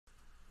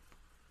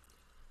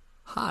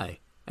Hi,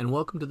 and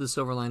welcome to the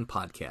Silverline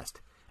Podcast,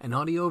 an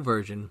audio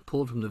version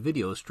pulled from the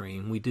video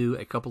stream we do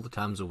a couple of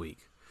times a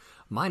week.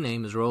 My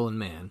name is Roland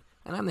Mann,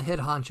 and I'm the head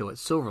honcho at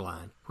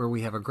Silverline, where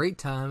we have a great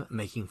time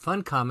making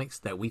fun comics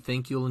that we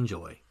think you'll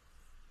enjoy.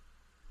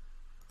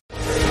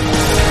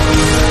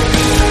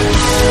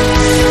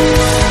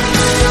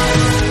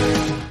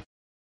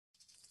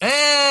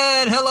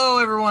 And hello,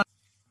 everyone.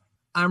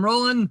 I'm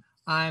Roland.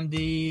 I'm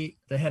the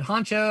head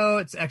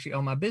honcho. It's actually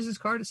on my business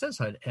card. It says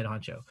head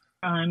honcho.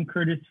 I'm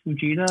Curtis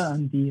Fujita.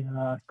 I'm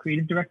the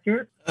creative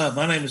director.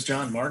 My name is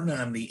John Martin.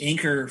 I'm the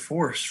inker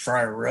for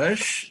Friar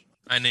Rush.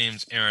 My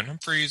name's Aaron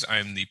Humphreys.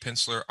 I'm the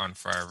penciler on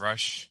Friar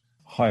Rush.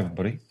 Hi,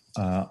 everybody.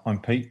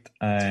 I'm Pete,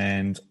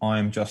 and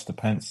I'm just a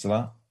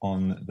penciler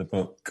on the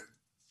book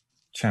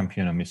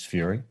Champion of Miss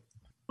Fury.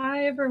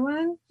 Hi,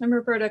 everyone. I'm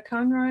Roberta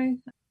Conroy.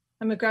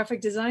 I'm a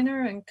graphic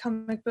designer and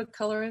comic book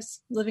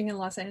colorist living in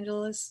Los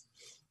Angeles.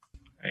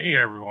 Hey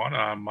everyone,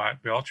 I'm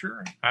Mike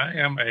Belcher. I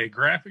am a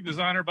graphic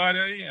designer by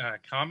day and a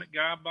comic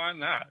guy by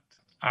night.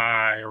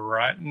 I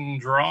write and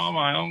draw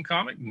my own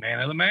comic, Man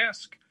of the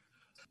Mask.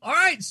 All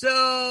right,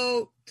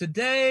 so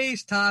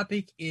today's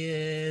topic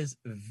is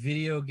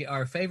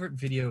our favorite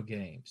video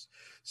games.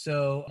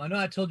 So I know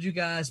I told you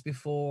guys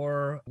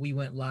before we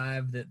went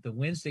live that the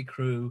Wednesday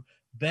crew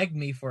begged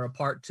me for a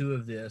part 2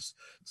 of this.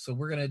 So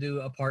we're going to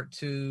do a part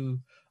 2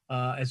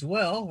 as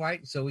well,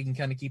 right? So we can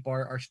kind of keep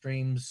our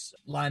streams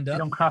lined up.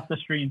 Don't cross the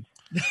streams.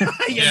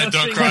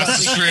 Don't cross the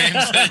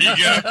streams. There you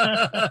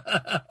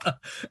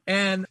go.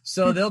 And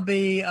so they'll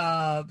be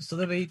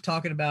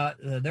talking about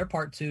their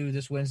part 2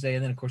 this Wednesday,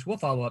 and then of course we'll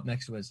follow up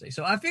next Wednesday.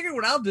 So I figured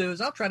what I'll do is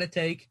I'll try to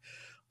take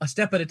a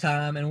step at a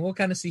time, and we'll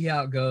kind of see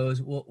how it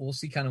goes. We'll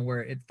see kind of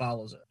where it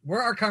follows it,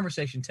 where our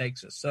conversation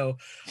takes us. So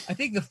I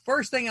think the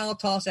first thing I'll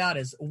toss out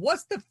is,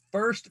 what's the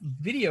first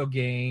video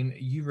game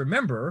you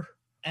remember?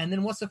 And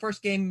then what's the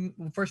first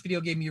video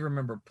game you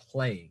remember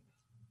playing?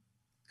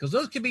 Because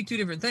those could be two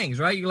different things,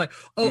 right? You're like,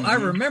 I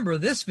remember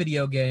this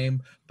video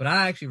game, but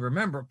I actually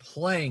remember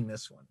playing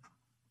this one.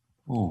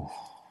 Ooh.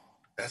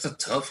 That's a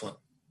tough one.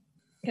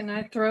 Can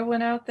I throw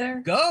one out there?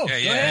 Go.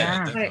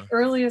 Yeah. My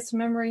earliest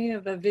memory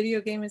of a video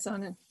game is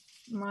on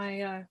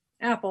my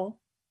Apple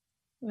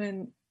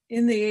in the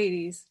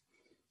 80s.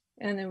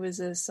 And it was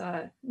this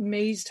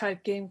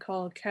maze-type game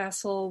called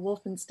Castle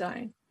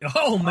Wolfenstein.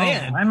 Oh,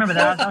 man. I remember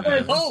that.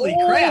 Holy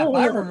crap.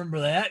 I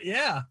remember that.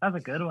 Yeah. That's a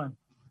good one.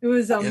 It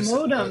was a Yes,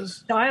 modem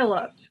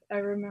dial-up, I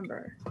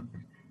remember.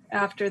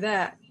 After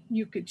that,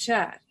 you could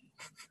chat.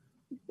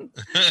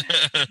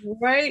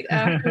 Right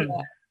after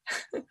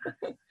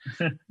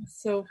that.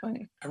 So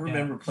funny. I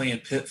remember playing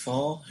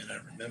Pitfall, and I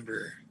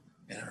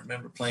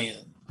remember playing,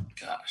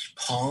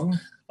 Pong.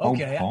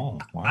 Okay. Oh,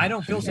 wow. I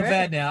don't feel so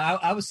bad now.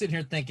 I was sitting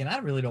here thinking, I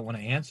really don't want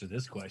to answer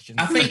this question.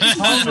 I think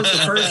Pong was the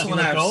first one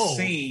I've old.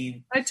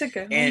 seen, I took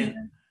it.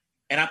 and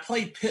I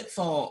played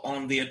Pitfall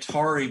on the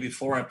Atari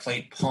before I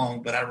played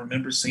Pong, but I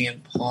remember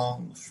seeing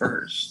Pong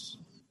first.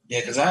 Yeah,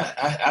 because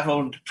I've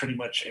owned pretty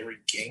much every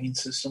gaming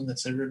system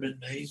that's ever been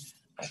made,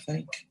 I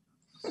think.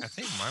 I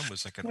think mine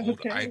was like an old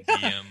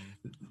IBM.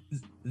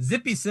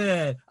 Zippy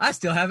said, I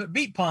still haven't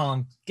beat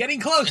Pong. Getting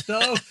close,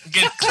 though.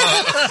 Get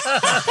close.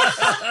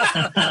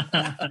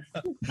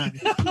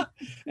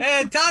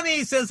 And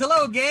Tommy says,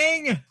 hello,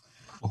 gang.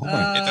 Oh,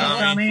 Hey,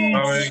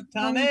 Tommy.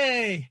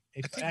 Tommy.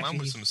 I think mine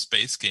was some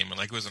space game,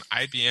 and it was an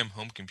IBM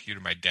home computer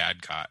my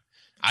dad got.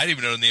 I didn't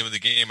even know the name of the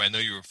game. I know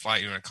you were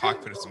in a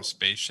cockpit of some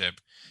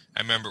spaceship.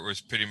 I remember it was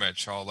pretty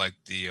much all like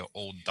the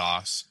old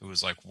DOS. It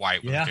was like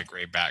white with like a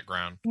gray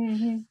background.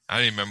 Mm-hmm. I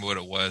don't even remember what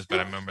it was, but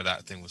I remember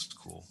that thing was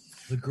cool.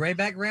 The gray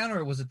background,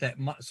 or was it that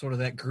sort of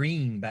that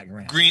green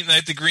background? Green,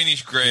 like the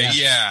greenish gray.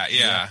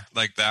 Yeah.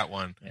 Like that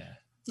one. Yeah.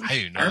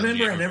 I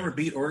remember I never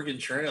beat Oregon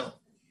Trail.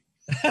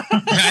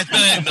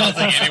 I don't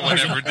think anyone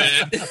ever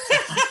did.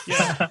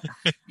 Yeah.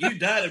 You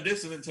died of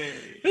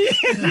dysentery.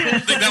 I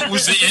think that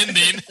was the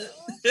ending.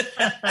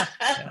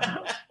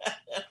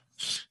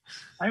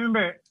 I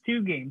remember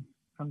 2 games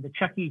from the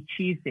Chuck E.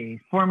 Cheese days,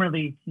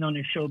 formerly known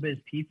as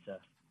Showbiz Pizza,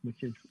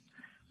 which is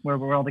where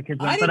all the kids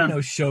went. I didn't know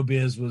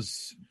Showbiz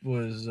was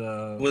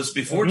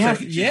before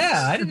Chuck E. Cheese.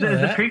 Yeah, I didn't know It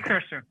was that. a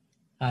precursor.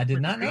 I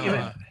did not know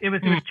that. It was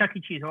Chuck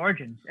E. Cheese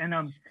Origins.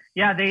 And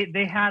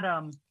they had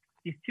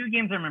these 2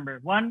 games I remember.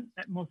 One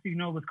that most of you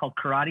know was called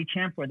Karate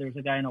Champ, where there was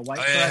a guy in a white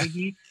karate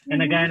gi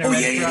and a guy in a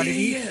red karate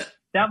gi. Yeah.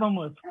 That one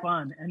was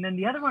fun. And then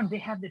the other one, they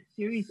had this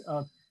series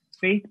of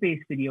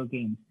space-based video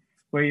games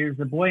where there's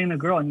a boy and a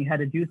girl and you had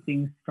to do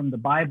things from the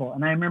Bible.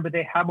 And I remember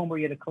they had one where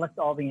you had to collect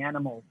all the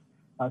animals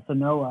so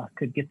Noah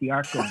could get the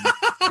ark going.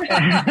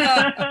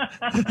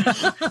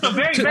 So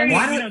very,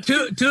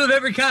 two of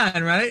every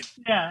kind, right?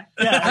 Yeah,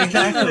 I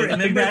exactly.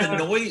 remember the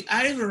noise.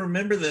 I even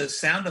remember the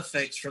sound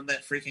effects from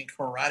that freaking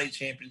Karate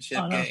Championship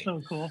Oh, that's game.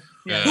 so cool.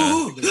 Yeah.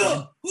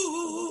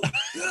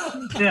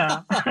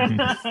 Yeah.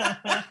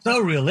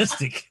 So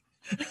realistic.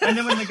 And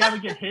then when the guy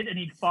would get hit and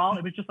he'd fall,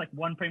 it was just like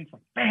one frame, it's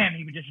like bam,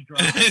 he would just drop.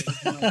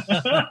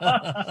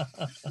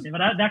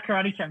 But that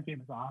Karate Champ game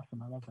is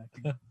awesome. I love that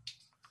game.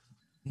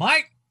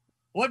 Mike,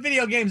 what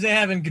video games they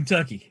have in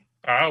Kentucky?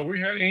 We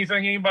had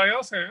anything anybody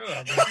else had.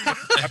 I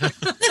haven't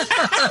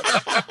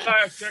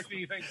checked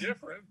anything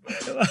different.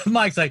 But,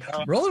 Mike's like,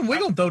 Roland, we're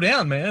gonna throw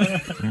down, man.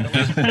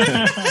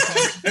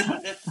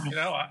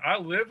 I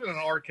lived in an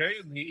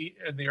arcade in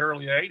the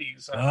early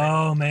 '80s.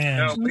 Oh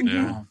man, we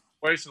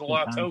wasted a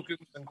lot of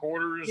tokens and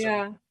quarters.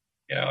 Yeah.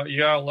 And, you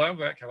gotta love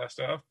that kind of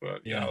stuff.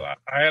 But I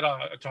had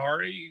a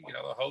Atari,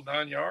 the whole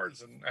 9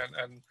 yards, and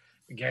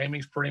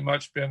gaming's pretty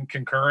much been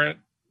concurrent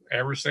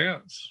ever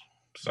since.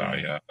 So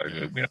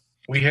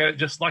we had it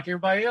just like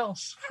everybody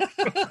else.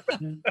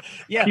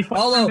 Yeah,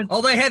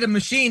 although they had a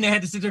machine, they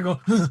had to sit there and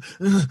go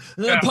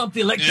pump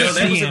the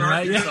electricity in,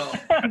 right?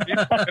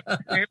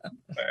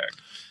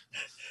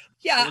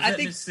 Yeah, I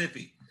think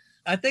Mississippi.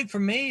 I think for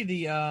me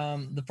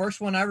the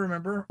first one I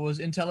remember was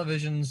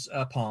Intellivision's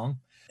Pong,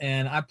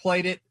 and I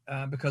played it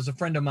because a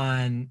friend of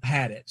mine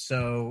had it.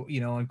 So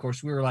and of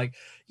course we were like,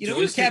 it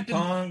was Captain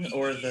Pong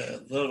or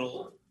the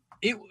little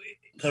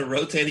the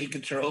rotating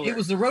controller. It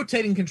was the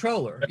rotating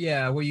controller,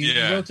 where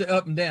you rotate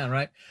up and down,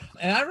 right?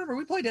 And I remember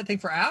we played that thing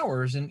for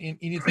hours. And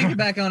you think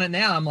back on it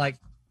now, I'm like,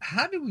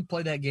 how did we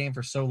play that game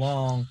for so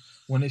long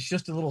when it's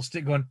just a little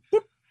stick going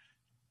boop,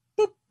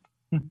 boop,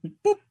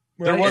 boop? Right?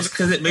 There was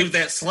because it moved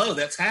that slow.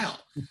 That's how.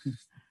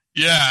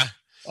 Yeah.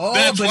 Oh,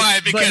 that's why.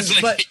 Because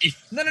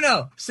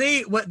no.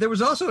 See, there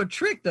was also a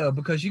trick though,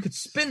 because you could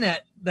spin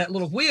that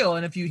little wheel,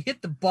 and if you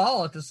hit the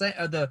ball at the same,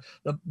 the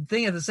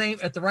thing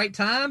at the right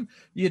time,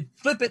 you'd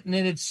flip it and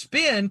then it'd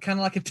spin kind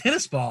of like a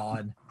tennis ball.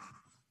 And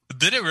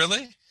did it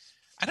really?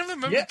 I don't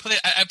remember playing.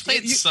 I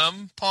played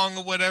some Pong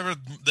or whatever.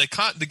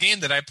 The game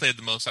that I played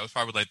the most, I was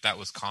probably like that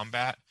was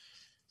Combat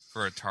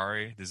for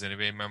Atari. Does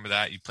anybody remember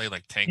that? You played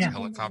like tanks and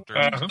helicopters.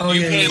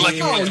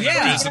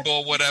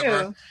 Invisible,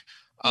 whatever.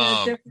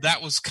 Yeah.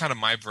 That was kind of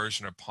my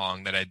version of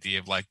Pong. That idea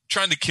of like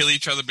trying to kill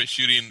each other but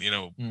shooting,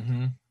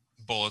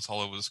 bullets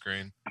all over the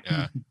screen.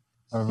 Yeah.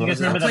 You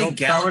guys remember that old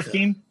Star Wars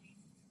game?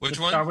 Which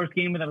one? Star Wars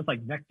game that was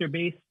like vector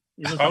based.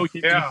 It was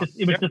just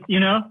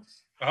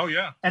Oh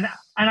yeah. And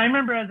I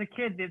remember as a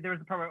kid there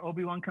was a part where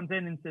Obi-Wan comes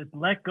in and says,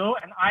 "Let go,"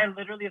 and I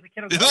literally as a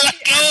kid was like,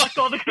 let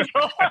go of the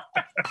controller.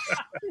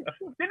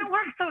 Didn't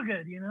work so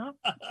good,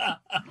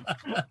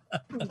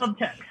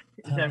 Subtext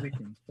is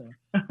everything. So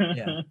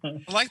yeah.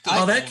 I like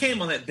that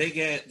came on that big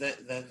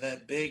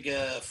that big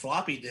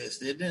floppy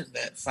disk, didn't it?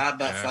 That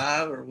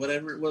 5x5 or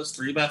whatever it was,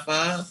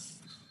 3x5.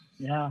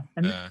 Yeah,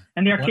 and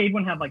the arcade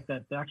one had like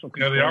the actual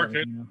controller. The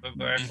arcade,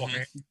 the actual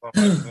hand.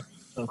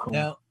 So cool.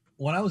 Now,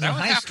 when I was in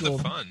high school,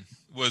 the fun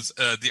was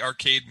the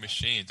arcade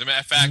machines. I mean,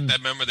 in fact, I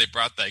remember they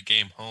brought that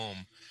game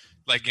home,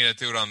 like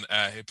threw it on,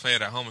 play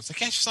it at home. It's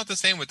like, it's just not the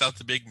same without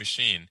the big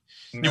machine.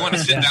 You want to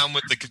sit down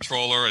with the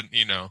controller, and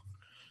it's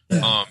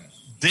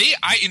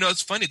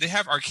funny. They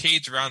have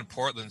arcades around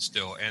Portland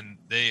still, and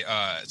they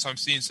so I'm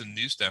seeing some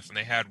new stuff, and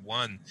they had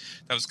one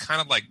that was kind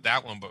of like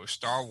that one, but with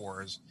Star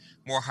Wars,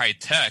 more high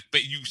tech.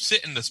 But you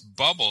sit in this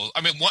bubble.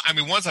 I mean,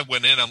 once I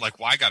went in, I'm like,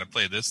 well, I got to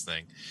play this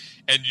thing.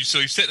 And you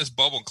sit in this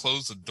bubble and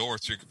close the door,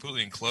 so you're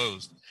completely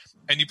enclosed.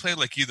 And you play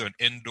like either an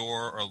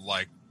indoor or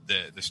like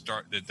the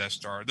Death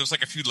Star. There's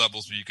like a few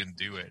levels where you can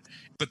do it,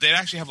 but they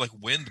actually have like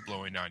wind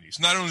blowing on you.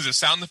 So not only is it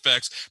sound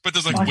effects, but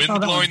there's like wind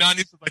blowing on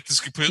you. So like this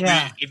completely.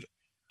 Yeah.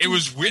 It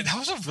was weird. That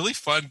was a really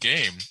fun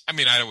game. I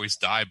mean, I'd always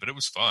die, but it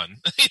was fun.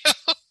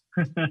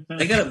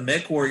 They got a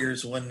Mech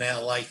Warriors one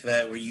now like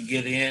that, where you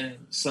get in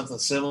something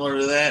similar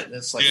to that, and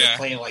it's like they're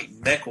playing like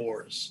Mech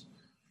Wars.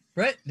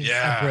 Brett,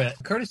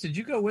 Curtis, did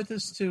you go with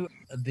us to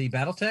the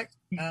BattleTech?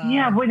 They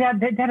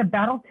had a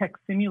BattleTech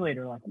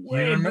simulator like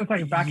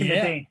back in the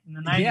day in the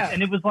 90s,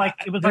 and it was like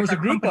there was a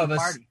group of us.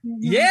 Party.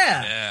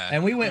 Yeah,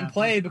 and we went and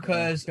played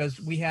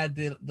because we had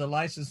the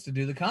license to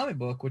do the comic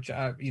book, which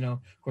of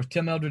course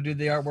Tim Elder did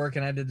the artwork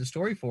and I did the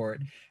story for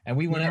it, and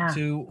we went up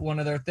to one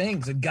of their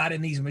things and got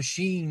in these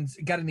machines,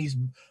 got in these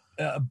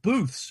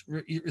booths.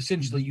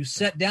 Essentially, you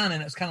sat down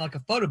and it's kind of like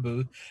a photo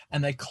booth,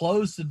 and they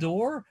closed the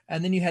door,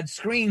 and then you had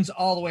screens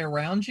all the way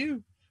around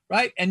you,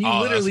 right? And you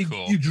literally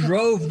you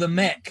drove the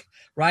mech,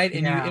 right?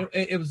 And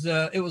it was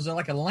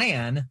like a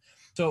LAN,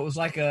 so it was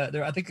like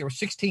I think there were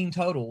 16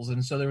 totals,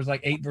 and so there was like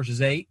 8 versus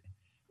 8.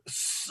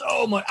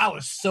 So much. I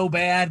was so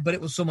bad, but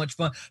it was so much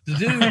fun. The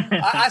dude,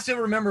 I still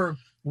remember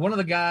one of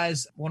the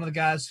guys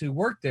who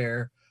worked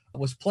there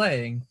was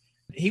playing.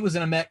 He was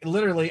in a mech.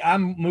 Literally,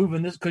 I'm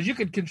moving this because you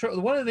could control.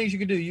 One of the things you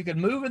could do, you could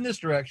move in this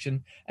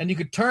direction, and you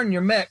could turn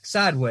your mech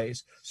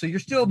sideways. So you're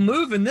still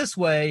moving this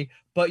way,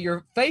 but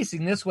you're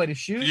facing this way to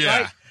shoot.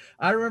 Yeah. Right?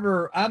 I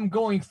remember I'm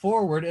going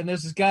forward, and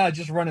there's this guy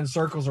just running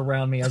circles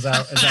around me as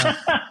I'm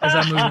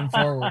moving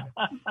forward.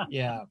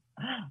 Yeah.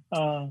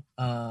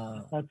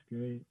 That's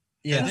great.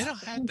 Yeah, they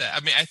don't have that.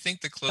 I mean, I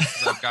think the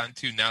closest I've gotten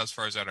to now, as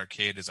far as that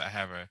arcade, is I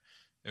have a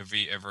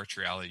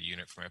virtual reality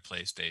unit for my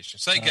PlayStation.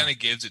 So that kind of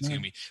gives it to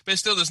me. But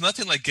still, there's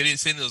nothing like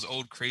sitting in those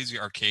old crazy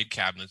arcade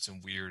cabinets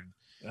and weird.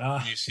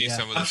 You see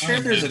some of the. I'm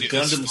sure there's a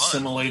Gundam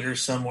simulator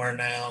somewhere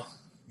now.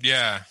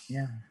 Yeah.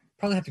 Yeah.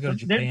 Probably have to go to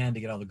Japan to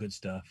get all the good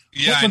stuff.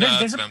 Yeah, I know.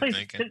 That's what I'm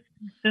thinking.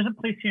 There's a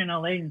place here in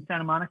LA, in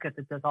Santa Monica,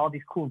 that does all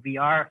these cool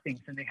VR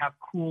things, and they have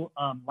cool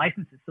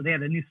licenses. So they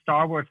had a new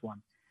Star Wars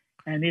one.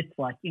 and it's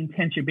like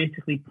intense. You're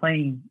basically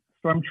playing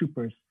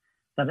stormtroopers,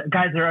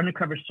 guys that are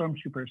undercover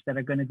stormtroopers that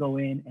are going to go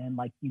in and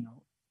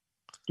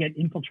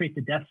infiltrate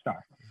the Death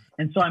Star.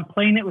 And so I'm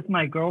playing it with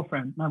my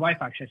girlfriend, my wife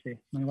actually, I say,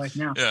 my wife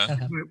now.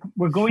 Yeah.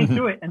 We're going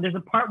through it, and there's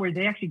a part where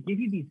they actually give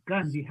you these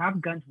guns. You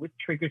have guns with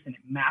triggers, and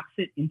it maps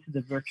it into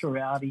the virtual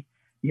reality.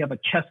 You have a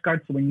chest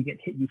guard, so when you get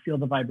hit, you feel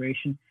the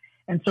vibration.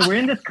 And so we're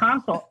in this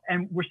console,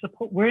 and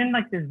we're in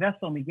like this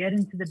vessel, and we get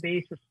into the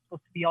base. We're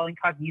supposed to be all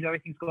incognito,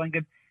 everything's going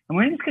good, and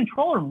we're in this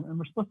control room, and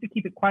we're supposed to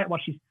keep it quiet while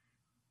she's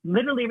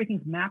literally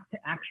everything's mapped to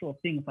actual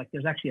things. Like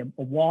there's actually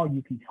a wall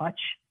you can touch,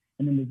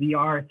 and then the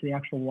VR to the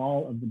actual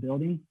wall of the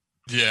building.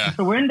 Yeah. And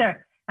so we're in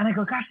there, and I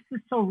go, "Gosh, this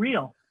is so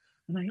real."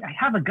 And I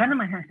have a gun in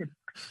my hand. I said,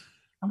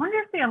 "I wonder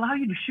if they allow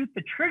you to shoot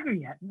the trigger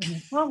yet."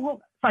 And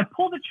well, so I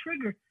pull the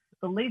trigger.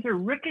 The laser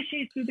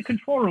ricochets through the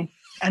control room,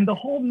 and the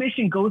whole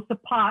mission goes to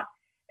pot.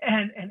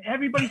 And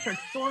everybody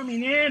starts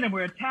storming in, and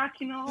we're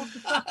attacking all of the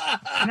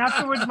stuff. And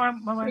afterwards, my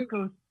wife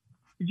goes,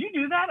 "Did you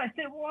do that?" I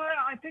said, "Well,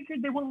 I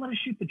figured they wouldn't let us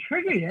shoot the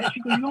trigger yet."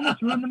 She goes, "You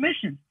almost ruined the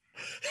mission."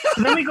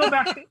 So then we go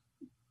back.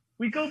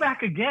 We go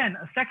back again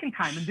a second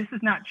time, and this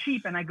is not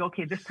cheap. And I go,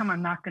 "Okay, this time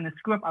I'm not going to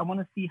screw up. I want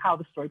to see how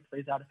the story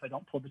plays out if I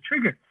don't pull the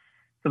trigger."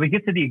 So we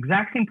get to the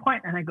exact same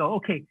point, and I go,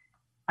 "Okay,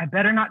 I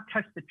better not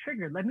touch the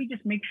trigger. Let me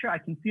just make sure I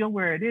can feel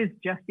where it is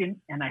just in,"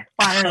 and I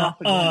fire it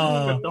off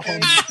again. The whole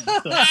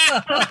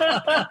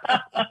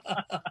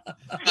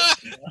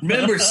mission.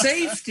 Remember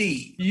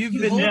safety. You've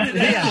been,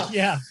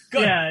 yeah.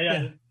 Good.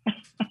 Yeah.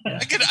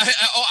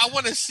 I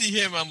want to see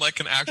him on like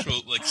an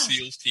actual like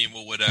SEALs team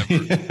or whatever.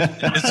 Is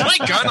my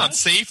gun on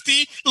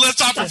safety?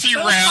 Let's off a few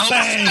rounds.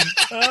 Bang.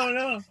 Oh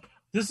no.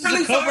 This is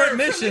a covert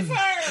mission.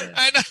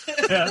 I know.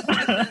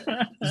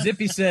 Yeah.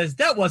 Zippy says,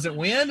 "That wasn't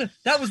wind.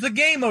 That was the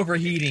game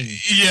overheating."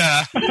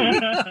 Yeah.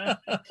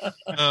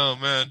 Oh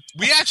man,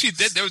 we actually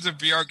did. There was a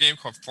VR game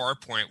called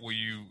Farpoint where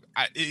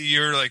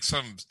you're like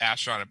some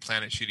astronaut on a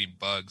planet shooting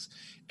bugs,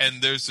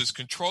 and there's this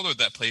controller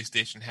that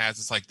PlayStation has.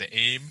 It's like the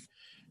aim,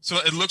 so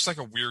it looks like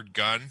a weird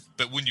gun,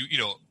 but when you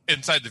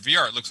inside the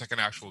VR, it looks like an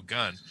actual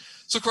gun.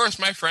 So of course,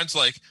 my friend's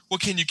like, "Well,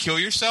 can you kill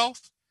yourself?"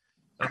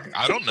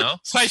 I don't know.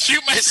 So I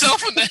shoot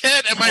myself in the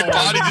head, and my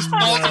body just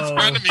falls in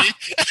front of me.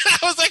 And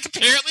I was like,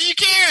 apparently you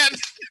can.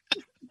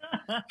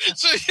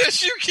 So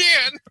yes, you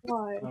can.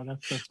 Why? Oh,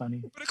 that's so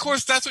funny. But of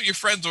course, that's what your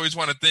friends always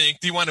want to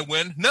think. Do you want to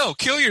win? No,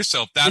 kill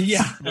yourself.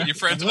 That's what your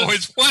friends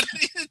always want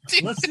you to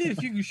do. Let's see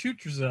if you can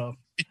shoot yourself.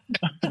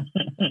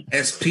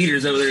 As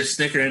Peter's over there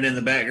snickering in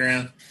the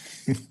background.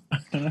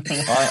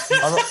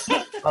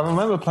 I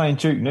remember playing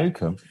Duke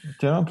Nukem.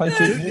 Do you know play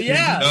Duke Nukem?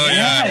 Yeah. Oh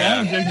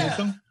yeah. Duke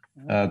Nukem.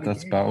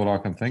 That's about all I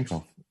can think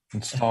of.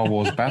 And Star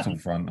Wars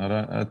Battlefront.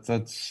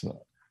 That's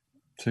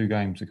two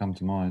games that come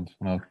to mind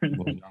when I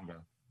was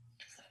younger.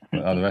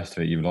 But the rest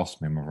of it, you've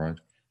lost me, I'm afraid.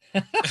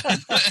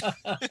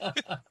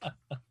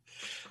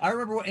 I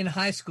remember in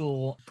high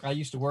school, I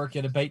used to work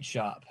at a bait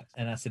shop,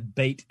 and I said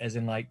bait as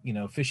in like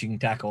fishing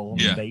tackle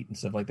and bait and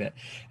stuff like that.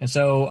 And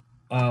so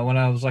when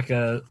I was like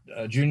a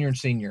junior and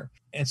senior,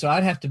 and so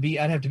I'd have to be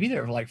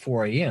there for like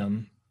 4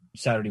 a.m.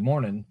 Saturday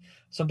morning.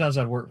 Sometimes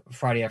I'd work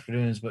Friday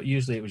afternoons, but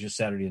usually it was just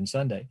Saturday and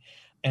Sunday.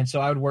 And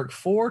so I would work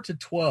 4 to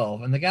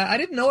 12. And the guy, I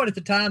didn't know it at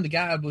the time, the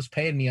guy was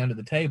paying me under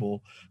the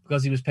table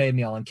because he was paying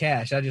me all in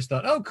cash. I just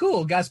thought, oh,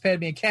 cool, guy's paying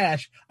me in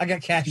cash. I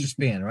got cash to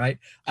spend, right?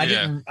 I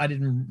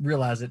didn't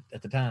realize it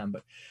at the time.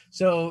 But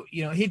so,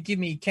 he'd give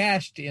me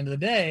cash at the end of the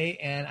day,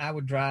 and I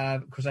would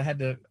drive because I had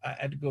to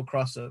go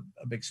across a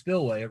big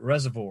spillway, a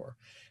reservoir.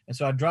 And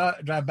so I'd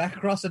drive back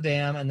across the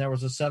dam, and there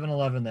was a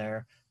 7-Eleven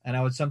there. And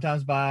I would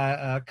sometimes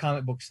buy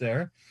comic books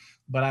there.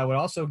 But I would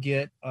also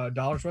get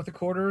 $1 worth of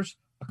quarters,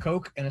 a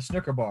Coke, and a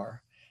Snicker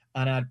bar,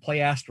 and I'd play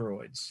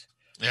Asteroids.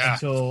 Yeah.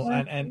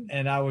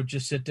 And I would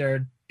just sit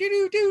there,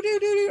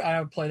 do.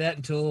 I would play that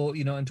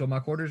until my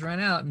quarters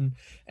ran out, and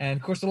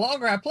of course the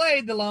longer I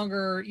played, the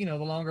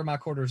longer my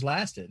quarters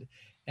lasted.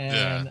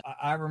 And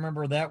I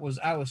remember I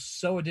was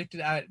so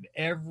addicted.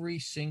 Every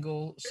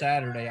single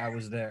Saturday I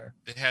was there.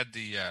 They had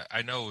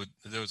I know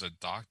there was a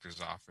doctor's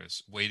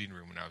office waiting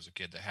room when I was a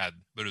kid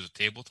but it was a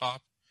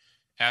tabletop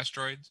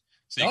Asteroids.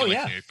 So you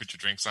can put your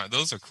drinks on.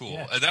 Those are cool.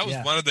 Yeah, that was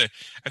one of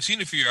I've seen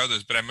a few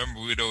others, but I remember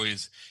we'd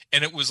always,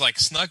 and it was like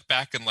snuck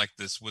back in like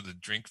this where the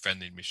drink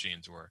vending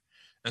machines were.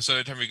 And so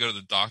every time we go to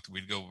the doctor,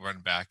 we'd go run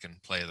back and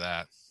play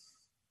that.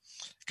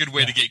 Good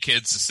way to get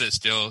kids to sit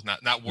still,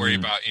 not worry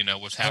about,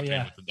 what's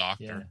happening with the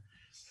doctor.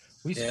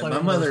 Yeah.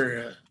 My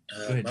mother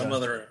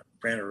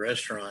ran a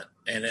restaurant,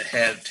 and it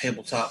had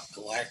Tabletop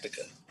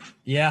Galactica.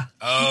 Yeah.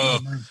 Oh.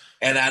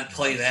 And I'd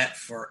play that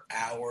for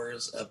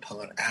hours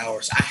upon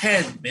hours. I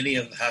had many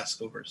of the high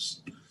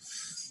scores.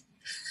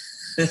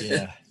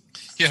 Yeah.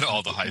 You had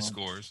all the high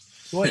scores.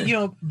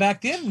 Well,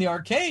 back then in the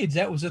arcades,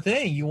 that was the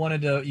thing. You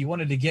wanted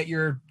to get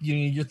your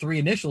 3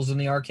 initials in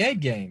the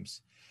arcade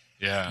games.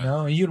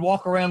 Yeah. And you'd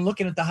walk around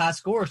looking at the high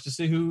scores to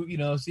see who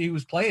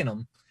was playing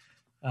them.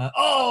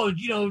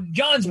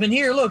 John's been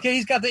here. Look,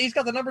 he's got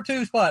the number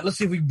 2 spot. Let's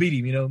see if we can beat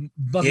him.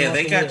 Yeah,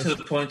 they got to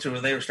the point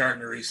where they were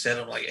starting to reset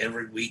them like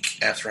every week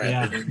after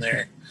I'd been in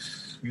there.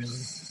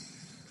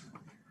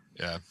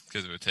 Yeah,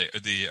 because it would take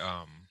the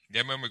I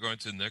remember going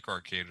to the Nick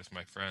arcade with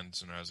my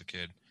friends when I was a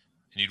kid,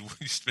 and you'd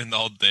spend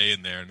all day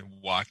in there and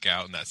walk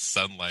out in that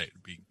sunlight,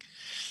 be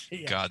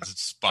God's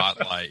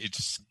spotlight. It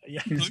just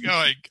look how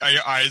like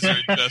your eyes are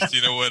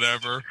adjusting or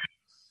whatever.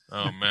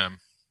 Oh man.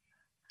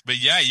 But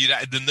yeah,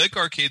 the Nick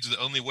arcades are the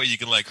only way you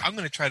can I'm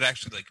going to try to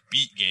actually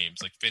beat games,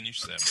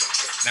 finish them.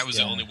 That was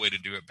the only way to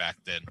do it back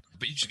then.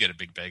 But you just get a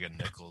big bag of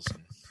nickels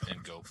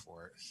and go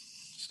for it.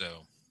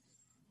 So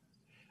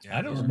yeah,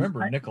 I don't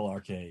remember nickel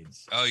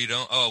arcades. Oh, you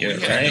don't? Oh,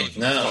 yeah, right.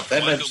 No,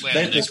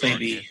 that just may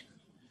be.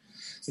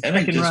 That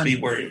may just be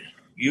where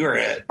you were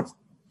at.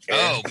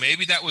 Oh,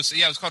 maybe that was.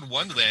 Yeah, it was called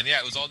Wonderland. Yeah,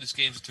 it was all these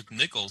games that took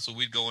nickels, so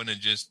we'd go in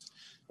and just,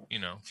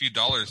 a few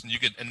dollars, and you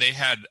could. And they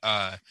had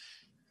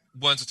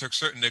ones that took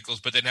certain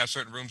nickels, but they'd have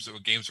certain rooms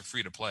that games were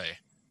free to play,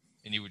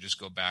 and you would just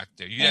go back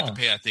there. You had to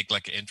pay, I think, an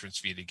entrance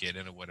fee to get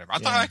in or whatever.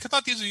 I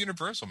thought these were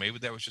universal. Maybe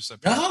that was just a.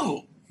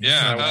 No.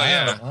 Yeah.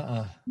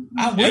 Yeah.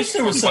 I wish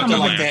there was something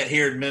like that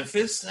here in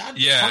Memphis.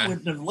 I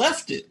wouldn't have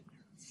left it.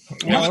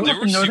 Well, it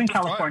was in Northern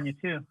California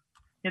too.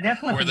 Yeah,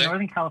 that's in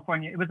Northern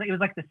California. It was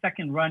like the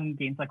second run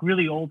games, like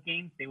really old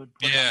games. They would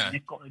put on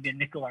a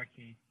nickel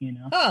arcade.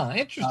 Oh,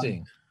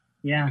 interesting.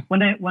 Yeah,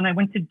 when I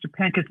went to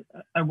Japan, because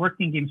I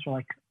worked in games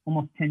for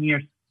almost 10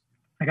 years,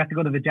 I got to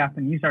go to the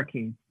Japanese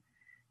arcades,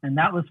 and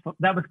that was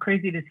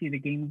crazy to see the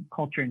game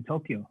culture in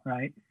Tokyo,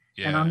 right?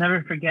 Yeah. And I'll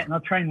never forget, and I'll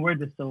try and word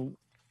this so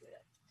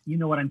you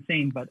know what I'm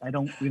saying, but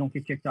we don't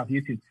get kicked off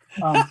YouTube.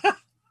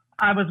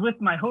 I was with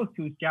my host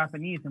who's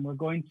Japanese, and we're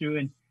going through,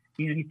 and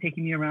he's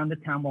taking me around the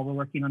town while we're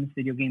working on this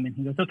video game, and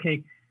he goes,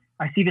 "Okay,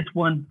 I see this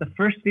one. The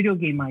first video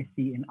game I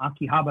see in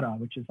Akihabara,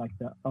 which is like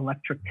the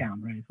electric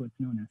town, right? Is what it's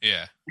known as.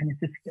 Yeah. And it's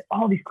just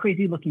all these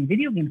crazy looking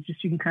video games,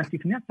 just so you can kind of see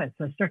from the outside.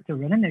 So I start to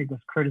run in there. He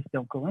goes, "Curtis,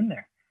 don't go in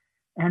there."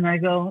 And I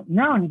go,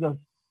 "No." And he goes,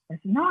 I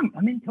said, "No,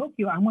 I'm in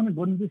Tokyo. I want to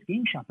go to this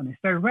game shop." And I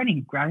started running.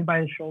 He grabbed me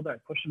by the shoulder. I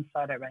pushed him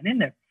aside. I ran in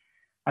there.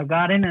 I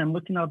got in and I'm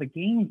looking at all the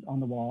games on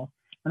the wall.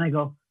 And I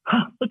go,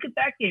 "Look at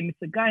that game.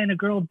 It's a guy and a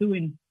girl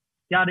doing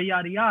yada,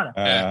 yada, yada.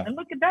 And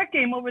look at that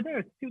game over there.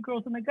 It's two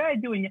girls and a guy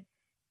doing it.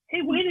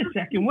 Hey, wait a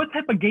second. What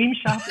type of game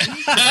shop is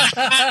this?"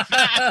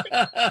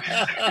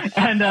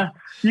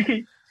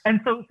 And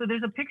so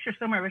there's a picture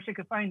somewhere. I wish I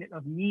could find it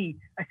of me.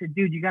 I said,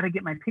 "Dude, you got to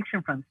get my picture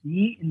in front of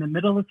me in the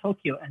middle of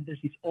Tokyo." And there's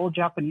these old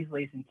Japanese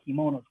ladies in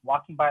kimonos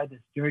walking by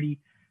this dirty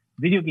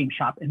video game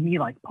shop, and me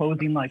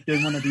posing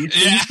doing one of these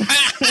things.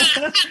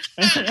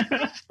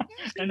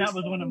 And that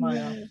was one of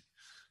my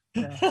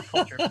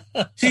culture.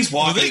 She's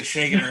walking,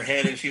 shaking her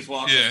head as she's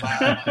walking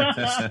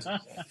by.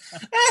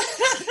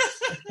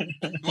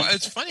 Well,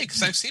 it's funny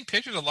because I've seen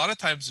pictures a lot of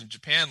times in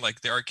Japan,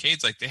 the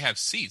arcades, they have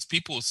seats.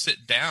 People will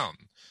sit down.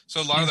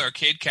 So a lot of the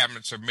arcade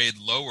cabinets are made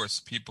lower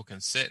so people can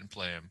sit and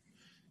play them.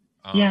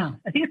 I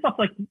think it's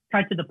also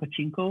tied to the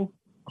pachinko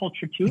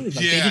culture too. They've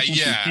been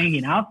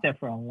hanging out there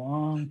for a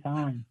long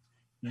time.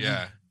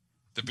 Yeah.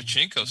 The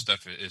pachinko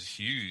stuff is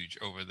huge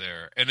over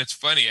there. And it's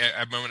funny.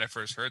 I remember when I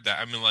first heard that.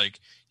 I mean,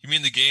 you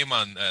mean the game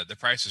on The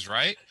Price is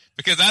Right?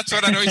 Because that's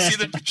what I'd always see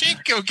the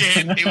pachinko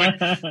game.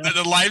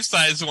 The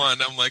life-size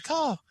one. I'm like,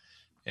 oh.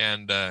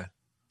 And,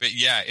 but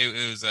yeah,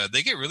 it was,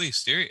 they get really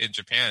serious in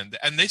Japan.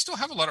 And they still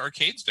have a lot of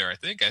arcades there, I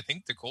think. I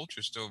think the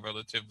culture's still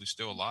relatively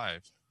still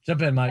alive.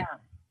 Jump in, Mike.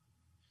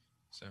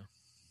 So.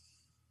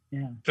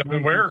 Yeah. Jump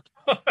in where?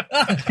 I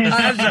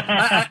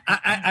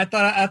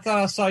thought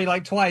I saw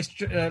you twice.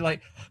 Yeah.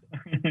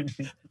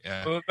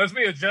 Well, that's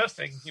me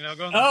adjusting.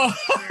 Going. Oh.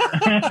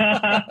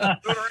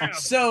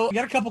 So we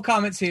got a couple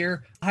comments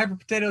here. Hyper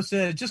Potato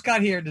said, "Just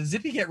got here. Does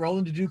Zippy get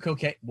rolling to do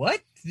cocaine? What?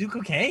 To do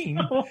cocaine?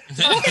 No.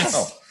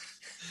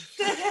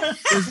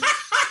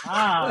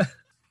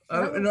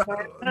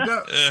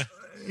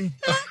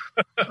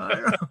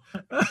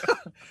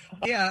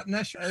 Yeah, I'm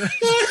not sure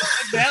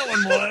that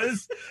one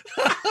was.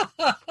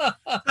 Talk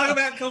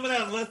about coming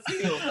out of left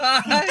field.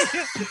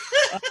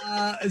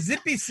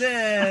 Zippy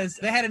says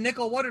they had a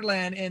Nickel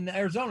Wonderland in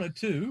Arizona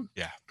too.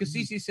 Yeah.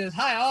 Kasisi says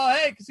hi. Oh,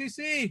 hey,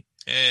 Kasisi.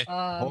 Hey.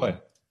 Boy.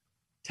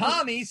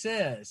 Tommy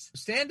says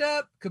stand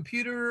up,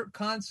 computer,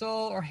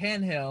 console, or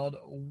handheld.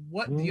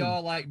 What do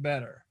y'all like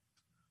better?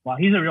 Wow,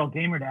 he's a real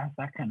gamer to ask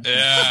that kind of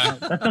stuff.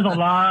 That says a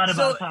lot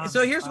about Tommy.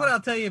 So here's what I'll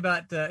tell you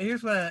about.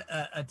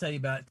 I'll tell you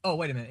about. Oh,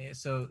 wait a minute.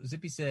 So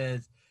Zippy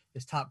says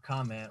his top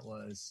comment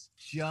was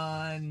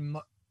John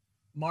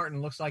Martin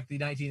looks like the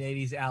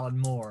 1980s Alan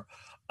Moore.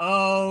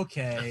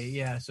 Okay,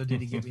 yeah. So did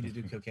he get me to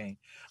do cocaine?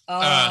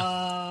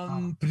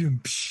 All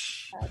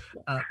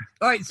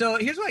right. So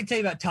here's what I can tell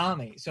you about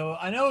Tommy. So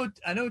I know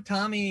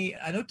Tommy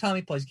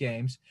plays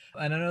games,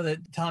 and I know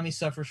that Tommy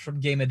suffers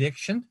from game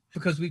addiction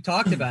because we've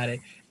talked about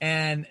it,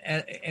 and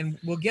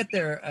we'll get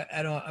there.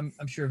 I'm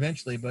sure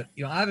eventually, but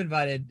I've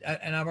invited,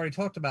 and I've already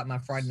talked about my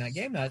Friday night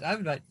game night. I've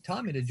invited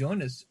Tommy to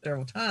join us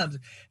several times,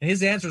 and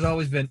his answer has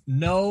always been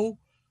no.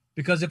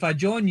 because if I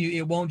join you,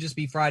 it won't just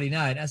be Friday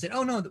night. I said,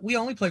 oh, no, we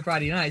only play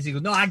Friday nights. He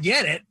goes, no, I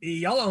get it.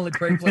 Y'all only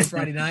play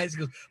Friday nights.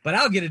 He goes, but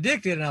I'll get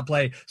addicted and I'll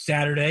play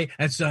Saturday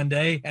and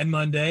Sunday and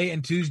Monday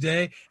and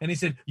Tuesday. And he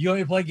said, you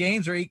only play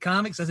games or eat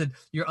comics? I said,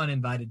 you're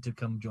uninvited to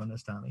come join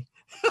us, Tommy.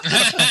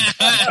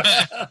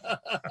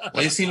 At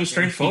least he was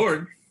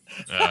straightforward.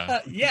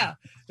 Yeah.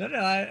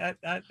 No,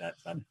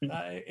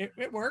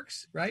 it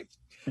works, right?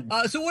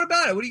 So what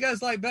about it? What do you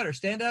guys like better?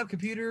 Stand-up,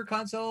 computer,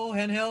 console,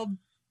 handheld?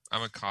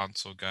 I'm a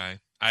console guy.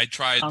 I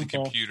tried the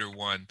Console. computer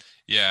one,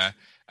 yeah,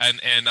 and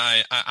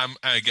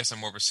I guess I'm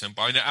more of a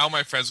simple. I know all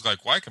my friends are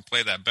like, "Well, I can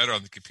play that better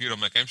on the computer." I'm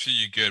like, "I'm sure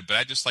you're good, but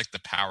I just like the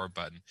power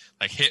button.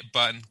 Like hit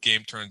button,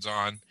 game turns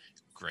on,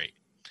 great.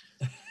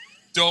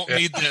 Don't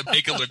need to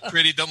make it look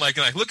pretty. Don't like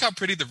look how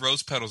pretty the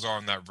rose petals are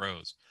on that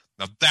rose.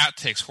 Now that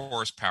takes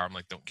horsepower. I'm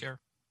like, don't care,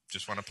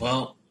 just want to play."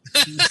 Well,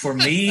 for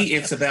me,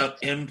 it's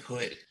about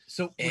input.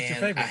 So what's your And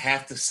favorite? I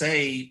have to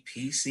say,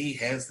 PC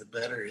has the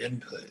better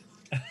input.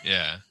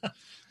 Yeah.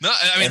 No,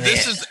 I mean,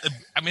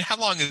 And how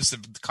long has the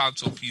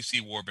console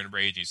PC war been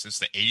raging? Since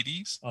the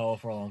 80s? Oh,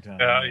 for a long time.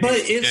 But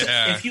it's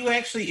Yeah.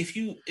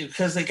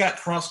 because they got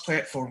cross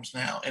platforms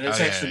now, and it's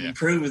Oh, yeah, actually yeah. been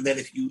proven that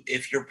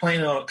if you're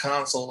playing on a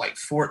console like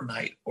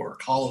Fortnite or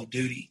Call of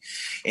Duty,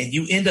 and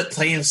you end up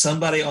playing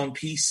somebody on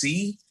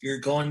PC, you're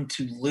going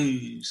to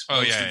lose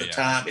most of the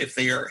time if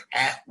they are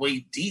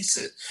halfway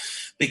decent,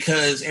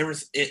 because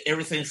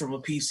everything from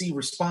a PC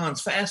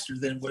responds faster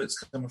than what it's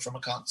coming from a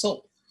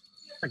console.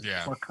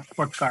 Yeah.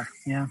 Sports car.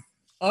 Yeah.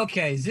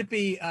 Okay,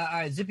 Zippy. All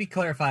right, Zippy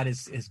clarified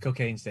his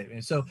cocaine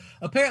statement. So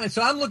apparently,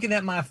 I'm looking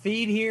at my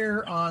feed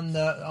here on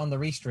the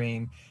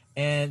restream,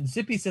 and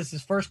Zippy says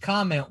his first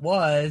comment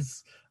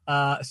was,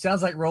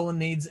 "Sounds like Roland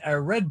needs a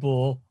Red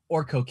Bull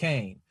or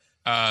cocaine."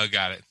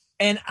 Got it.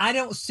 And I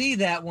don't see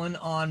that one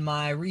on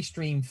my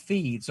restream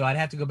feed, so I'd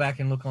have to go back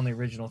and look on the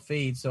original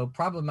feed. So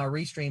probably my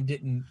restream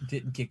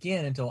didn't kick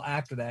in until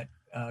after that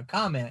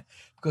comment,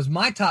 because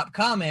my top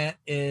comment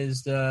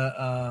is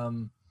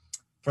the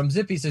from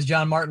Zippy says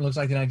John Martin looks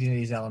like the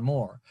 1980s Alan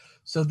Moore.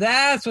 So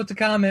that's what the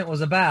comment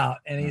was about.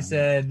 And he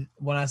said,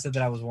 when I said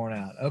that I was worn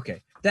out.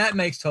 Okay, that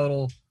makes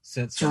total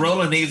sense. So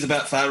Roland needs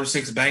about 5 or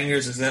 6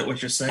 bangers. Is that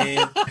what you're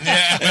saying?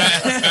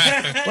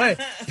 Wait,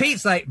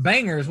 Pete's like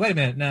bangers. Wait a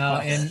minute now,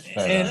 and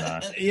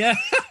yeah,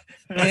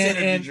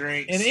 and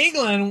in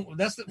England,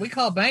 we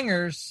call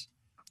bangers.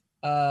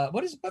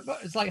 What is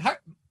it's like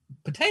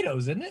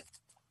potatoes, isn't it?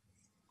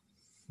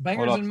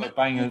 Bangers and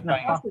bangers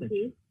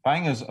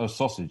are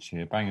sausage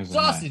here. Bangers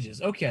sausages.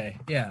 Okay,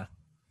 yeah.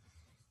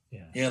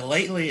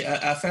 Lately,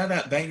 I found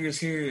out bangers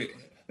here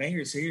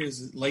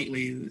is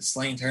lately the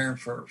slang term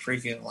for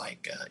freaking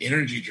like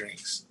energy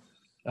drinks.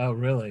 Oh,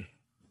 really?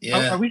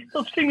 Yeah. Are we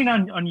still streaming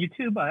on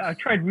YouTube? I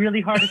tried really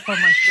hard to tell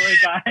my story,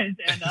 guys,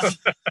 and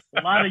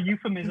a lot of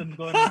euphemisms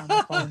going on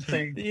the whole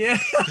thing. Yeah.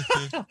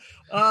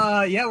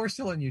 Yeah, we're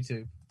still on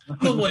YouTube.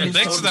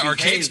 Thanks for the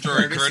arcade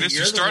story, Curtis.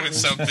 You started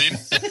something.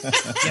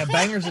 Yeah,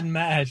 bangers and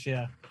mash.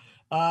 Yeah.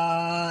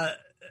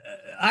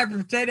 Hyper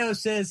Potato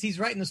says he's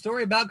writing a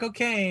story about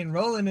cocaine.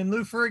 Roland and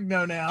Lou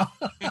Ferrigno now.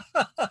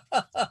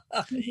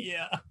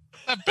 Yeah.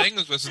 That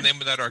Bangles was the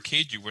name of that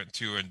arcade you went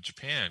to in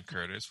Japan,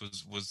 Curtis.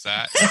 Was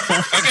that?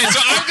 Okay, so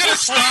I'm gonna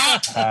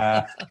stop.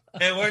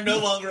 And we're no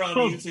longer on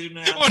YouTube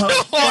now.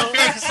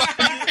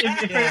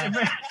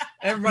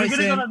 Everybody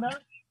saying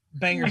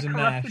bangers and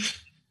mash.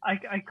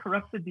 I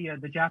corrupted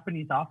the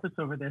Japanese office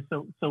over there,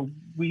 so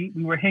we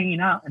were hanging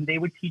out, and they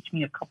would teach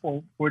me a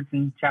couple words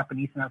in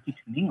Japanese, and I would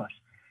teach them English.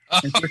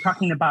 And so we're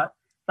talking about.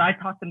 So I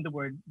taught them the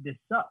word "this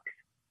sucks."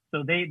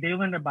 So they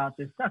learned about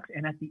 "this sucks,"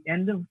 and at the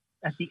end of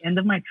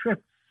my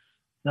trip,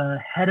 the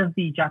head of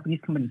the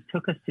Japanese company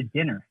took us to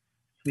dinner.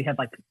 So we had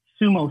like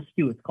sumo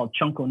stew. It's called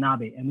chonko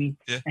nabe, and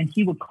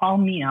he would call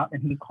me out,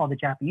 and he would call the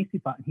Japanese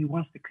people out, and he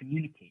wants to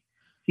communicate,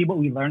 see what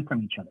we learned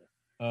from each other.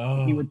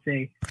 Oh. He would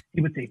say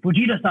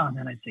Fujita-san,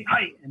 and I'd say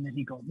hi, and then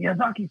he'd go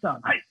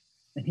Miyazaki-san, hi,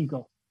 and he'd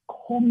go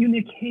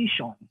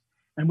communication,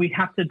 and we'd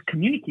have to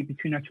communicate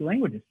between our two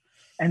languages.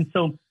 And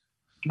so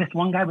this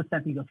one guy was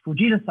sent, he goes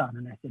Fujita-san,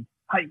 and I said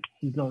hi.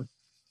 He goes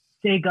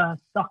Sega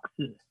sucks,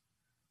 and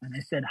I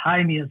said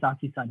hi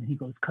Miyazaki-san, and he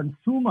goes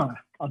consumer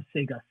of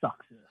Sega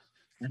sucks,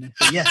 and I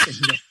said yes, and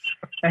he goes,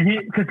 and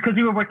because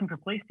we were working for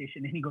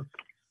PlayStation, and he goes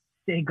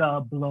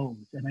Sega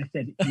blows, and I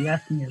said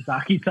yes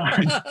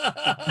Miyazaki-san.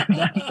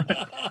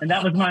 and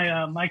that was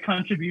my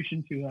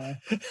contribution to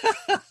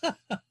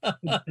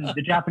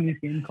the Japanese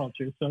game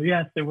culture. So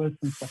yes, there was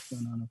some stuff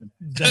going on over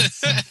there. That's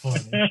so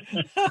funny.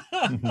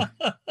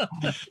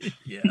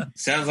 Yeah.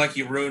 Sounds like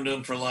you ruined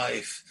them for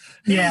life.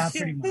 Yeah,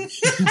 pretty much.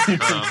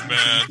 Oh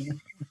man.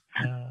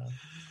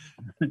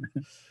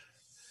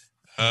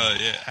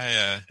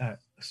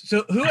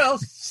 So who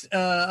else?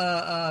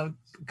 So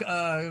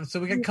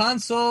we got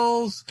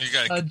consoles. You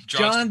got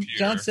John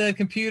said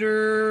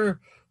computer.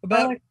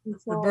 About like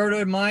Roberto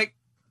and Mike.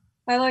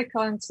 I like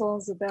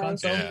consoles the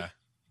best. Yeah.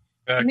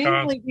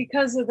 Mainly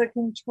because of the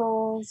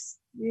controls,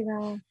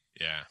 Yeah.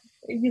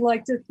 you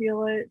like to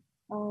feel it.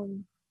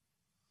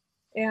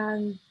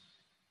 And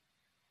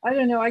I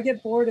don't know, I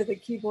get bored of the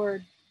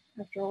keyboard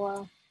after a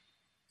while.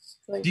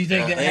 Like, Do you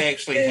think that? They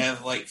actually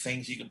have like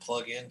things you can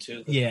plug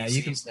into the Yeah, PCs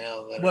you can-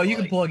 now. That well, are you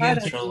can like plug I in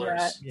don't do controllers.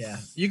 that. Yeah,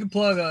 you can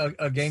plug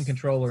a game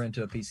controller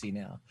into a PC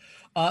now.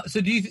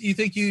 So do you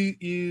think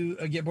you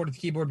get bored with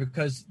the keyboard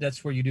because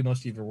that's where you do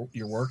most of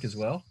your work as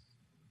well?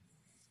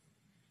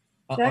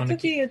 That On the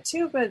could be it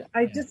too, but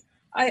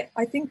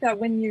I think that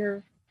when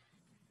you're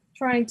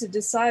trying to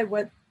decide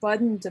what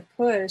button to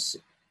push,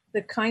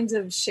 the kinds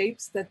of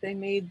shapes that they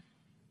made,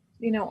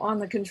 on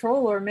the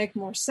controller make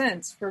more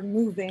sense for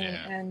moving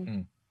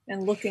and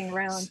looking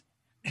around.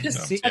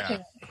 Just See,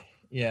 touching.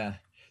 Yeah.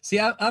 See,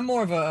 I'm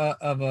more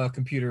of a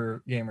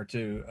computer gamer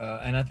too,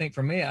 and I think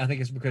for me, I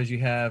think it's because you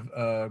have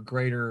a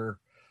greater.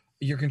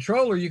 Your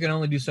controller, you can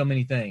only do so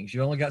many things.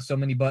 You only got so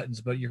many buttons,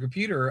 but your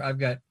computer, I've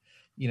got,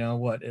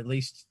 at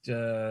least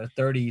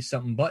 30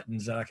 something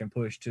buttons that I can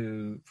push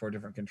for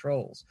different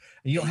controls.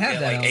 And you don't have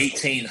that like on,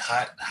 18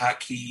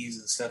 hotkeys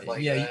and stuff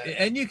like that.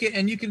 and you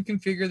can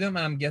configure them.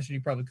 I'm guessing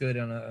you probably could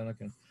on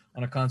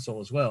a console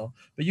as well,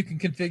 but you can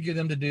configure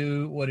them to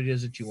do what it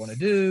is that you want to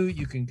do.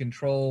 You can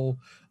control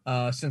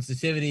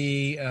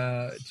sensitivity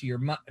to your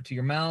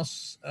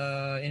mouse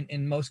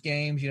in most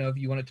games. If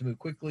you want it to move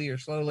quickly or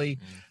slowly.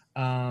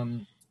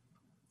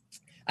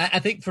 I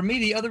think for me,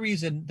 the other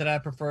reason that I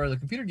prefer the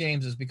computer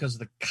games is because of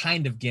the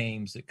kind of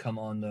games that come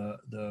on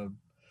the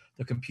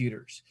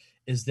computers.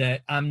 Is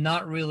that I'm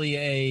not really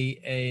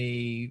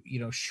a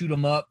shoot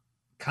 'em up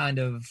kind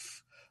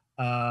of.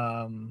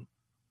 I'm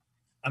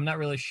not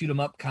really a shoot 'em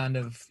up kind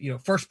of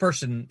first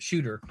person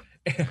shooter.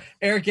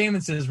 Eric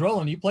Amundsen is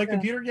Roland. You play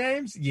computer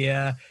games?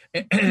 Yeah.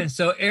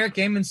 So Eric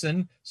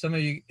Amundsen, some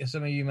of you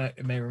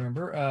may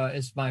remember,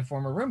 is my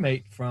former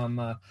roommate from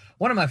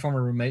one of my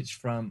former roommates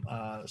from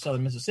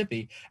Southern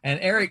Mississippi, and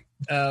Eric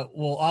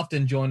will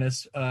often join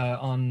us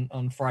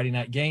on Friday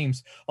night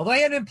games. Although I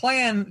hadn't been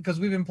playing because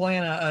we've been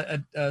playing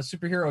a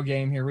superhero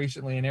game here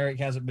recently, and Eric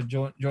hasn't been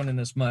joining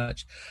us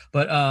much.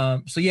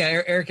 But so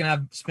yeah, Eric and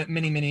I've spent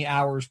many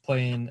hours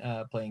playing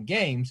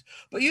games.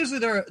 But usually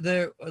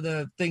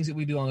the things that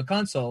we do on the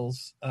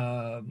consoles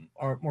are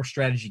more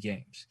strategy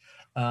games.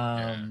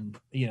 We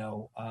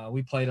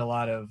played a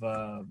lot of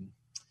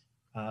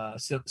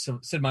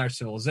Sid Meier's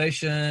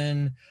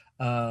Civilization,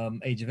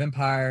 Age of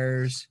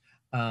Empires,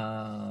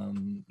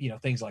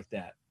 things like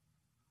that.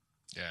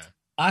 Yeah,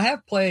 I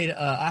have played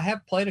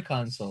a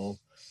console.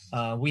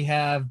 We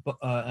have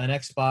an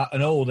Xbox,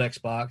 an old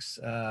Xbox.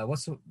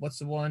 What's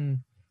the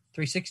one?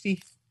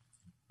 360.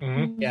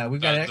 Mm-hmm. Yeah,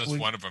 we've got that's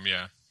one of them.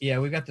 Yeah,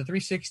 we've got the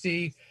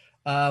 360.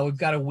 We've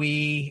got a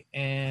Wii,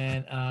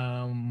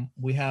 and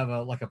we have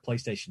a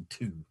PlayStation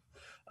 2,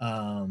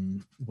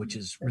 which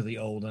is really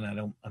old, and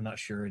I'm not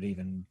sure it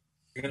even.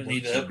 You're gonna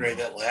need to upgrade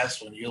that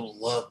last one. You'll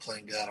love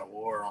playing God of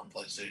War on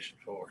PlayStation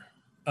 4.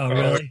 Oh,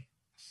 really?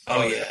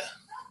 Oh yeah.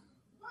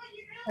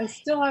 I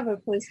still have a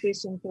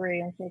PlayStation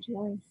 3,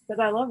 unfortunately, but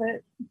I love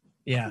it.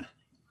 Yeah.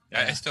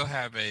 I still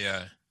have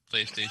a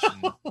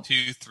PlayStation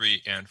 2,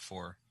 3, and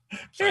 4,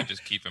 so I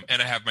just keep them,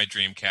 and I have my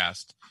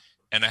Dreamcast.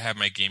 And I have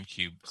my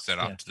GameCube set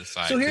off to the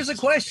side. So here's a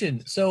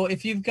question: so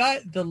if you've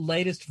got the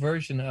latest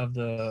version of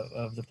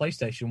the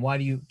PlayStation, why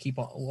do you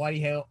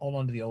hold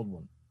on to the old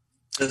one?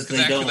 Because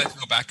I actually like to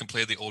go back and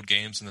play the old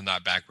games, and they're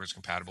not backwards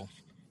compatible.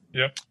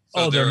 Yep.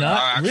 So they're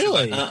not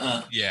really.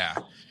 Yeah.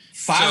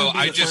 5 will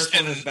be the first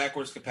one that's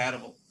backwards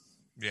compatible.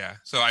 Yeah.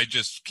 So I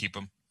just keep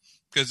them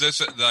because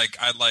this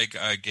I like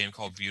a game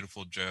called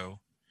Beautiful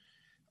Joe.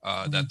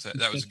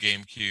 That was a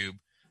GameCube.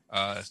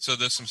 So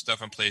there's some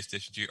stuff on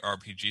PlayStation 2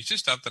 RPGs,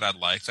 just stuff that I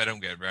like. So I don't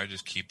get rid. I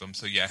just keep them.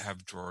 So yeah, I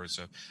have drawers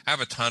of. I have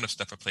a ton of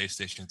stuff on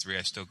PlayStation 3.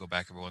 I still go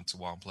back every once in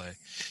a while and play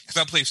because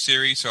I play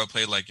series. So I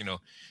play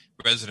Resident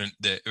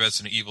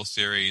Evil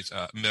series,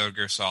 Metal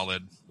Gear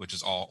Solid, which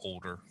is all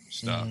older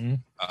stuff.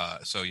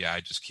 Mm-hmm. So yeah, I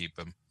just keep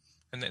them,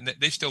 and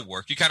they still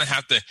work. You kind of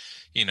have to,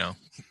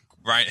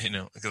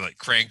 like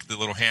crank the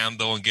little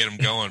handle and get them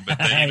going, but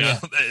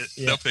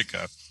they'll pick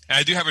up. And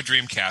I do have a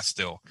Dreamcast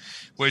still,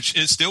 which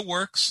it still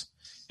works.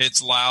 It's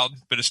loud,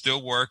 but it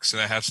still works,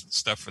 and I have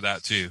stuff for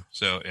that too.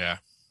 So yeah.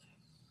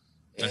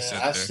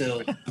 I've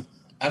still got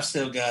I've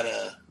still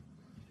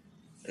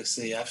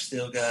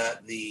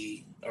got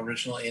the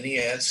original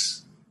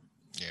NES.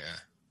 Yeah.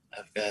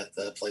 I've got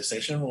the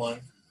PlayStation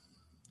 1.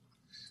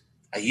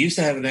 I used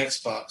to have an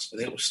Xbox, but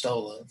it was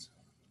stolen.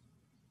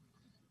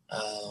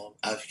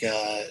 I've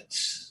got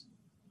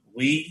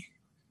Wii.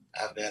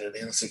 I've got an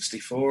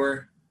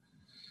N64.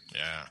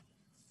 Yeah.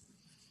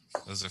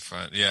 Those are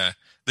fun. Yeah.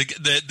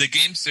 The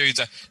game series,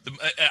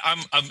 I'm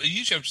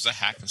usually just a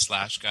hack and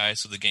slash guy,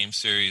 so the game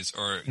series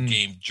or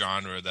game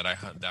genre that I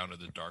hunt down are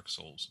the Dark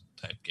Souls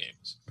type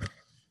games.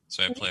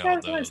 So I play all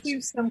those. You guys want to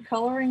do some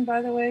coloring,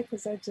 by the way,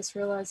 because I just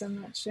realized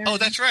I'm not sharing. Oh,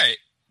 that's right.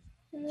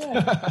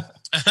 Yeah.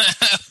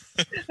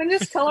 I'm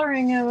just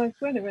coloring. I'm like,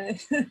 wait a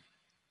minute.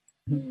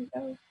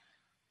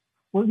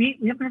 Well, we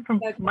haven't heard from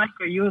Mike.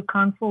 Are you a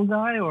console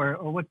guy, or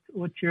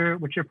what's your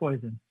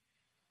poison?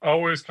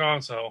 Always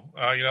console.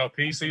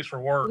 PCs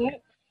for work. Yeah.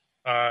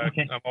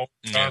 Okay. I'm a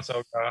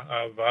console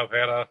guy. I've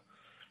had a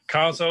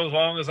console as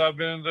long as I've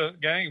been in the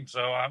game, so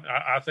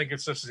I think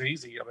it's just as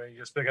easy. I mean, you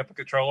just pick up the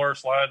controller,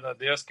 slide in the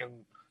disc,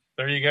 and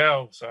there you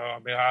go. So I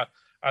mean,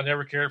 I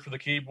never cared for the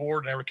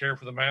keyboard, never cared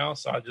for the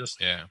mouse. I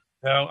just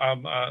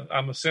I'm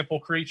a simple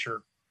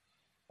creature.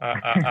 I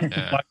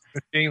like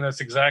the machine. That's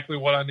exactly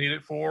what I need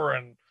it for,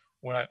 and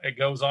when it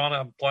goes on,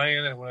 I'm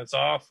playing, and when it's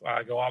off,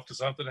 I go off to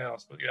something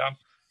else. But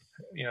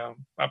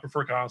I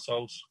prefer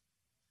consoles.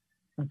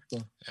 That's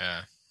cool.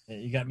 Yeah.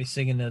 You got me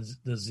singing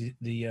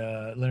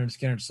the Leonard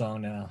Skinner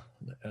song now.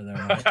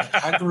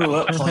 I grew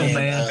up playing.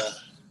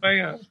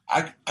 Man.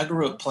 I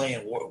grew up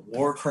playing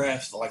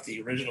Warcraft, like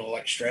the original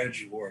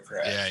strategy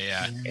Warcraft.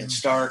 Yeah. And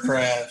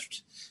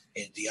StarCraft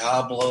and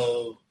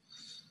Diablo.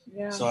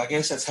 Yeah. So I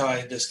guess that's how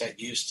I just got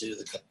used to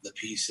the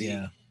PC.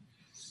 Yeah.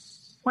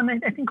 Well,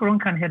 I think Ron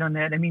kind of hit on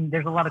that. I mean,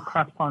 there's a lot of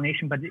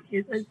cross-pollination, but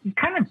it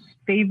kind of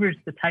favors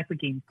the type of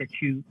games that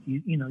you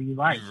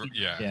like.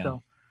 Yeah.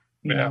 So,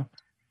 Yeah,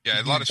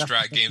 a lot of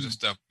strat games and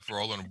stuff for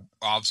all of them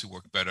obviously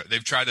work better.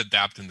 They've tried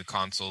adapting the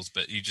consoles,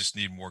 but you just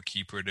need more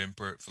keyboard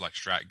input for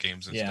strat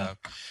games and stuff.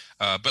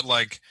 But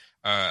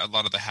a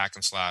lot of the hack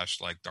and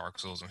slash like Dark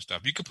Souls and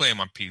stuff, you can play them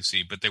on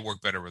PC, but they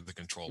work better with the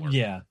controller.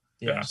 Yeah.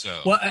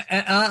 So well,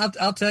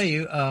 I'll tell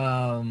you.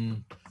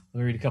 Let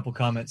me read a couple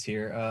comments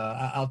here.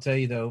 I'll tell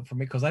you though, for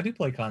me, because I do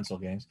play console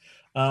games.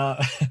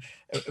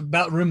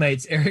 About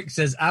roommates, Eric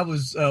says I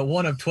was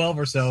one of 12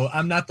 or so.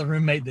 I'm not the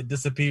roommate that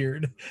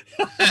disappeared.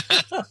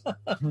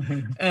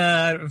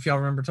 If y'all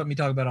remember me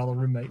talking about all the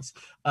roommates,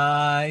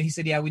 he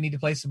said, "Yeah, we need to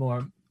play some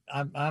more."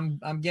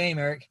 I'm game,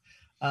 Eric.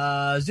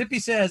 Zippy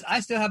says I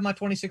still have my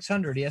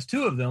 2600. He has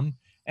 2 of them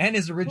and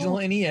his original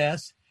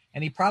NES,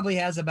 and he probably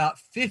has about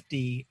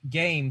 50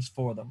 games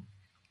for them.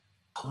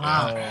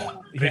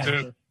 Wow. Me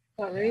too.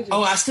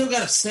 Oh, I still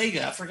got a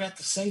Sega. I forgot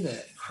to say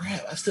that.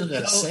 Crap, I still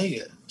got a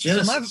Sega.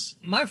 Genesis.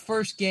 So my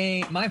first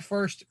game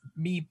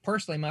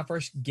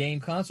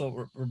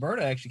console.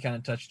 Roberta actually kind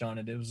of touched on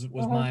it. It was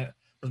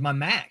my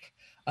Mac.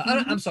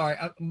 I'm sorry,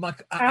 I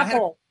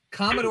had a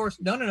Commodore.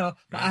 No.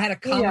 I had a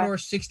Commodore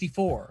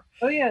 64.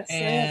 Oh yes,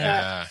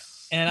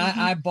 and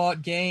I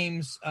bought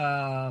games.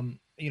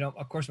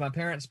 Of course, my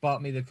parents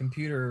bought me the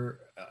computer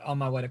on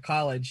my way to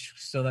college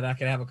so that I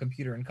could have a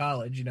computer in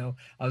college.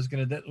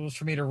 That was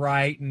for me to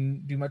write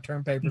and do my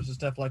term papers and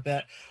stuff like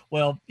that.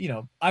 Well,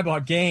 I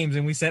bought games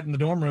and we sat in the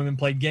dorm room and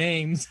played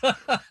games. But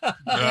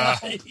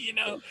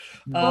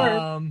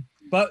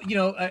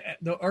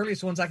the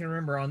earliest ones I can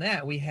remember on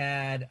that, we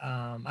had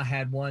I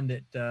had one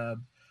that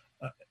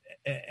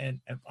and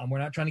we're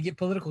not trying to get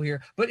political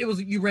here, but it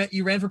was you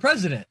ran for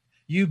president.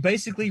 You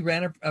basically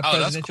ran a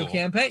presidential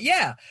campaign.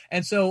 Yeah.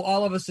 And so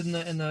all of us in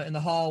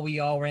the hall, we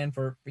all ran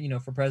for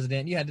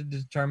president. You had to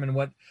determine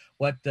what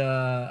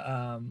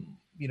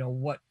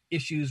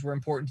issues were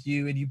important to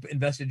you, and you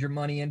invested your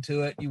money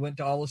into it. You went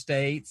to all the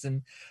states,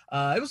 and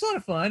it was a lot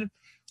of fun.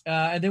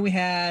 And then we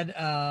had,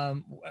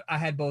 I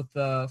had both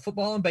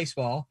football and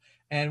baseball,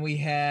 and we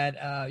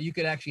had, you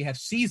could actually have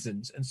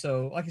seasons. And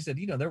so, like I said,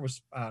 there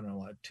was, I don't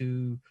know,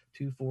 2,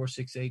 4,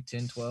 6, 8,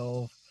 10,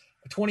 12,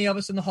 20 of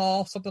us in the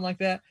hall, something like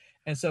that.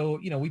 And so,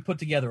 we put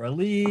together a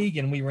league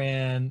and we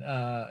ran,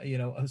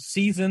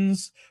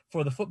 seasons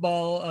for the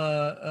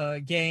football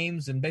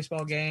games and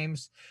baseball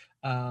games.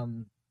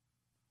 And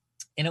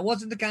it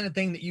wasn't the kind of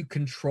thing that you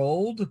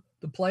controlled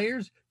the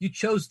players. You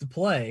chose to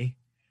play,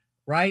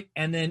 right?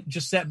 And then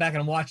just sat back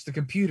and watched the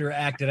computer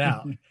act it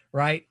out,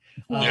 right?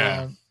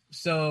 Yeah.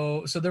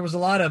 So there was a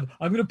lot of,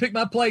 I'm going to pick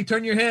my play,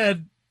 turn your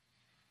head.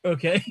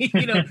 Okay,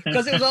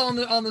 because it was all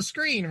on the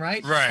screen,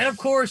 right? Right. And of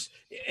course,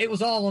 it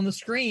was all on the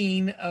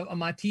screen on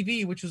my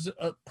TV, which was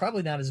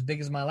probably not as big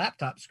as my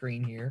laptop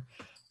screen here.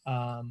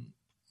 That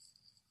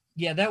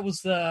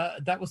was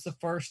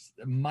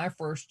my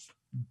first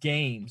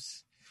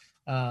games.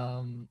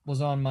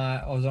 Was on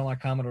my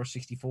Commodore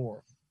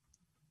 64.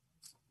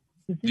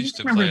 Did you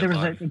remember there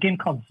was a game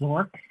called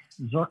Zork?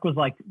 Zork was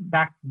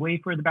back way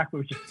further back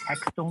where it was just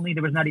text only.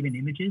 There was not even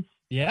images.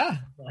 Yeah.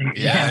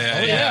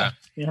 Yeah.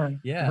 It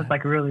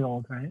was really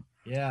old, right?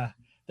 Yeah.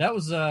 That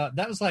was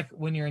like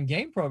when you're in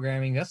game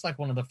programming, that's like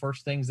one of the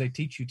first things they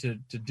teach you to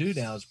do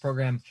now is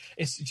program.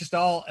 It's just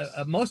all,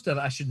 most of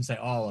it, I shouldn't say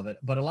all of it,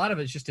 but a lot of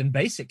it's just in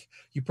BASIC.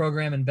 You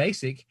program in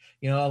BASIC,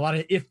 a lot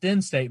of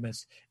if-then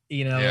statements,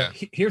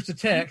 here's the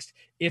text.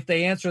 If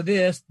they answer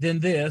this, then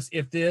this,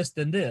 if this,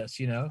 then this,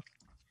 Yeah,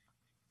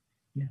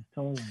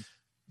 totally.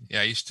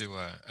 Yeah, I used to,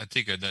 I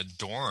think in the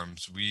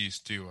dorms, we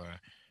used to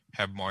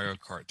have Mario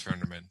Kart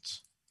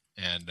tournaments.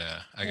 And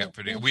I got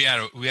we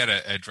had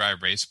a dry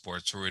race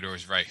sports where we'd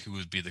always write who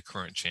would be the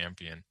current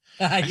champion.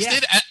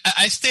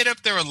 I stayed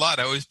up there a lot.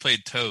 I always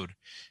played Toad,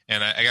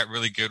 and I got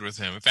really good with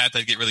him. In fact,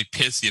 I'd get really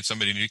pissy if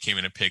somebody new came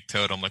in and picked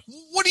Toad. I'm like,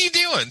 what are you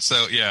doing?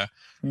 So, yeah.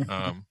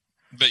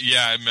 But,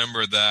 yeah, I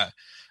remember that.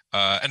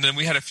 And then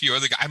we had a few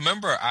other guys. I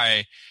remember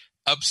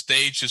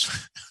upstage just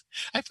 –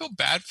 I feel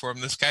bad for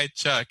him. This guy,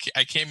 Chuck,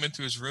 I came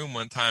into his room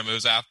one time. It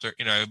was after,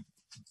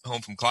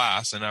 home from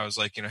class, and I was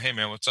like, hey,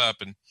 man, what's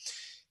up? And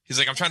he's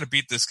like, I'm trying to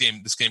beat this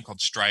game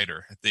called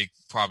Strider. I think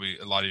probably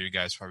a lot of you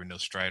guys probably know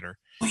Strider.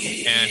 And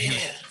he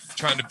was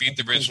trying to beat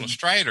the original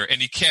Strider,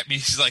 and he can't be.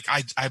 He's like,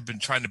 I've been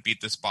trying to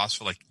beat this boss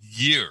for like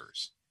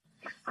years,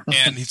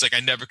 and he's like, I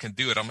never can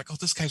do it. I'm like, oh,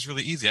 this guy's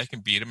really easy. I can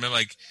beat him. And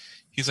like,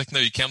 he's like, no,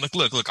 you can't. I'm like,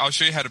 look, I'll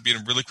show you how to beat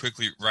him really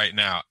quickly right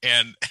now.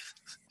 And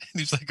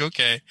he's like,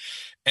 okay.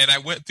 And I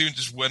went through and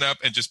just went up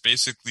and just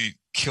basically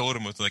killed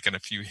him with like in a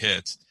few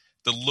hits.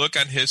 The look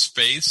on his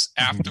face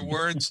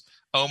afterwards,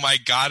 oh my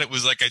God, it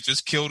was like I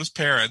just killed his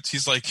parents.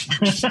 He's like, you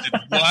just did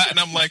what? And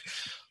I'm like,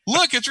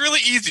 look, it's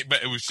really easy.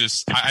 But it was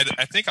just,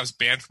 I think I was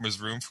banned from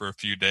his room for a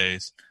few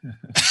days.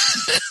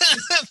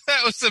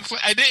 That was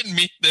I didn't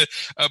mean to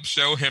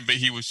show him, but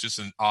he was just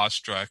an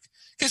awestruck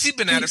because he'd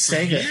been at it for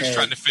years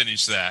trying to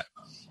finish that.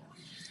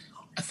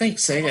 I think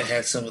Sega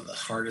had some of the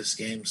hardest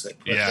games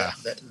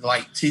that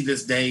like to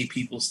this day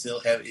people still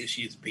have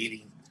issues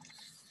beating.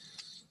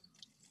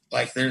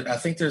 Like I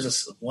think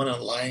there's one of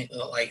Lion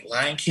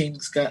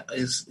King's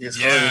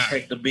is hard as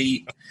heck to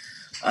beat.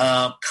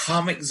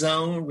 Comic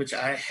Zone, which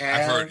I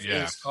have,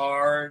 is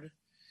hard.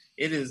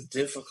 It is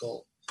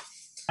difficult.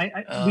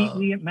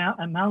 We at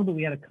Malibu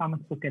we had a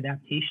comic book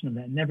adaptation of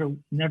that.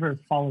 Never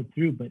followed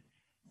through, but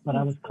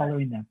I was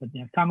coloring that. But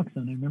yeah, Comic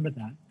Zone, I remember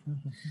that.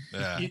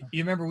 Yeah.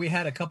 You remember we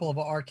had a couple of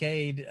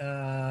arcade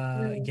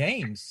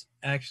games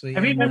actually. I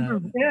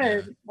remember.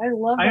 I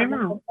love that. I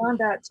remember on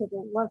that to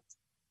the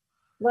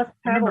left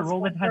paddle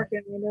stopped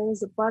working. There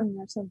was a button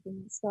or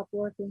something that stopped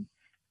working.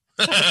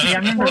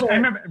 Yeah, I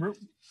remember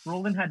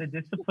Roland had to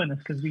discipline us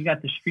because we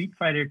got the Street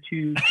Fighter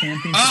 2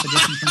 Championship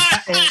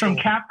Edition from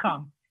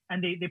Capcom.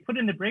 And they put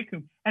in the break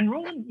room. And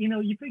Roland,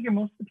 you figure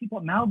most of the people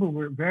at Malibu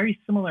were very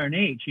similar in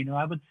age.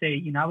 I would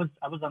say, I was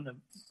I was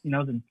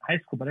in high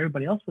school, but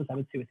everybody else was, I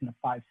would say, within a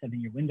 5-7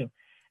 year window.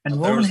 And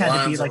Roland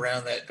had to be like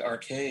around that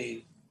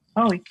arcade.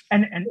 Oh,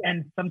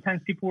 and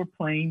sometimes people were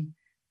playing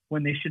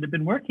when they should have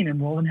been working,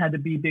 and Roland had to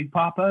be Big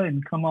Papa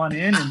and come on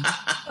in and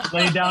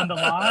lay down the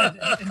law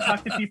and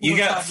talk to people. You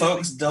got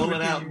folks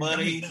doling out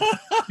money,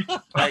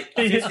 like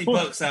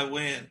 $50 I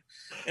win.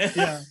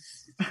 Yeah.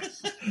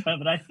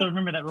 But I still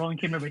remember that Roland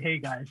came over. Hey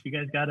guys, you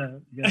guys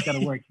gotta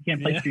work. You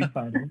can't play Street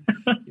Fighter.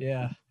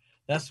 Yeah,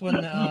 that's when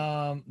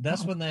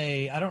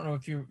they. I don't know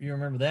if you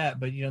remember that,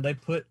 but they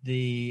put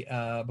the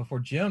before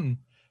Jim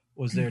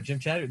was there, Jim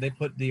Chadwick. They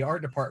put the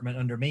art department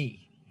under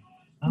me,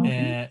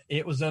 and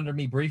it was under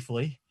me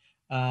briefly.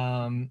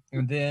 And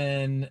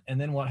then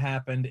what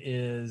happened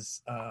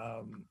is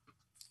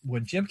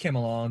when Jim came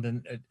along,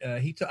 then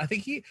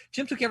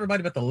Jim took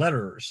everybody but the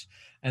letterers,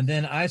 and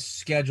then I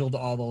scheduled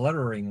all the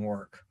lettering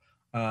work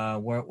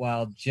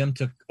while Jim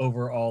took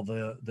over all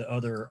the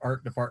other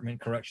art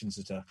department corrections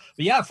and stuff.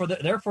 But yeah,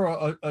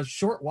 for a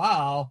short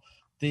while,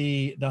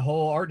 the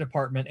whole art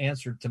department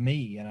answered to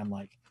me, and I'm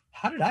like,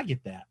 how did I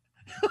get that?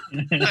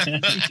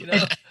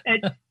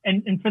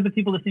 And for the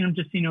people listening, I'm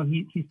just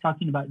he's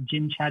talking about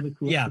Jim Chadwick.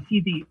 Is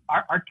he the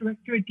art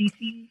director at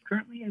DC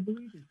currently? I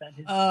believe is that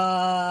his.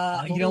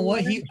 You know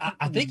what?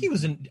 I think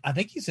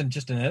he's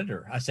just an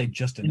editor. I say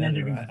just an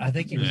editor. I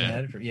think he was an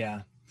editor.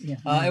 Yeah. Yeah.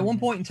 At one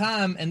point in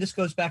time, and this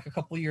goes back a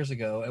couple of years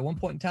ago. At one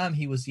point in time,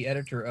 he was the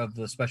editor of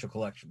the special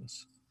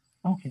collections.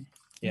 Okay.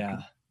 Yeah.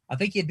 Okay. I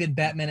think he had been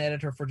Batman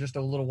editor for just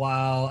a little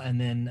while,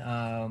 and then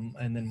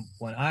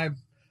when I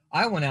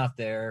went out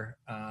there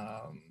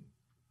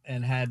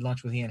and had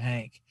lunch with he and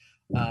Hank.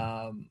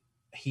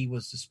 He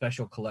was the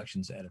special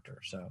collections editor.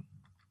 So,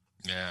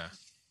 yeah,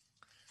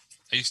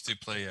 I used to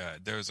play.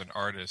 There was an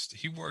artist.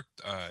 He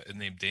worked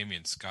named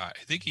Damian Scott.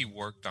 I think he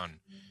worked on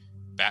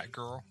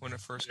Batgirl when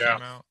it first came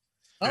out.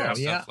 Oh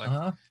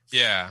yeah,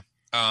 yeah.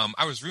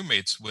 I was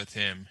roommates with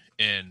him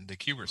in the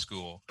Cuber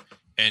school,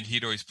 and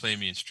he'd always play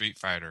me in Street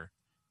Fighter,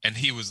 and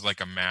he was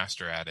like a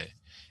master at it.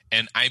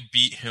 And I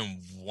beat him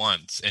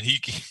once, and he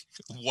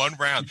one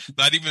round,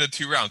 not even the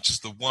 2 rounds,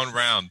 just the 1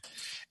 round.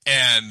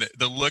 And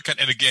the look,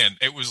 and again,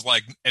 it was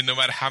like, and no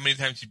matter how many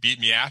times he beat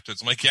me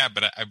afterwards, I'm like, yeah,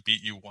 but I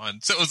beat you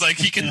once. So it was like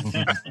he can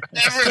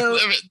never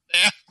live it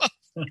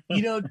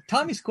down.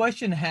 Tommy's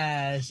question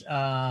has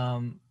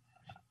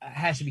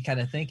to be kind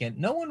of thinking.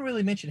 No one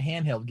really mentioned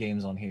handheld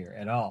games on here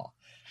at all,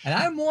 and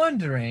I'm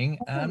wondering.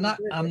 I'm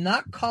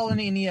not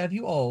calling any of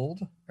you old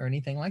or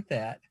anything like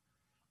that.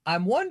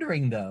 I'm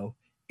wondering though.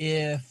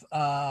 If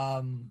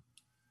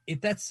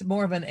that's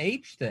more of an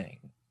age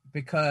thing,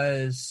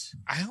 because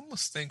I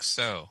almost think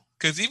so.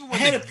 Because even when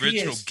the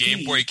original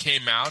Game Boy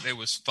came out, it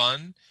was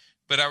fun,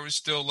 but I was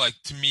still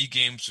like, to me,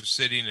 games are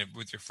sitting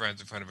with your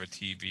friends in front of a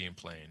TV and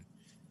playing.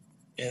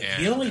 Yeah,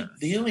 the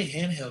only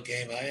handheld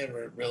game I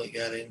ever really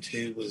got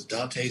into was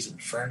Dante's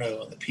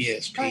Inferno on the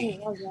PSP.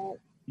 I love that.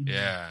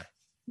 Yeah.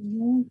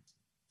 Mm-hmm.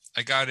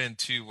 I got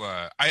into.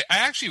 I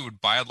actually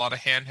would buy a lot of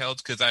handhelds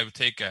because I would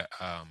take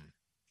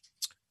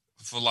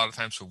for a lot of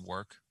times for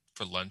work,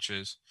 for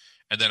lunches.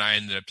 And then I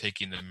ended up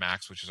taking the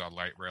Max, which is our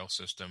light rail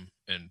system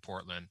in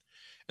Portland.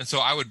 And so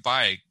I would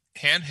buy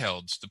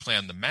handhelds to play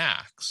on the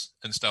Max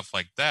and stuff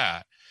like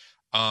that.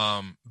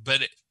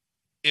 But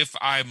if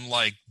I'm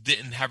like,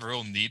 didn't have a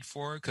real need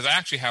for it, because I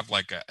actually have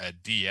like a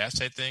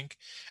DS, I think.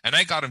 And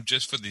I got them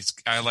just for these,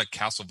 I like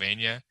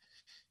Castlevania.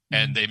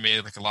 and they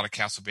made like a lot of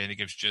Castlevania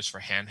games just for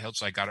handheld,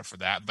 so I got it for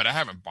that. But I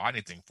haven't bought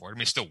anything for it. I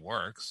mean, it still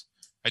works.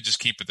 I just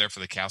keep it there for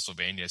the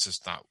Castlevania. It's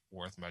just not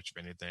worth much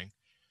of anything.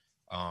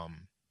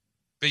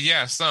 But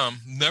yeah,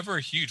 some never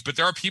huge. But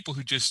there are people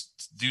who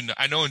just do.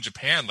 I know in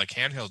Japan, like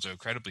handhelds are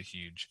incredibly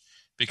huge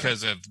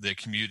because of the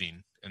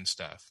commuting and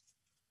stuff.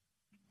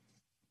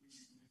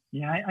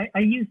 Yeah, I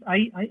use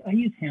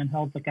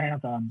handhelds. Like I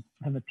have a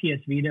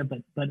PS Vita, but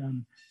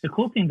the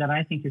cool thing that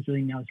I think is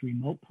really now is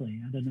remote play.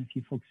 I don't know if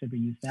you folks ever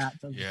use that,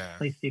 but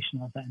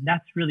PlayStation all that, and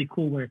that's really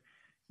cool where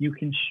you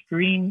can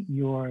stream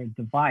your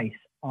device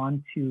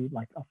onto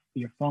like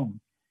your phone,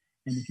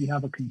 and if you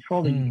have a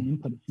controller, you can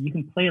input it, so you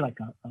can play like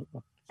a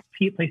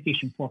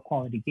PlayStation 4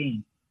 quality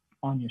game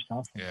on your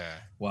cell phone. Yeah.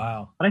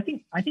 Wow. But I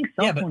think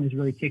cell phone is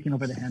really taking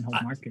over the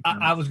handheld market.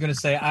 I was going to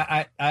say,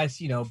 I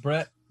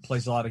Brett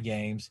plays a lot of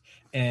games,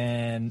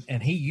 and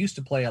he used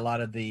to play a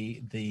lot of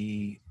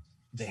the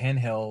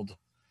handheld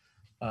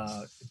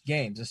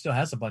games. It still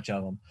has a bunch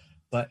of them,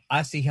 but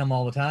I see him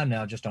all the time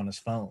now just on his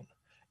phone.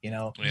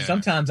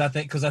 Sometimes I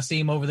think because I see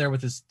him over there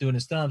with doing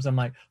his thumbs, I'm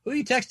like, "Who are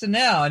you texting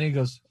now?" And he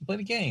goes, "I'm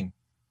playing a game.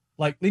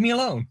 Like, leave me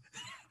alone.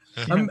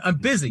 I'm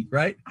busy,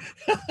 right?"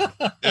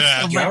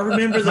 Yeah. Y'all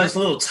remember those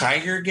little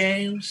tiger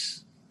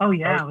games? Oh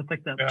yeah, with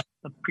like the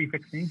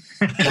prefixing.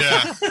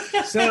 Yeah.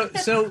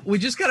 So we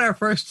just got our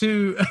first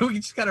two. We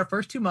just got our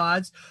first two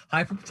mods.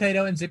 Hyper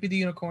Potato and Zippy the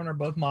Unicorn are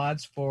both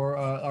mods for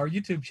our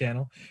YouTube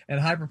channel. And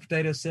Hyper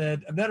Potato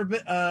said, "I've never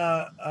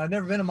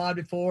been a mod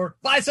before.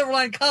 Buy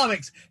Silverline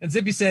Comics." And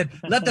Zippy said,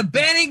 "Let the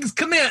bannings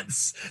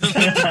commence."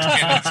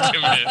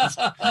 That's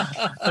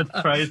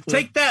priceless.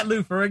 Take that,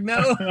 Lou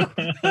Ferrigno.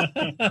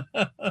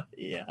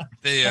 Yeah.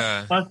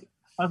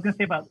 I was going to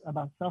say about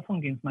cell phone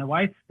games. My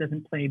wife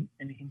doesn't play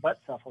anything but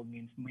cell phone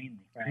games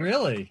mainly, right?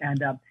 Really?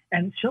 And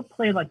she'll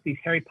play like these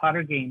Harry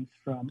Potter games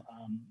from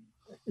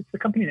it's the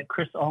company that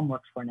Chris Ulm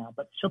works for now.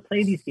 But she'll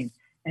play these games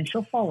and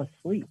she'll fall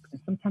asleep. And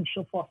sometimes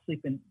she'll fall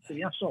asleep and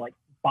she'll like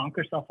bonk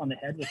herself on the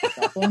head with her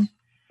cell phone.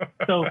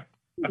 So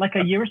like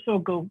a year or so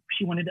ago,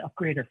 she wanted to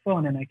upgrade her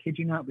phone, and I kid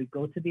you not, we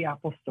go to the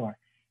Apple store.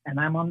 And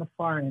I'm on the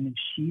far end, and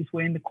she's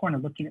way in the corner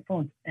looking at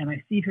phones. And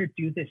I see her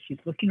do this. She's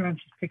looking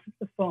around. She picks up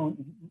the phone.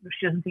 And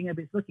she doesn't think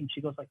anybody's looking.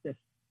 She goes like this.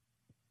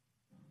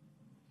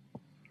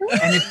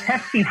 And it's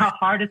testing how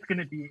hard it's going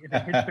to be if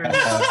it hits her in the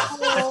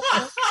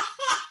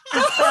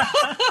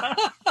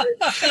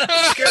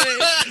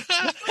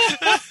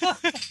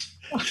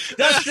Great.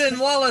 Dustin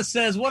Wallace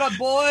says, "What up,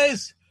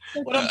 boys?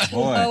 What up,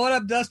 what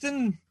up,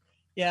 Dustin?"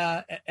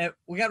 Yeah,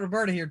 we got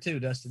Roberta here too,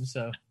 Dustin.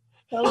 So.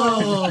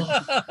 Oh.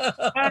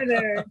 Hi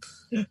there.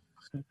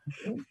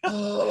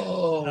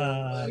 Oh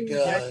my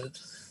god.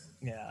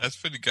 Yeah. That's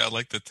pretty good. I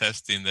like the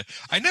testing.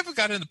 I never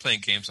got into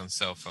playing games on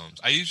cell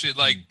phones. I usually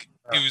it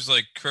was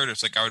like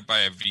Curtis, like I would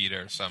buy a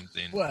Vita or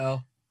something.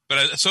 Well,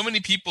 but so many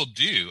people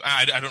do.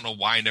 I don't know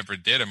why I never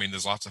did. I mean,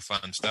 there's lots of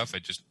fun stuff. I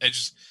guess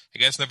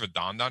never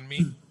dawned on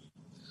me.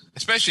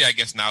 Especially, I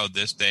guess now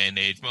this day and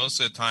age,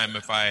 most of the time,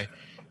 if I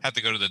have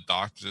to go to the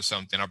doctor or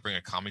something, I'll bring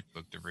a comic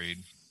book to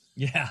read.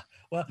 Yeah.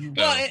 Well,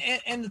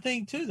 and the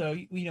thing too, though,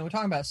 we're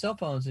talking about cell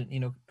phones, and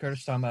Curtis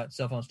is talking about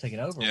cell phones taking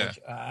over, which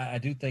I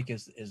do think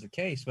is the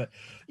case. But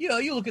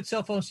you look at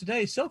cell phones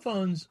today. Cell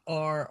phones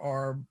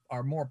are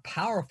more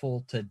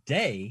powerful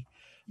today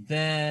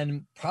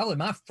than probably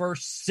my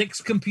first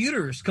 6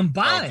 computers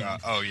combined.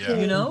 Oh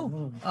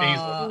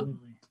yeah.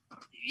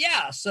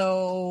 Yeah.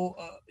 So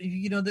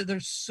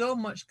there's so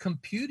much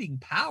computing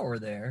power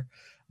there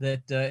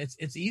that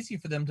it's easy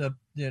for them to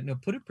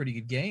put a pretty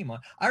good game on.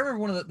 I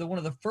remember one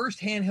of the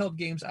first handheld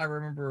games I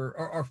remember,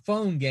 or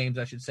phone games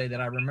I should say, that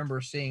I remember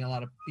seeing a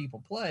lot of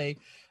people play,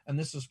 and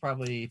this was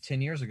probably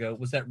 10 years ago,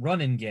 was that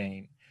run-in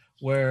game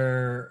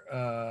where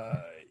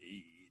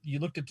you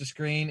looked at the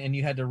screen and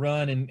you had to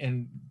run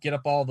and get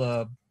up all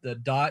the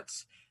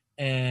dots,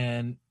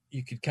 and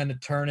you could kind of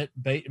turn it,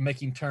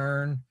 make him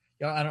turn.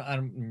 I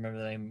don't remember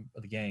the name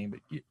of the game,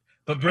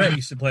 but Brett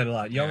used to play it a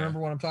lot. Y'all remember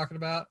what I'm talking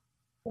about?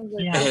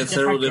 Yeah, they had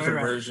several different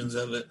versions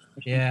of it.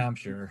 Yeah, I'm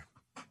sure.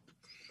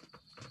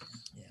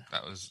 Yeah,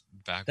 that was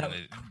back when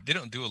they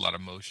don't do a lot of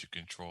motion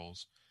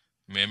controls.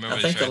 I mean,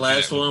 I think the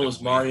last one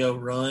was Mario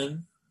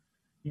Run.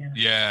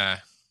 Yeah.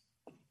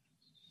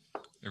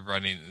 They're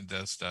running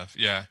that stuff.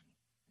 Yeah.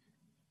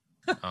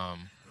 I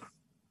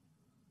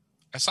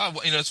saw.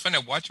 It's funny.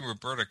 I'm watching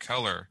Roberta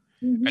Keller.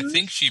 Mm-hmm. I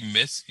think she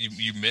missed.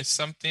 You missed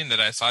something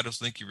that I saw. I don't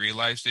think you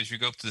realized as you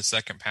go up to the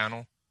second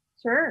panel.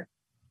 Sure.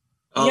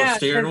 Oh, yeah,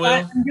 steering wheel?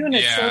 I'm doing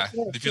it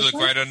if you look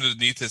right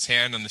underneath his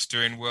hand on the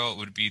steering wheel, it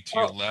would be to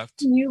your left.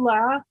 Can you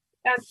laugh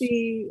at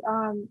the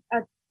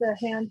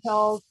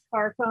handheld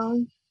car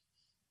phone?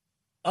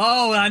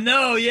 Oh, I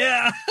know,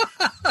 yeah.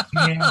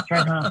 Yeah,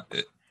 well,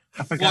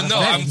 no,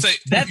 I'm saying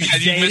that's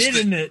dated,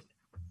 isn't it?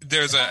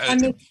 There's I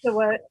missed the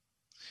what?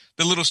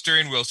 The little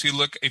steering wheel. So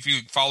if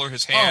you follow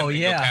his hand,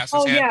 go past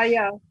his hand.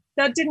 Yeah.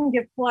 That didn't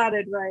get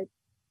platted right.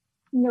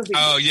 No big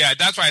deal. Yeah,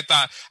 that's what I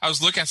thought. I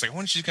was looking. I was like,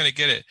 when is she gonna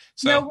get it?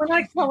 So, no, when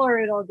I color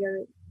it, I'll get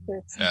it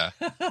fixed. Yeah.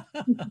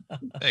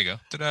 There you go.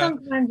 Ta-da.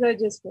 Sometimes I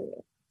just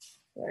forget.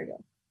 There you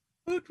go.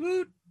 Woot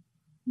woot.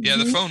 Yeah,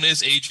 the phone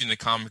is aging the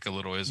comic a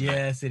little, isn't it?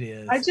 Yes, it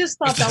is. I just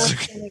thought that was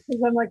funny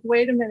because I'm like,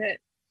 wait a minute.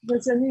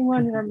 Does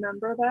anyone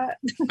remember that?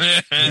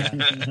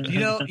 You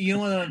know,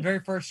 one of the very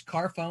first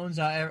car phones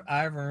I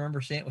ever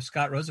remember seeing was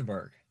Scott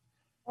Rosenberg.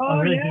 Oh,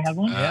 really? yeah. He had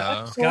one? Yeah,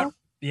 Cool. Scott.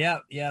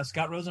 Yeah.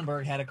 Scott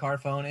Rosenberg had a car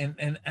phone,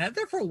 and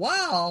there for a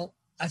while,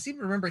 I seem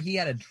to remember he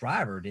had a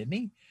driver, didn't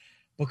he?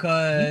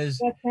 Because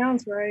That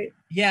sounds right.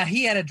 yeah,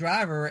 he had a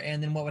driver,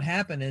 and then what would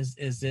happen is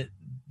that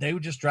they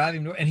would just drive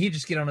him, and he'd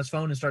just get on his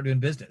phone and start doing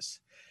business.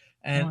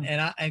 And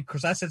of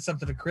course I said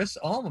something to Chris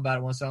Alm about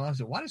it once. I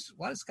said, why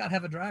does Scott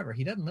have a driver?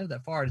 He doesn't live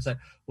that far. And it's like,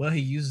 well, he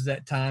uses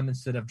that time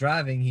instead of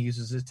driving. He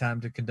uses his time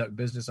to conduct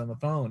business on the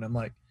phone. I'm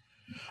like,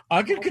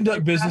 I can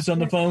conduct business on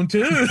the phone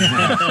too.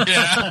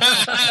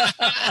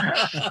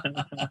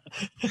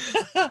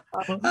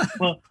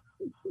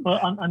 Well,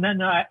 on that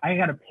note, I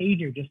got a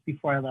pager just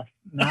before I left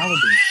Malibu,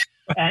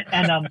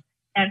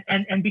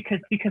 and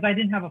because I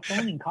didn't have a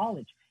phone in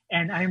college,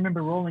 and I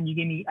remember Roland,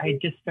 I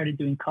had just started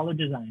doing color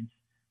designs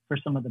for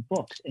some of the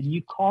books, and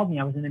you called me.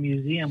 I was in a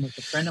museum with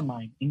a friend of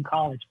mine in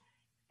college,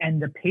 and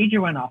the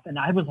pager went off, and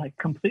I was like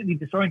completely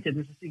disoriented.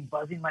 There's this thing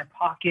buzzing in my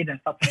pocket, and I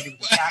felt like it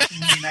was attacking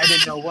me, and I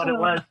didn't know what it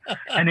was.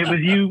 And it was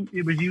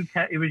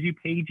you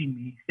paging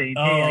me saying,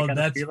 "Hey, I got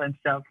a freelance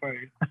job for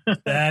you."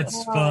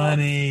 That's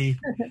funny.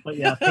 But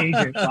yeah,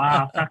 pager.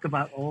 Wow, talk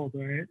about old,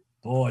 right?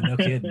 Boy, no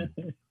kidding.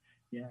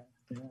 Yeah,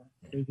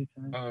 crazy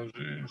time. Oh,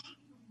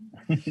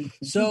 geez.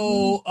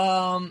 So,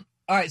 all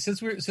right, since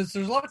there's a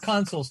lot of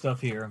console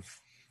stuff here,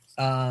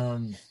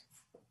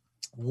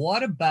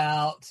 what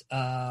about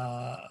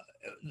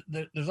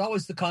there's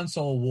always the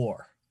console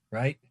war,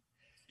 right?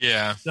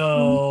 Yeah.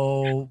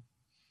 So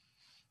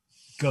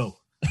go.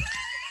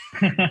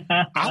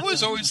 I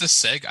was always a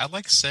Sega. I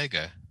like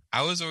Sega.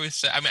 I was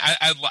always. I mean,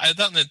 I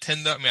thought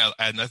Nintendo. I mean,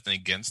 I had nothing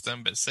against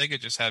them, but Sega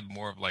just had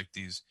more of like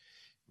these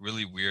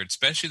really weird,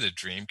 especially the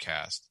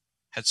Dreamcast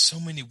had so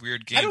many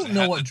weird games. I don't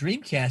know what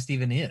Dreamcast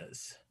even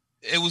is.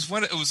 It was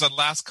the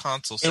last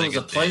console. It was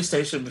a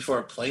PlayStation before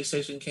a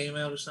PlayStation came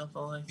out or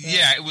something like that.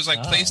 Yeah, it was like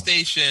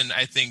PlayStation.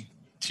 I think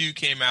 2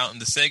 came out,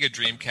 and the Sega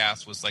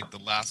Dreamcast was like the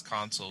last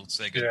console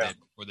Sega did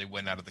before they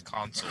went out of the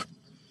console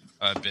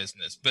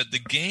business. But the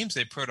games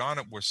they put on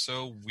it were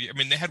so weird. I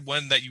mean, they had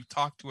one that you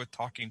talk to a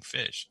talking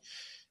fish.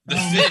 The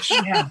fish,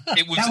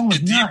 it was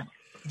nuts.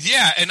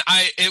 Yeah, and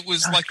it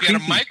was like you had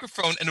a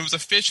microphone, and it was a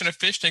fish in a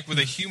fish tank with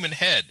a human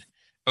head.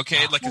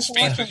 Okay, like his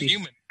face was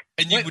human.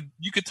 And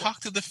you could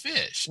talk to the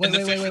fish. Wait.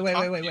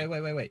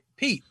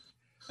 Pete.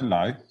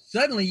 Hello.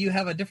 Suddenly you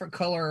have a different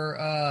color.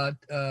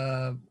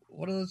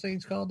 What are those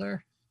things called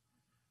there?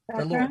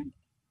 The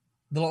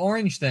little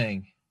orange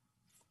thing.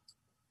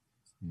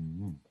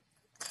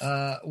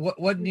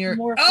 What near?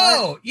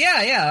 Oh,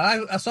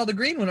 yeah. I saw the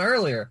green one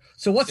earlier.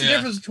 So what's the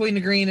difference between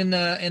the green and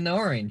the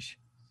orange?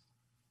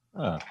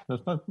 I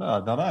don't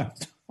know.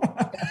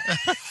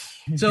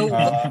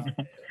 So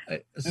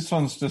this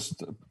one's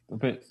just a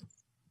bit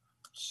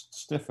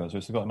stiffer, so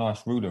it's got a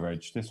nice ruler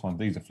edge. These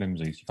are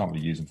flimsy, so you can't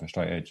really use them for a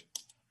straight edge.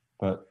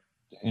 But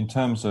in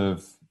terms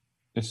of,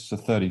 this is a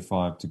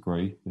 35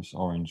 degree, this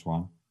orange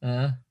one.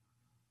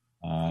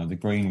 The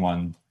green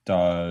one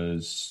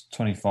does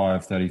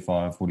 25,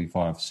 35,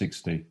 45,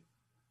 60.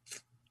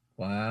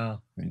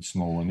 Wow. It's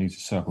small, and these are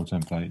circle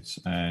templates,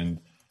 and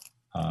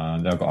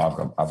I've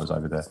got others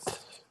over there.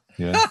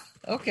 Yeah.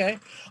 Okay.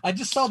 I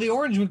just saw the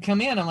orange one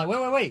come in. I'm like,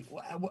 wait.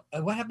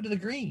 What happened to the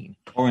green?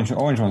 Orange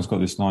one's got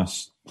this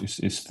nice,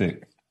 it's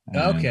thick.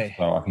 Okay.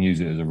 So I can use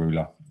it as a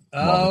ruler.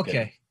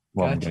 Okay.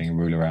 Rather than getting a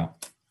ruler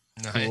out.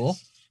 Nice. Cool.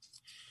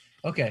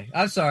 Okay.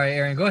 I'm sorry,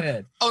 Aaron. Go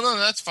ahead. Oh, no,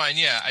 that's fine.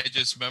 Yeah, I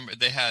just remember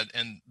they had,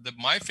 and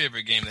my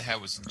favorite game they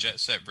had was Jet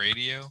Set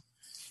Radio,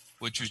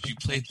 which was you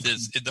played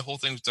this, the whole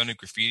thing was done in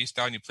graffiti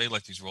style, and you played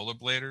like these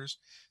rollerbladers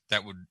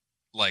that would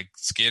like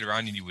skate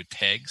around and you would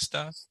tag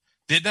stuff.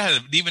 They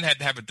even had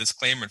to have a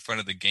disclaimer in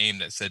front of the game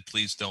that said,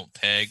 please don't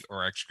tag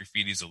or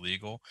graffiti is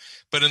illegal.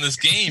 But in this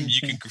game,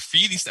 you can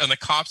graffiti stuff, and the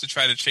cops would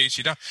try to chase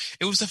you down.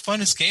 It was the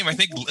funnest game. I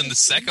think in the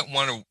second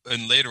one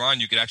and later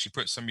on, you could actually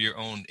put some of your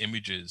own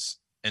images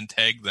and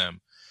tag them.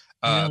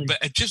 Really?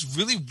 But just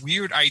really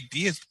weird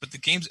ideas, but the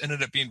games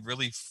ended up being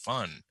really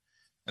fun.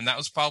 And that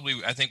was probably,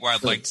 I think, why I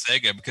liked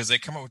Sega, because they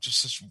come up with just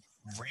such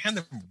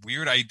random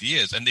weird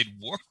ideas, and they'd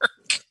work.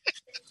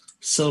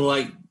 So,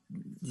 like,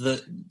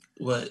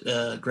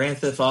 Grand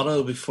Theft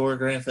Auto before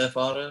Grand Theft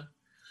Auto?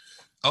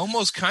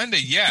 Almost kind of,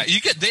 yeah.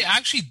 They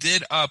actually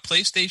did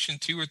PlayStation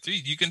 2 or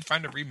 3. You can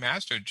find a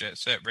remastered Jet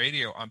Set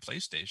Radio on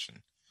PlayStation.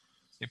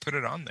 They put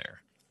it on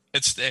there. I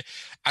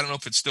don't know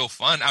if it's still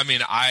fun. I mean,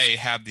 I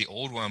have the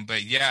old one,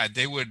 but yeah,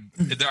 their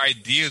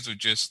ideas were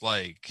just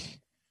like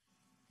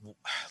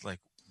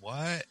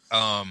what?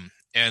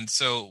 And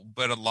so,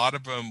 but a lot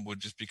of them would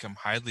just become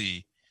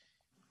highly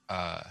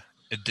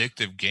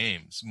addictive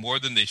games, more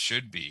than they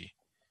should be.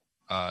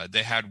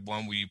 They had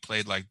one where you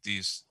played like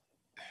these,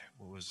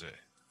 what was it?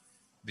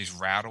 These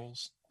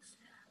rattles,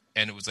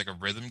 and it was like a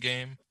rhythm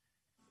game.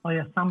 Oh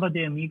yeah, Samba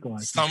de Amigo.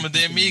 Samba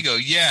de Amigo,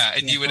 yeah.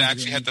 And you would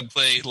actually have to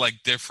play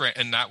like different,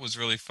 and that was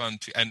really fun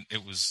too. And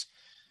it was,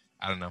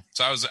 I don't know.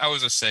 So I was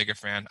a Sega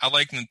fan. I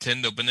like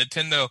Nintendo, but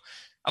Nintendo,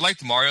 I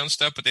liked Mario and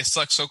stuff, but they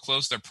stuck so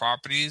close to their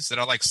properties that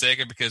I like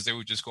Sega because they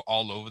would just go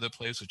all over the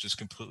place with just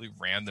completely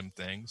random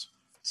things.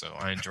 So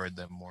I enjoyed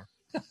them more.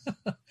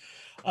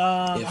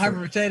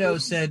 Hybrid Potato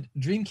said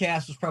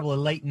Dreamcast was probably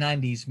late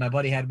 90s. My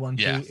buddy had one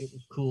too. Yeah. It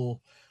was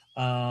cool.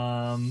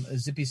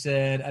 Zippy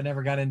said I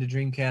never got into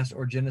Dreamcast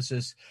or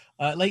Genesis.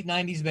 Late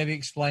 90s maybe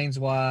explains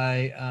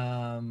why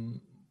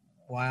I'm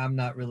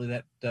not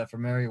really that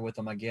familiar with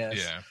them, I guess.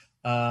 Yeah.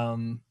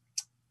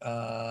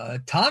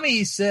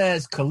 Tommy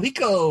says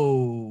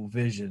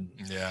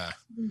ColecoVision. Yeah.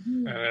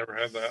 Mhm. I never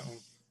had that one.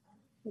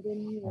 I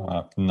didn't either. I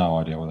have no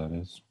idea what that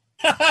is.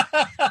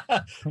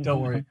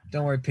 Don't worry,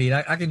 Pete.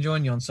 I can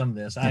join you on some of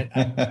this. I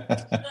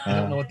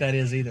don't know what that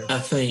is either. I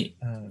think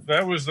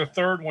That was the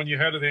third one. You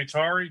had the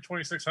Atari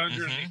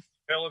 2600 Mhm.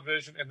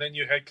 television, and then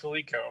you had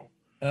Coleco.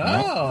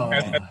 Oh,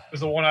 And that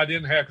was the one I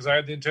didn't have because I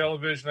had the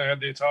Intellivision, I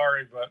had the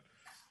Atari, but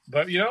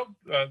the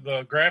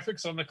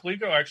graphics on the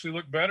Coleco actually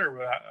look better.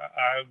 But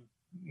I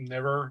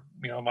never,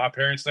 my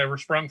parents never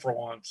sprung for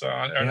one, so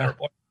I never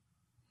played.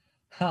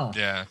 huh.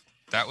 Yeah.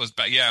 That was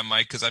bad. Yeah,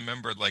 Mike, because I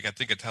remember, I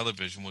think a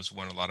television was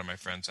one a lot of my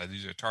friends had.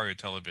 These Atari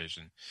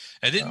television.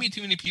 I didn't meet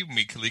too many people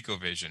meet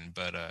ColecoVision,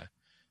 but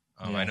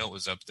I know it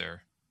was up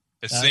there.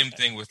 The same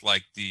thing with,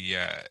 the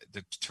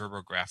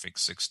TurboGrafx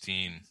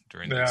 16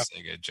 during the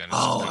Sega Genesis.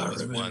 I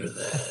remember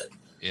that.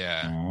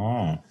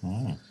 Yeah.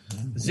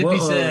 Zippy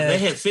said they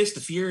had Fist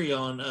of Fury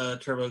on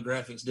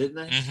TurboGrafx, didn't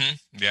they? Mm-hmm.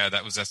 Yeah,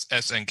 that was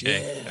SNK.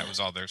 Yeah. That was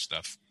all their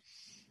stuff.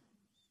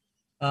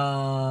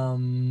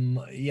 Hyper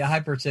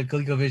said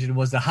ColecoVision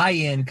was the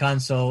high-end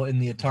console in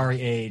the Atari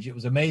age. It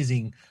was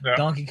amazing. Yeah.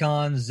 Donkey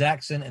Kong,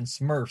 Zaxxon, and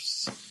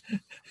Smurfs.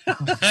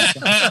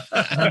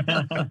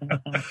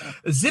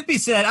 Zippy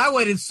said, I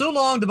waited so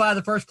long to buy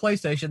the first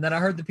PlayStation that I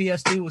heard the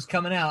PS2 was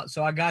coming out,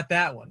 so I got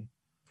that one.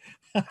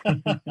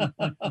 And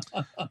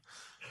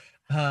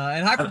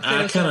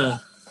Hyper said,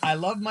 I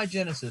love my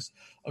Genesis.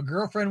 A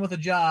girlfriend with a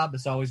job,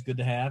 it's always good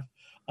to have.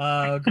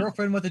 A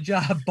girlfriend with a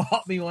job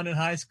bought me one in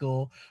high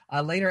school.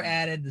 I later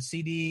added the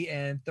CD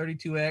and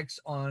 32X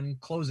on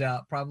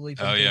closeout, probably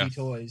from Baby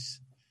Toys.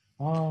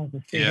 Oh, the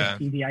Sega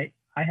CD. I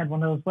had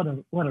one of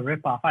those. What a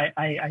ripoff.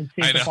 I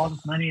saved up all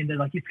this money, and they're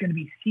like, it's going to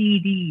be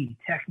CD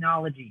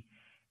technology.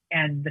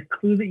 And the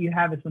clue that you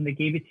have is when they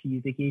gave it to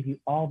you, they gave you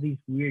all these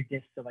weird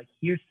discs. So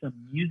here's some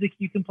music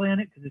you can play on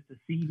it because it's a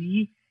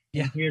CD.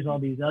 Yeah. And here's all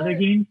these other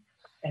games.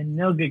 And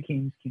no good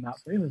games came out.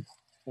 It was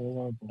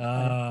horrible.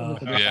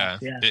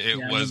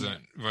 It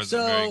wasn't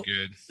very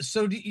good.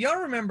 So do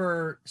y'all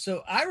remember?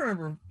 So I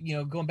remember,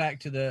 going back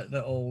to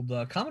the old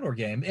Commodore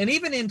game, and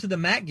even into the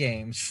Mac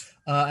games.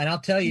 And I'll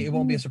tell you, it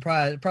won't be a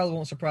surprise. It probably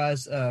won't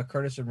surprise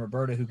Curtis and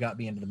Roberta, who got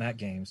me into the Mac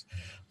games.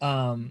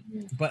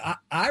 But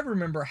I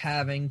remember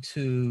having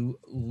to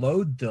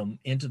load them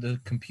into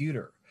the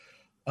computer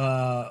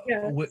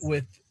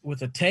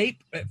with a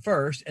tape at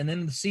first, and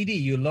then the CD.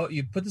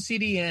 You put the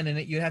CD in, and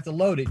you have to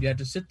load it. You have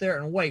to sit there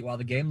and wait while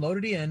the game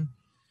loaded in,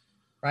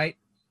 right?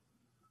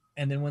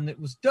 And then when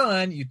it was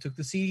done, you took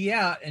the CD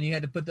out, and you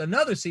had to put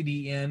another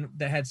CD in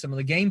that had some of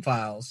the game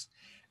files,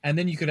 and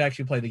then you could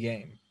actually play the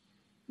game.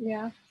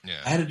 Yeah.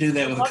 I had to do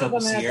that with a couple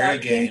Sierra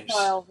games.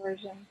 File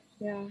version.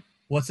 Yeah.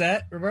 What's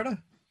that, Roberta?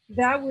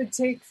 That would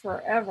take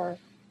forever.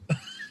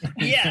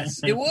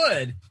 Yes, it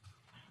would.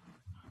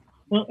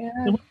 Well,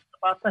 the one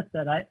about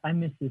that I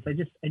miss this. I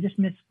just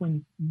miss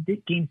when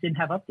games didn't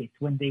have updates,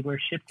 when they were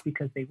shipped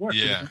because they worked.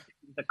 Yeah.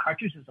 The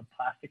cartridge was a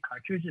plastic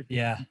cartridge. If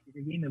Yeah. it was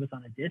a game, it was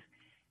on a disc,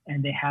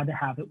 and they had to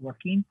have it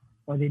working,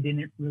 or they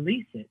didn't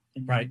release it.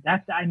 And Right.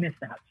 I miss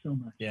that so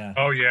much. Yeah.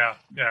 Oh, yeah.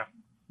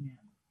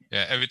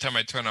 Yeah, every time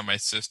I turn on my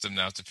system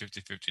now, it's a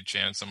 50-50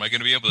 chance. Am I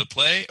going to be able to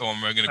play, or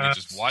am I going to be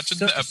just watching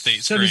the update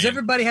So screen? does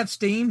everybody have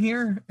Steam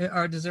here?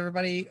 Or does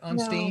everybody on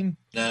No. Steam?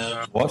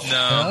 No. What? No.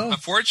 No?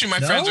 Unfortunately, my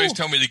No? friends always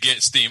tell me to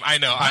get Steam. I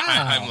know. Wow.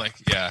 I'm like,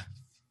 yeah.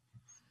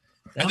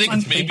 I think I'm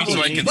it's maybe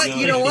so I can. But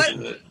you know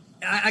what?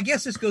 I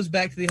guess this goes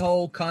back to the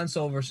whole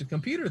console versus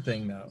computer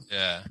thing, though.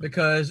 Yeah,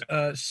 Because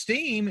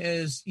Steam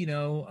is,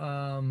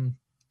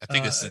 I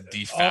think it's the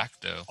de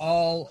facto.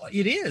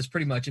 it is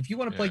pretty much. If you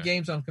want to play Yeah.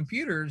 games on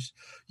computers,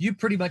 you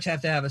pretty much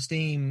have to have a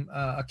Steam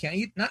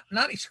account.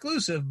 Not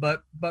exclusive,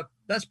 but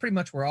that's pretty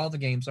much where all the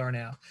games are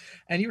now.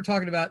 And you were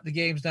talking about the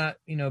games not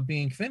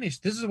being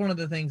finished. This is one of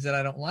the things that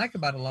I don't like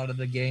about a lot of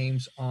the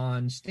games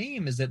on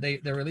Steam is that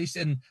they're released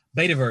in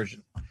beta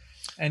version,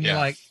 and you're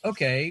like,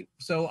 okay,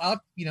 so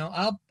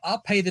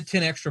I'll pay the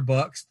 $10 extra,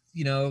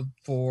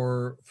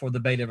 for the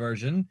beta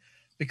version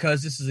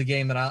because this is a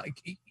game that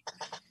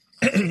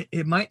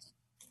it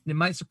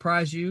might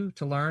surprise you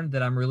to learn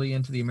that I'm really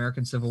into the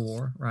American Civil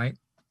War, right?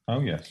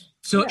 Oh, yes.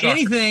 So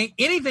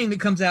anything that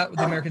comes out with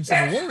the American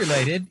Civil War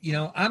related,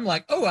 I'm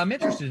like, oh, I'm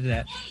interested in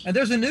that. And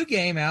there's a new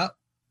game out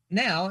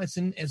now. It's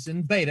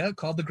in beta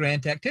called The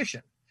Grand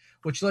Tactician,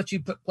 which lets you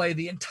play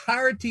the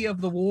entirety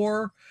of the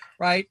war,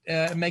 right?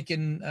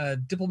 Making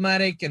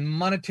diplomatic and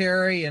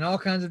monetary and all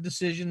kinds of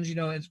decisions.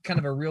 It's kind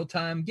of a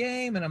real-time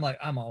game, and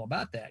I'm all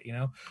about that.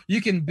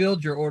 You can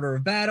build your order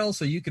of battle,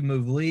 so you can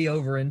move Lee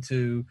over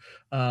into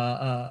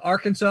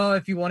Arkansas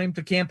if you want him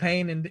to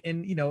campaign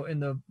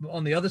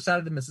on the other side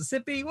of the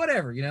Mississippi,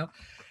 whatever,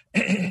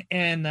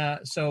 and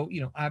so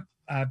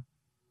I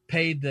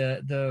paid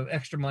the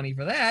extra money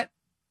for that.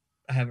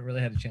 I haven't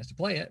really had a chance to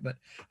play it, but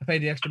I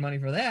paid the extra money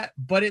for that.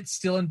 But it's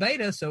still in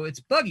beta, so it's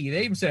buggy.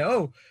 They even say,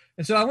 and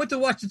so I went to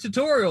watch the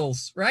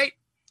tutorials, right?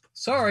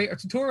 Sorry, our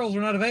tutorials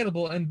are not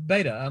available in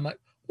beta. I'm like,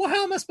 well,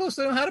 how am I supposed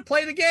to know how to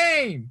play the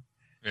game?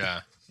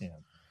 Yeah.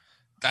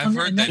 I've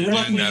heard that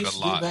doing that a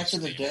lot. Back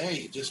in the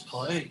day, just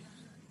play.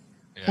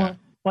 Yeah.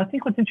 Well, I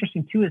think what's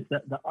interesting too is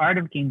that the art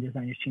of game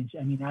design has changed.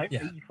 I mean,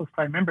 you folks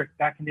probably remember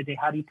back in the day,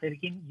 how do you play the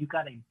game? You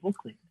got a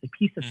booklet, a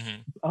piece of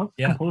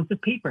composed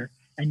of paper,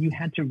 and you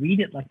had to read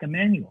it like a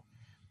manual.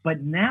 But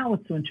now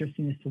what's so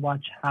interesting is to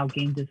watch how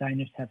game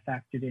designers have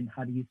factored in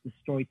how to use the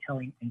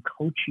storytelling and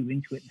coach you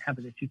into it and have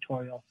it a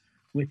tutorial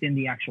within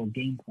the actual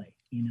gameplay,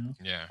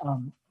 Yeah.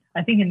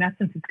 I think in that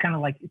sense, it's kind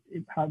of like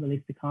how it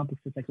relates to comic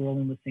books. It's like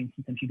Roland was saying,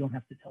 sometimes you don't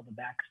have to tell the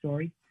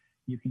backstory.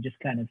 You can just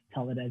kind of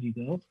tell it as you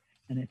go.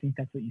 And I think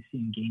that's what you see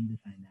in game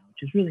design now,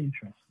 which is really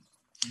interesting.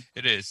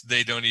 It is.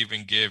 They don't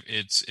even give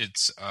it's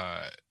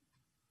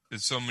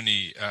so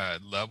many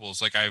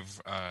levels. Like there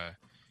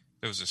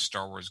was a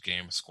Star Wars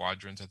game,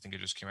 Squadrons. I think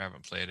it just came out. I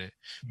haven't played it.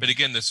 But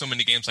again, there's so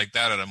many games like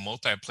that a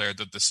multiplayer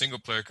that the single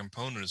player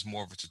component is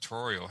more of a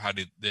tutorial, how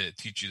they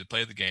teach you to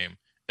play the game.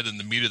 And then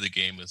the meat of the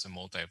game is a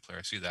multiplayer.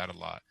 I see that a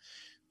lot.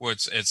 Where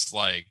it's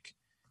like,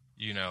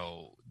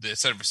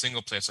 instead of a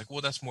single player, it's like,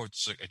 well, that's more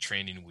just like a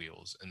training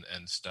wheels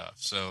and stuff.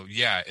 So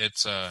yeah,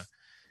 it's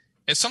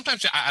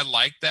sometimes I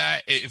like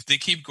that. If they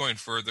keep going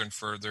further and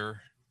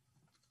further,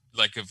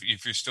 like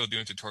if you're still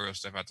doing tutorial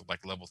stuff at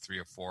like level 3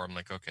 or 4, I'm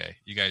like, okay,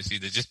 you guys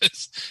need to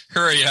just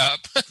hurry up.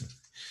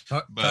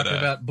 Talking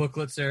about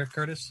booklets there,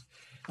 Curtis.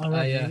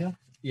 I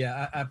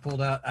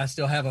pulled out. I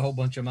still have a whole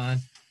bunch of mine.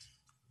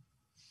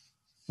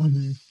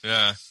 Mm-hmm.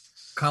 Yeah.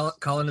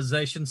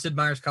 Colonization, Sid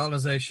Meier's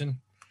Colonization.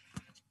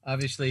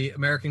 Obviously,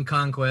 American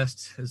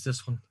Conquest is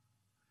this one.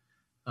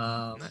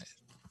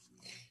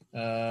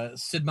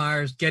 Sid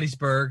Meier's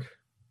Gettysburg.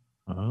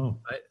 Oh,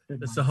 right?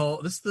 That's the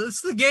whole. This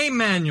is the game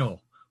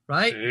manual,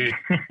 right?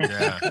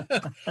 Yeah.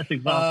 That's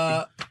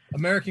exhausting.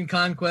 American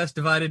Conquest,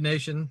 Divided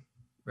Nation,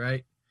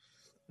 right?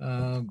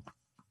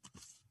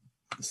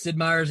 Sid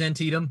Meier's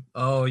Antietam.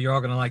 Oh, you're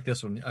all gonna like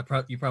this one.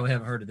 You probably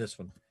haven't heard of this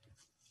one.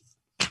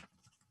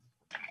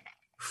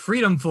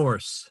 Freedom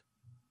Force.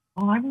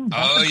 Oh, I remember.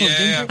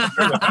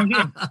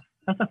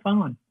 That's a fun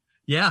one.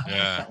 Yeah.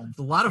 It's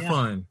a lot of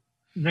fun.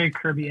 Very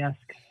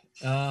Kirby-esque.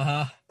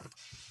 So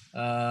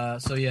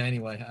yeah.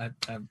 Anyway,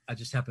 I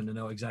just happen to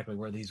know exactly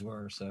where these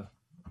were. So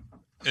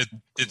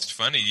it's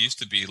funny. It used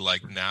to be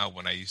like now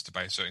when I used to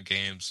buy certain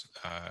games.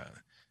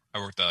 I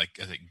worked at I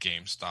think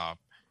GameStop.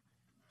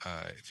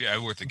 I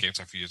worked at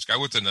GameStop a few years ago. I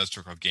worked at another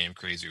store called Game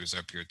Crazy. It was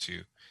up here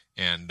too.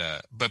 And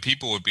but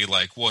people would be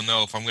like, well,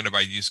 no, if I'm going to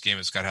buy a used game,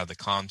 it's got to have the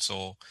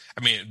console.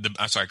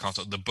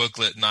 Console, the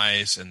booklet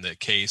nice and the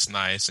case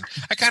nice. And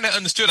I kind of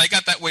understood. I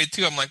got that way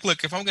too. I'm like,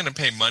 look, if I'm going to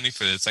pay money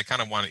for this, I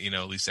kind of want it,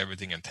 at least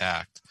everything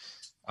intact.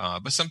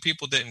 But some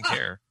people didn't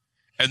care.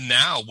 And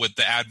now with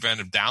the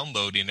advent of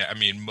downloading,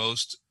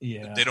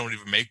 they don't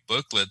even make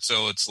booklets.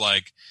 So it's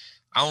like,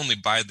 I only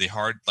buy the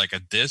hard, like a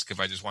disc, if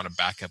I just want a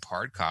backup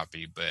hard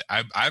copy. But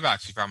I've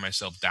actually found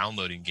myself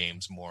downloading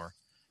games more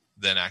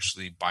than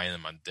actually buying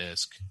them on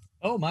disc.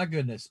 Oh my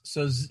goodness.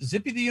 So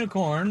Zippy the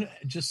Unicorn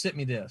just sent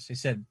me this. He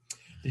said,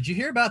 did you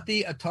hear about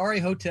the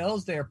Atari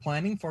hotels they are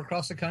planning for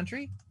across the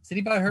country? Has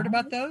anybody heard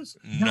about those?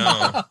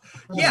 No.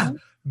 Yeah.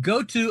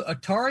 Go to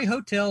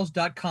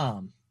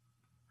AtariHotels.com.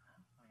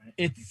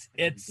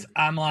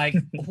 I'm like,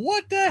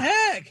 what the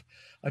heck?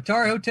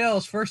 Atari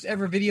Hotels' first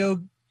ever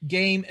video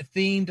game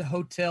themed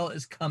hotel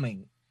is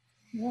coming.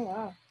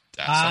 Oh,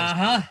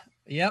 wow.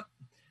 Yep.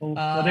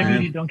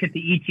 Whatever you don't get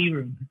the ET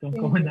room. Don't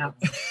go in that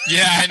one.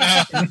 Yeah, I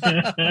know.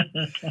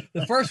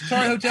 The first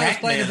Atari Hotel is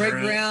planning to break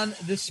ground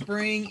this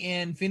spring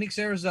in Phoenix,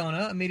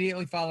 Arizona,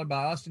 immediately followed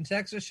by Austin,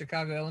 Texas,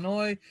 Chicago,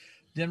 Illinois,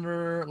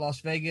 Denver, Las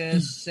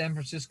Vegas, San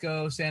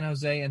Francisco, San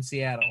Jose, and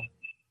Seattle.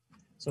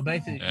 So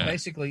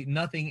basically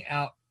nothing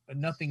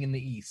in the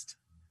East.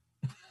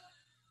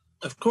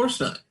 Of course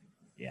not.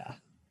 Yeah.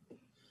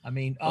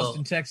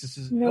 Austin, Texas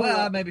is,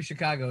 maybe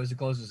Chicago is the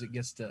closest it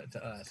gets to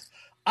us.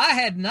 I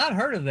had not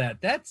heard of that.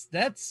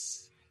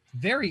 That's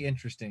very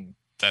interesting.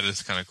 That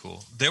is kind of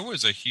cool. There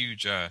was a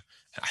huge, I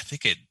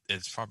think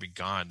it's probably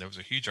gone. There was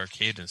a huge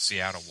arcade in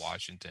Seattle,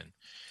 Washington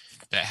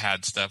that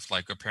had stuff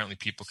like apparently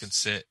people can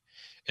sit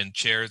in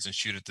chairs and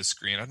shoot at the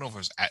screen. I don't know if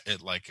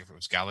it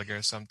was Galaga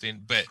or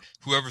something, but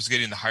whoever's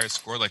getting the higher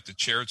score, like the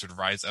chairs would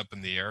rise up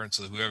in the air, and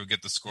so whoever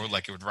get the score,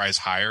 like it would rise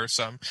higher or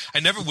something. I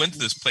never went to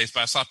this place,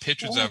 but I saw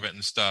pictures of it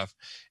and stuff.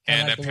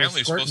 And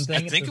apparently, it was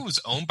it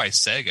was owned by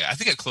Sega. I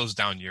think it closed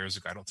down years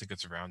ago. I don't think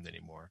it's around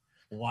anymore.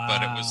 Wow.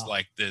 but it was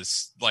like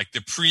this, like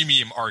the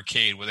premium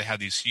arcade where they had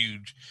these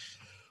huge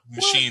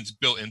machines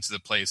built into the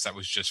place that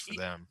was just for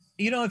them.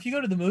 If you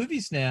go to the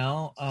movies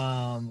now,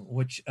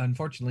 which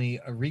unfortunately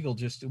Regal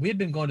we had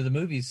been going to the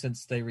movies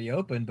since they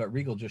reopened, but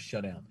Regal just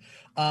shut down.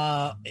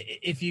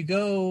 If you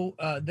go,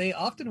 they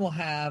often will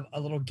have a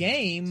little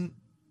game.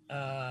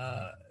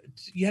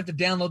 You have to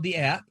download the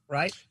app,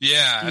 right?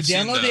 Yeah, you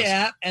download the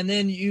app, and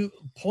then you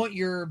point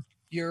your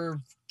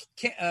phone.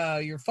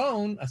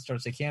 I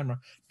started to say camera.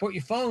 Point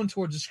your phone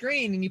towards the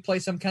screen, and you play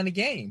some kind of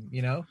game.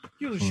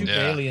 Usually shoot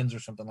aliens or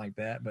something like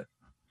that. But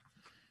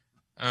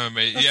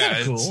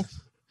it's cool.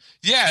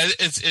 Yeah,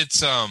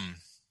 it's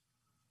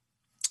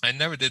I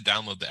never did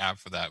download the app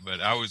for that, but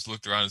I always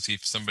looked around to see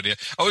if I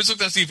always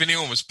looked to see if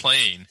anyone was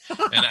playing,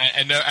 and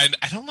I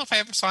don't know if I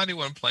ever saw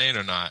anyone playing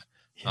or not.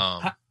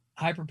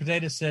 Hyper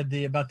Potato said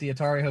about the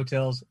Atari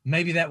hotels.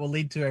 Maybe that will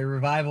lead to a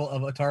revival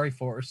of Atari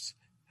Force.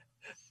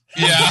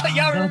 Yeah,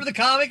 y'all remember the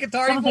comic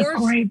Atari Force? That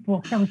was a great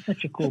book. That was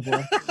such a cool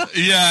book.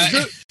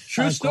 Yeah,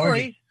 true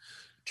story.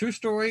 True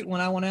story.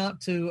 When I went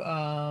out to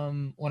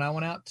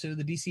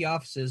the DC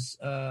offices,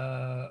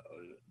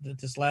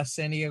 this last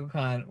San Diego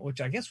Con, which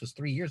I guess was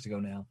 3 years ago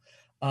now,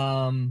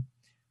 I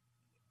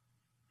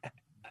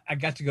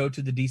got to go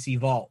to the DC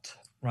Vault,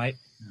 right?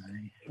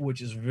 Nice.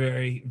 Which is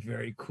very,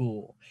 very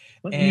cool.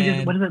 What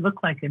does it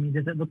look like? I mean,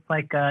 does it look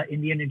like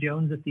Indiana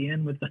Jones at the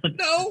end with the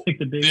no? Like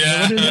the big,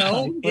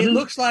 No, it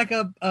looks like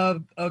a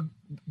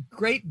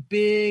great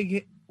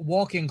big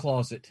walk-in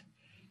closet.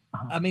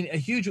 Uh-huh. I mean, a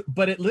huge,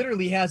 but it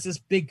literally has this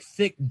big,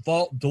 thick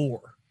vault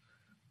door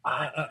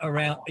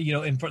around.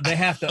 In front. They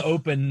have to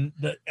open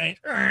the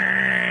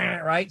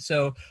right.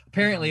 So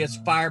apparently, it's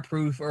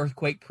fireproof,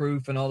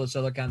 earthquake-proof, and all this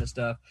other kind of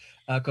stuff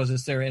because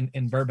it's there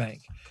in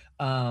Burbank.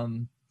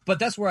 But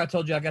that's where I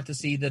told you I got to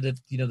see the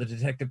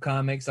Detective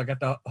Comics. I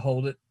got to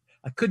hold it.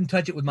 I couldn't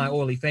touch it with my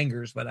oily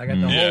fingers, but I got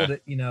to hold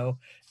it,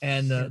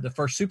 and the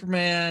first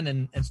Superman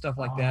and stuff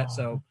like that.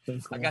 So cool.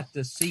 I got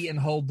to see and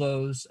hold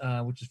those,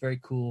 which is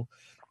very cool.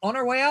 On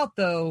our way out,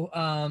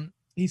 though,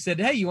 he said,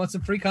 "Hey, you want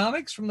some free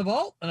comics from the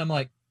vault?" And I'm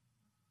like,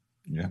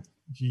 Yeah.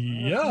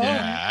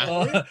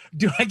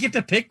 Do I get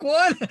to pick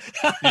one?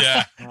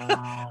 Yeah.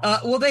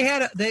 Well, they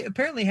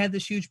apparently had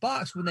this huge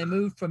box when they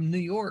moved from New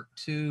York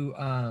to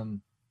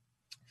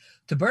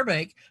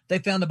Burbank. They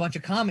found a bunch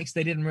of comics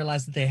they didn't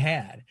realize that they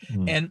had,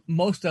 and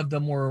most of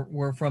them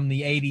were from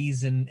the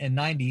 80s and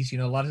 90s.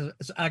 A lot of.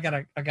 So I got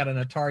an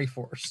Atari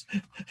Force.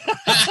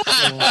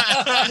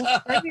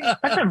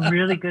 That's a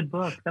really good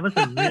book. That was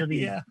a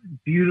really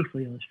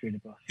beautifully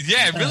illustrated book.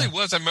 Yeah, it really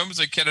was. I remember as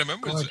a kid.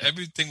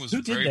 Everything was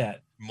Who very did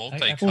that?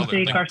 multicolored,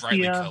 Jose like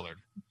brightly Garcia. colored.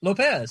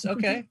 Lopez.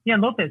 Okay. Yeah,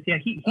 Lopez. Yeah,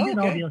 he did all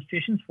Okay. the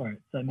illustrations for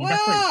it. So I mean,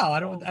 Wow. I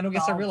don't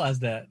guess I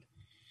realized that.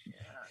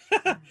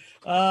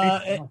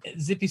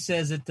 Zippy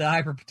says that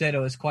Hyper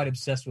Potato is quite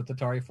obsessed with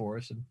Atari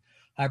Force, and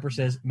Hyper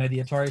says, "May the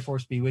Atari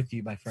Force be with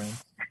you, my friend."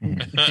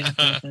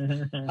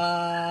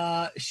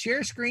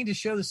 Share screen to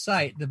show the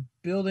site. The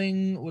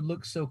building would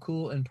look so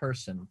cool in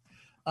person.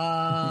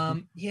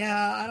 I'm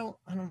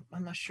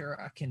not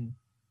sure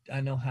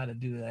I know how to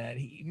do that.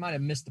 He might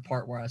have missed the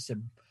part where I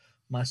said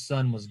my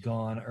son was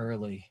gone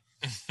early.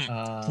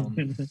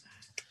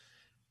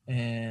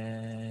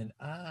 And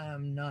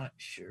I'm not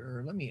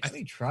sure. Let me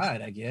try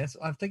it, I guess.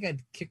 I think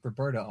I'd kick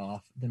Roberta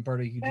off. Then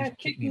Berta, you can just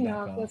kick me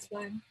back off. That's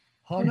fine.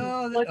 Hold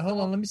on.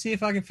 Let me see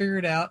if I can figure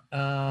it out.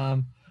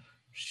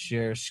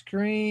 Share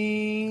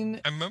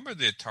screen. I remember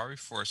the Atari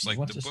Force, like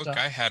the book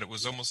I had. It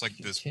was almost like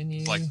this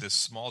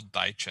small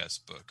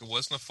digest book. It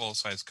wasn't a full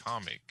size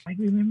comic. I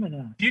remember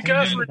that. You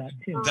guys remember that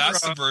too.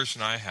 That's the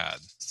version I had.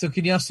 So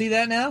can y'all see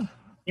that now?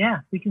 Yeah,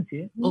 we can see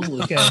it.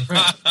 Okay.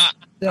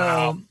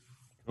 So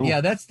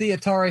yeah, that's the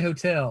Atari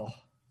Hotel.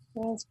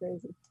 That's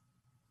crazy.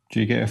 Do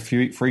you get a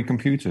free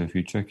computer if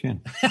you check in?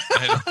 You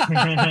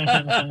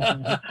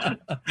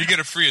get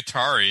a free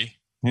Atari.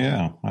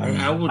 Yeah,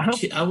 I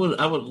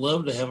would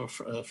love to have a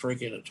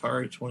freaking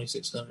Atari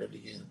 2600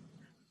 again.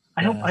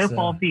 I hope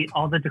all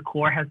the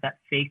decor has that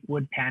fake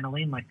wood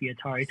paneling like the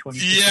Atari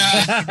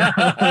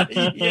 2600.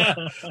 Yeah. Yeah.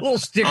 Little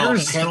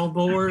stickers. Panel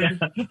board.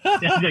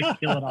 Yeah,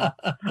 kill it all.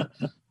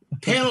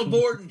 Panel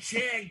board and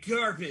shag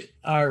carpet.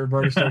 All right,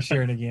 Roberta, start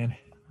sharing again.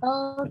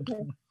 Oh,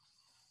 okay.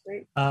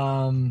 Great.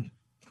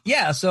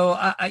 Yeah, so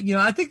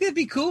I think that'd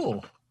be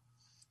cool.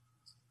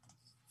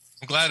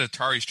 I'm glad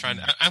Atari's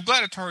I'm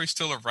glad Atari's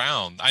still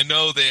around. I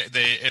know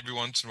they every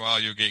once in a while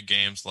you'll get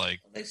games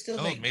like They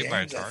still make made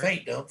games, by I Atari.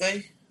 think, don't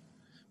they?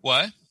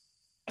 What?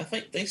 I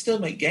think they still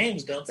make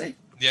games, don't they?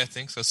 Yeah, I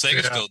think so.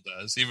 Sega still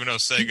does, even though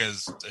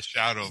Sega's a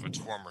shadow of its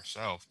former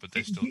self, but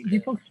they still Do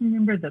you folks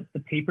remember the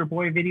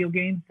Paperboy video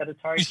game that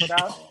Atari put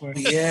out?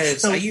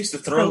 Yes, I used to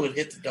throw and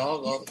hit the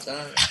dog all the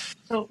time.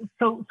 So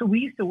we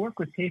used to work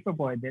with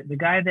Paperboy. The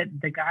guy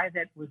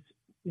that was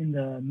in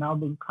the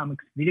Malibu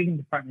Comics video game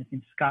department is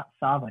named Scott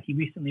Sava. He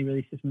recently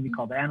released this movie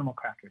called Animal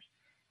Crackers.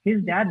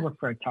 His dad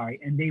worked for Atari,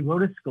 and they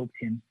rotoscoped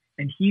him,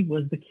 and he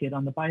was the kid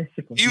on the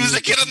bicycle. He was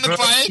the kid on the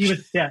bike?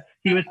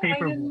 He was Paperboy. I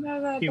didn't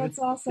know that. That's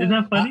awesome. Isn't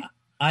that funny?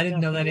 I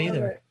didn't know that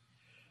either.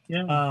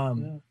 Yeah.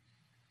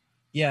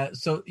 Yeah.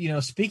 So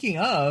speaking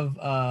of,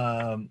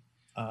 no,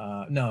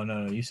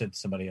 you said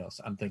somebody else.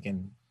 I'm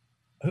thinking,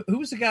 who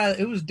was the guy?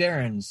 Who was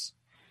Darren's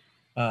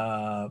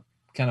kind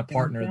of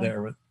partner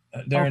there with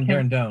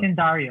Darren Doan? Ken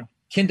Dario.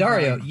 Ken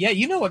Dario. Yeah,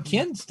 you know what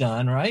Ken's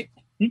done, right?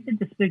 He did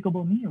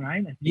Despicable Me,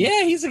 right?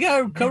 Yeah, he's the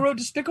guy who co-wrote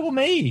Despicable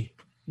Me.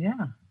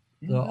 Yeah.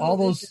 So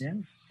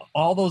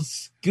all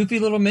those goofy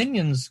little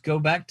minions go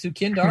back to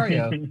Ken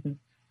Dario.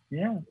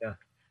 Yeah.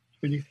 It's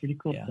pretty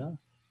cool stuff.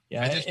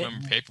 Yeah, I just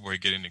remember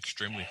Paperboy getting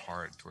extremely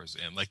hard towards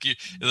the end. Like the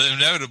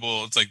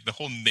inevitable, it's like the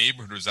whole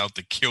neighborhood was out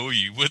to kill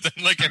you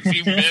within like a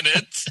few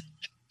minutes.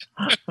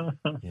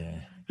 Yeah.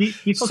 Do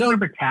you folks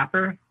remember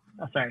Tapper?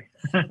 Oh, sorry.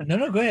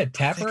 No, go ahead.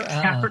 Tapper.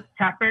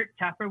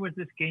 Tapper was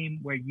this game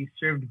where you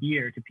served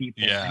beer to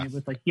people. Yeah. And it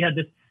was like you had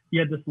this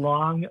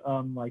long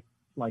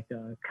like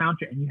a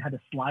counter, and you had to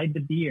slide the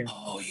beer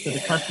to the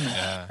customer.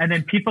 Yeah. And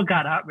then people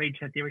got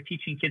outraged that they were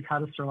teaching kids how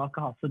to serve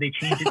alcohol, so they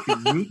changed it to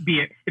root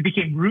beer. It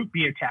became root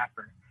beer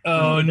Tapper.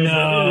 Oh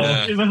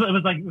no! It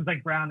was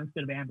like brown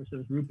instead of amber, so it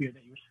was root beer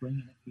that you were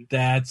swinging at people.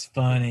 That's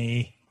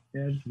funny.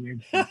 Yeah, it's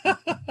weird.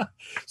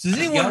 So does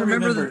anyone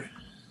remember?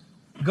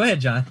 Go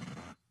ahead, John.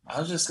 I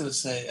was just gonna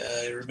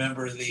say,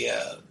 remember the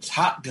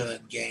Top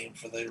Gun game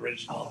for the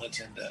original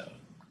Nintendo?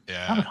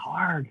 Yeah, that was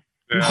hard.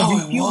 Yeah.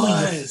 Oh, it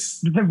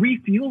was. The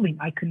refueling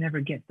I could never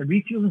get. The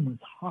refueling was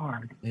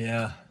hard.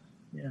 Yeah.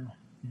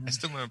 I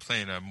still remember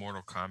playing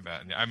Mortal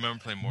Kombat. I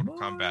remember playing Mortal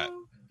Kombat.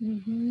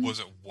 Mm-hmm. Was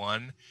it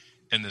 1?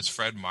 And there's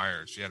Fred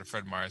Meyers. You had a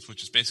Fred Meyers,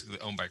 which is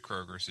basically owned by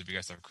Kroger. So if you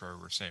guys have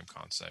Kroger, same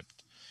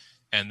concept.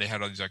 And they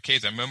had all these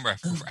arcades. I remember I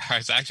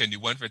knew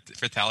one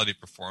Fatality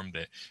performed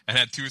it and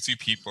had 2 or 3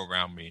 people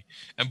around me.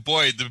 And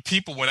boy, the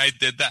people, when I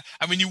did that,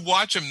 I mean, you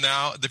watch them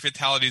now, the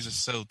Fatalities are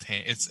so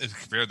tame. It's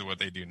compared to what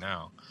they do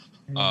now.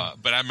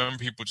 But I remember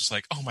people just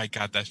like, oh my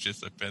God, that's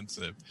just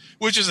offensive.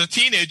 Which as a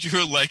teenager,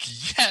 you're like,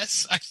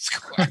 yes, I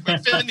score. I'm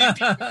offending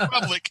people in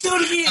public. Do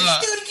it again.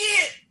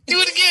 Do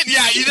it again.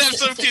 Yeah, you'd have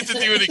some kids to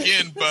do it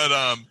again. But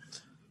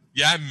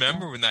yeah, I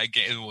remember when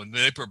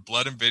they put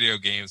blood in video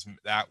games,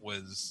 that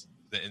was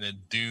and then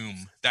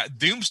Doom.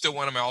 Doom's still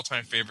one of my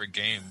all-time favorite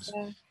games.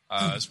 Yeah.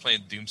 I was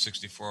playing Doom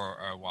 64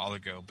 a while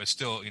ago, but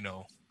still,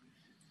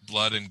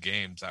 blood in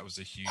games, that was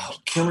a huge... Oh,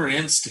 Killer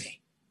Instinct.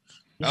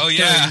 Oh,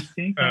 yeah.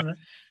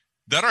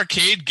 That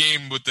arcade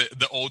game with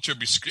the Ultra...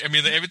 I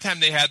mean, every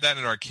time they had that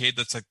in an arcade,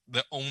 that's like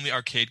the only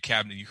arcade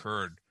cabinet you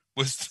heard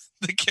was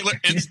the Killer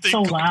Instinct.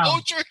 So loud.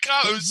 Ultra.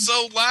 It was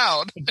so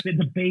loud.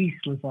 The bass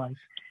was like...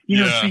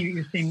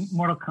 You're saying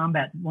Mortal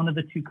Kombat. One of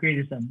the 2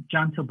 creators,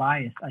 John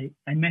Tobias. I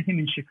met him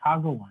in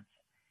Chicago once.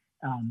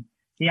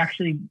 He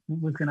actually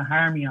was going to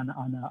hire me on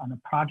a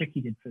project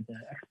he did for the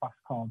Xbox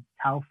called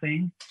Tao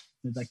Feng.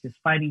 It was like this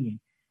fighting game,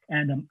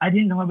 and I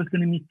didn't know I was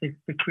going to meet the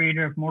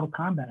creator of Mortal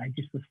Kombat. I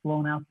just was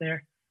flown out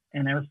there,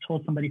 and I was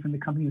told somebody from the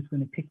company was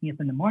going to pick me up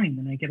in the morning.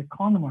 Then I get a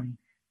call in the morning,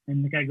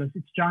 and the guy goes,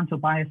 "It's John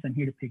Tobias. I'm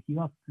here to pick you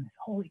up." And I said,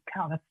 "Holy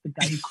cow, that's the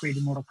guy who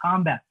created Mortal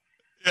Kombat."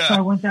 Yeah. So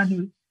I went down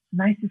to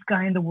nicest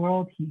guy in the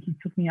world. He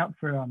took me out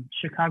for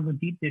Chicago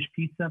deep dish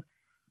pizza,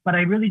 but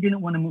I really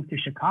didn't want to move to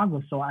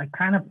Chicago. So I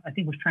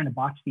think was trying to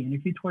botch the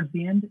interview towards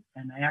the end,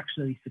 and I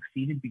actually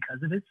succeeded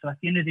because of it. So at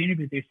the end of the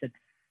interview, they said,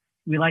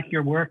 "We like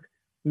your work.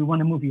 We want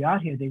to move you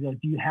out here." They go,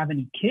 "Do you have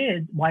any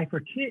kids, wife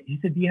or kid?" He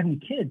said, "Do you have any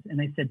kids?" And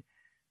I said,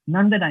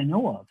 "None that I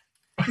know of."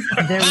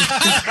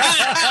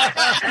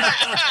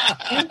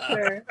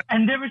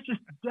 And there was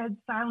just dead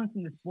silence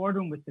in this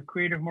boardroom with the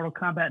creator of Mortal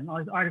Kombat and all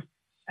these artists.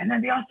 And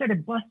then they all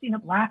started busting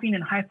up, laughing,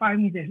 and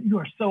high-fiving me. They said, "You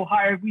are so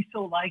hired. We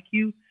so like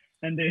you."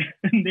 And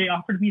they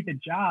offered me the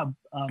job,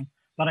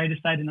 but I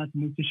decided not to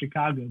move to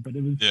Chicago. But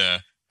it was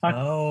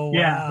wow.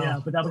 Yeah.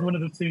 But that was one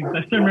of those things.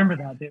 I still remember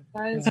that.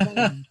 That is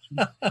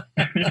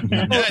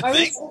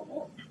funny.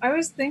 I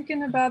was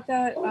thinking about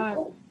that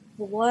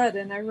blood,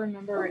 and I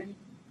remember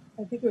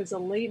I think it was the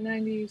late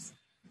 90s.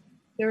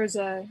 There was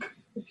a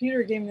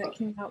computer game that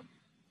came out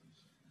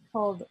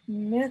called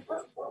Myth,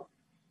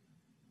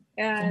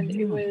 and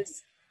it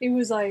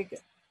was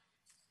like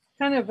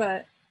kind of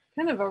a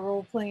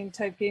role-playing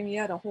type game. You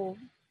had a whole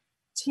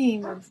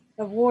team of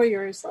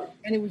warriors,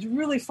 and it was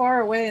really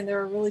far away, and they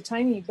were really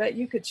tiny, but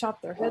you could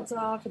chop their heads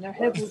off, and their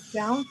head was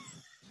down.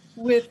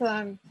 With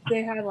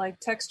they had like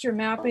texture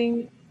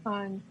mapping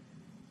on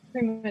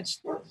pretty much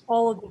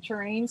all of the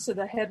terrain, so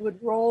the head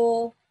would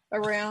roll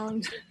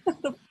around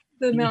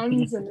the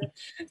mountains,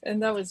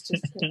 and that was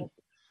just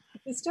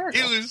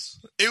hysterical.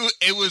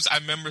 It was. I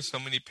remember so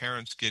many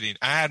parents getting.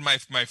 I had my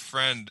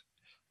friend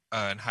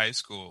in high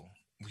school.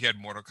 We had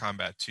Mortal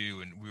Kombat 2,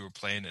 and we were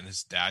playing, and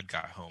his dad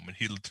got home, and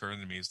he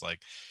turned to me. He's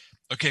like,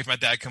 "Okay, if my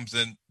dad comes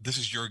in, this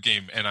is your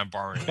game, and I'm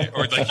borrowing it."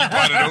 Or like he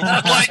brought it over.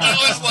 Like it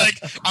was like,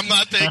 I'm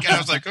not taking. I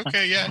was like,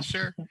 "Okay, yeah,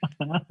 sure."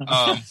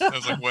 I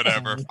was like,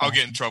 "Whatever, I'll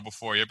get in trouble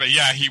for you." But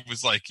yeah, he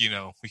was like,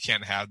 we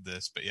can't have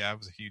this. But yeah, it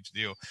was a huge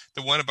deal.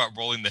 The one about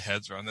rolling the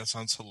heads around, that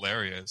sounds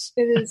hilarious.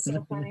 It is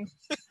so funny.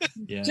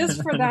 Yeah.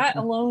 Just for that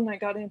alone, I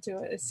got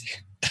into it.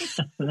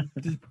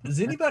 Does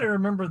anybody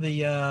remember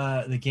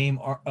the game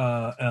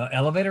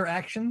Elevator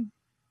Action?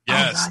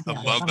 Yes, God,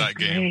 I love that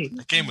game.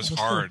 That game was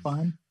hard. So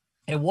fun.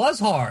 It was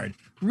hard,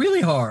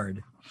 really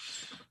hard,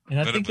 and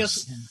I But think it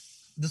was-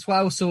 that's why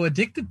I was so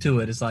addicted to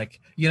it. It's like,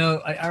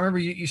 I remember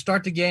you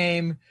start the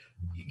game,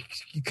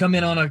 you come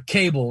in on a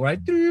cable, right?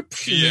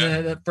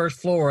 Yeah. That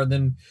first floor, and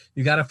then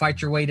you got to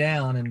fight your way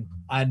down. And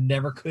I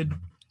never could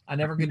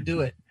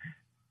do it.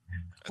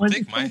 I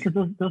think it's funny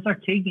because those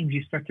arcade games,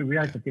 you start to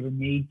realize that they were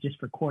made just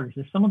for quarters.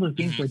 There's some of those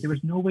games where there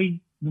was no way,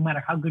 no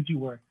matter how good you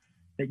were,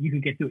 that you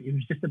could get through it. It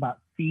was just about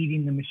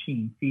feeding the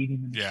machine.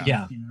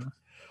 Yeah.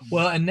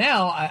 Well, and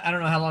now I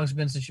don't know how long it's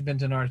been since you've been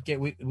to an arcade.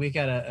 We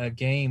got a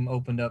game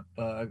opened up,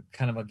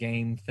 kind of a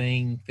game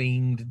thing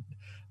themed.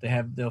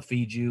 They'll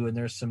feed you, and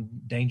there's some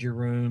danger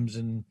rooms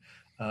and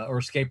or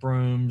escape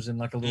rooms and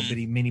like a little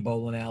bitty mini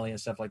bowling alley and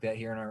stuff like that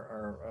here in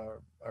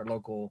our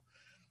local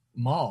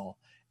mall.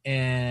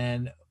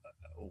 And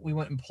we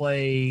went and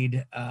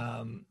played.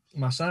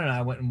 My son and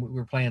I went and we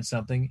were playing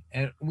something,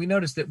 and we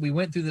noticed that we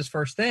went through this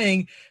first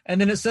thing, and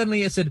then it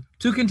said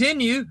to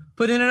continue,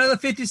 put in another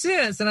 50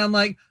 cents, and I'm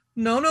like,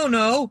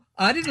 no,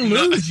 I didn't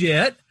lose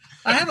yet.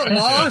 I haven't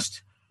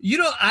lost. You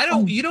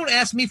don't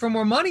ask me for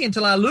more money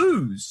until I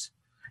lose.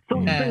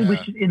 So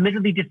it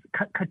literally just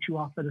cut you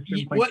off at a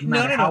certain point, no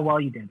matter how well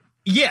you did.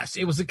 Yes,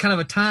 it was a kind of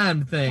a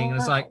timed thing.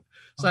 It's like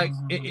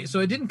so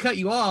it didn't cut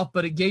you off,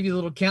 but it gave you a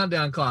little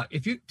countdown clock.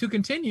 If you to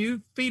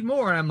continue, feed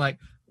more. And I'm like,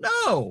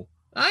 no,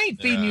 I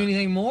ain't feeding you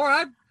anything more.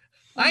 I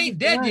ain't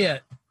dead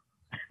yet.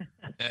 Yeah,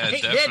 I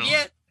ain't definitely.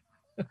 dead yet.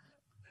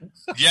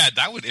 Yeah,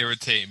 that would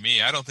irritate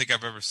me. I don't think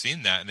I've ever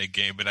seen that in a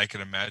game, but I can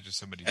imagine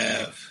somebody doing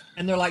it.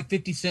 And they're like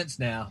 50 cents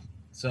now.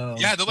 So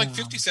Yeah, they're like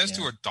 50 cents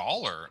to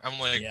 $1. I'm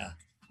like, yeah.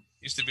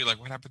 used to be like,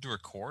 what happened to a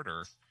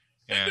quarter?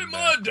 In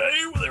my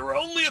day, they were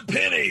only a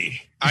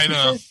penny. I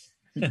know.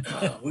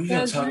 We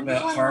got to talk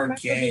about hard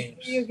games.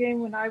 Video game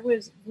when I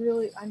was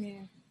when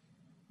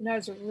I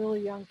was a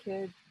really young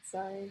kid.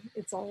 Sorry,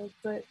 it's old,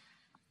 but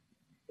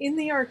in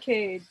the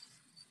arcade,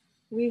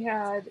 we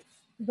had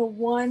the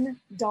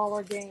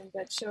 $1 game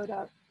that showed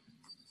up.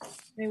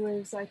 It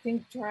was, I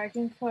think,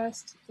 Dragon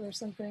Quest or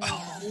something.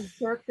 It was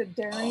Dirk the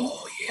Daring.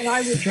 Oh, yeah. And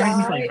I would Dragon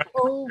die Quest.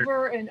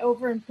 over and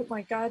over and put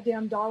my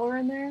goddamn dollar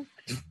in there.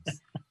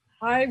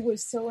 I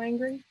was so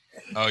angry.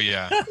 Oh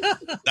yeah,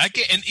 that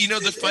game. And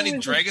the funny It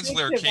was Dragon's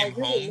Lair addictive. came I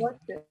really home.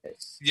 loved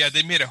it. Yeah,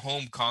 they made a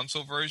home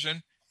console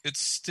version.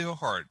 It's still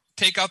hard.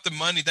 Take out the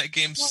money. That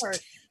game's Hard.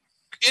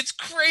 it's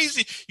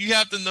crazy. You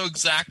have to know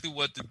exactly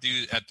what to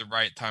do at the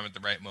right time, at the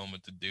right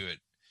moment to do it.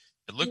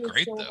 It looked It was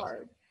great so though.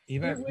 hard.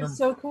 Even It was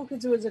so cool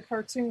because it was a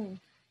cartoon,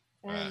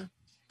 and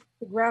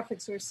the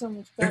graphics were so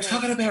much They're better.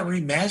 talking about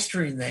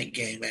remastering that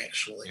game,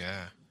 actually.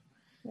 Yeah.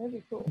 That'd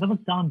be cool. That was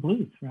Don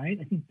Bluth, right?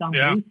 I think Don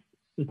Yeah. Bluth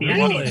was the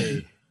Really?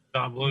 animator.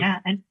 Don Bluth. Yeah,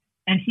 and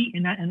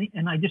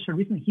I just heard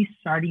recently he's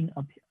starting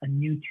up a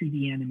new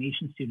 2D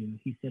animation studio.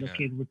 He said, Yeah.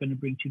 okay, we're going to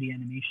bring 2D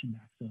animation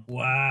back. So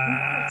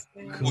wow.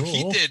 Interesting. Well,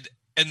 he Cool. did,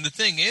 and the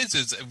thing is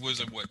it was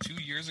 2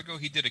 years ago?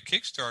 He did a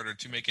Kickstarter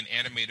to make an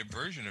animated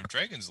version of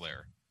Dragon's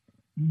Lair,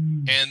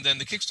 and then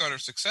the Kickstarter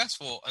was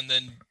successful, and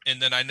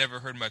then I never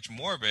heard much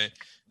more of it.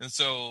 And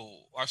so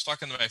I was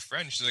talking to my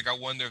friend. She's like, I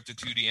wonder if the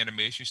 2D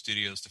animation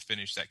studios to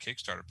finish that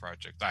Kickstarter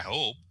project. I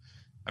hope.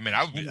 I mean,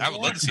 I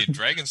would love to see a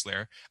Dragon's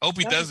Lair. I hope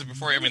he does it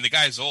before. I mean, the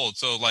guy's old,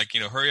 so like,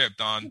 hurry up,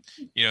 Don.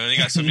 And he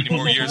got so many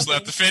more years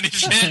left to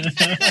finish it.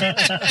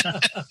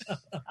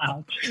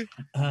 ouch.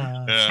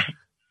 Yeah.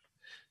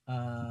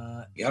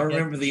 Y'all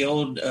remember the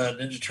old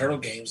Ninja Turtle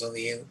games on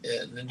the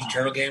Ninja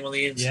Turtle game on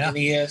the Yeah.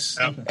 NES?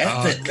 Yeah.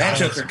 That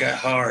Joker got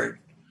hard.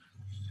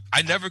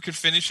 I never could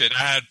finish it.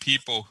 I had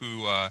people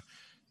who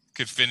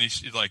could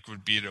finish, like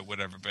would beat it,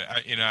 whatever. But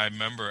I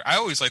remember I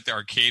always liked the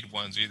arcade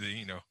ones, either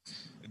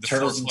the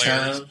Turtles in 4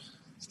 players, Time.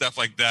 stuff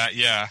like that.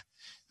 Yeah.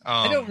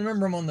 I don't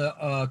remember them on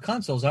the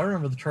consoles. I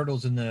remember the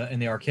Turtles in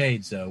the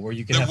arcades though, where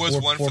you could There have was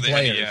four one for the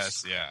players.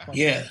 NES. Yeah.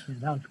 Yeah.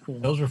 That was cool.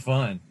 Those were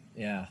fun.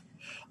 Yeah.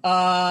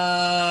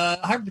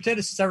 Hyper Potato,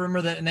 since I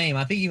remember that name,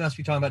 I think you must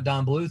be talking about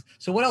Don Bluth.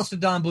 So what else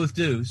did Don Bluth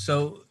do?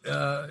 So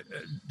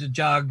to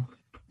jog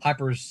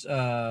Hyper's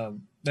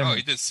memory?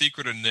 He did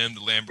Secret of Nim,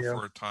 The Land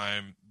Before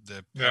Time,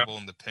 The Pebble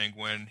and the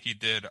Penguin. He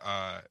did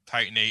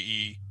Titan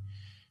AE.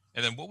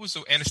 And then what was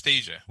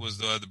Anastasia was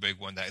the other big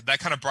one that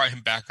kind of brought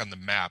him back on the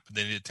map. And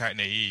then he did Titan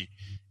AE,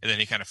 and then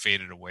he kind of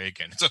faded away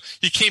again. So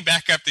he came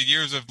back after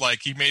years of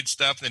like he made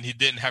stuff, and then he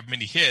didn't have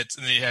many hits,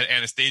 and then he had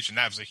Anastasia, and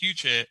that was a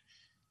huge hit.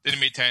 Then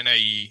he made Titan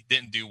AE,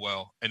 didn't do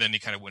well, and then he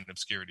kind of went in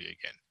obscurity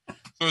again. So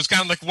it was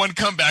kind of like one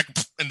comeback,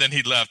 and then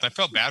he left. I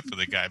felt bad for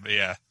the guy, but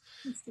yeah,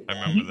 I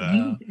remember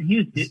that. He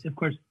was, of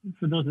course,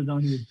 for those that don't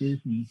know, he was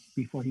Disney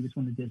before he was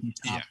one of Disney's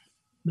top.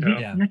 Yeah. Was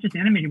he not just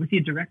animated? Was he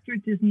a director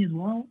at Disney as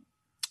well?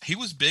 He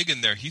was big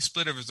in there. He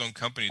split up his own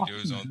company to do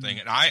his own thing,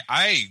 and I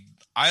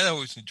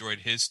always enjoyed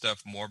his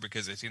stuff more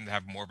because they seemed to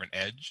have more of an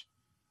edge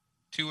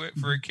to it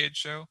for a kid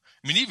show.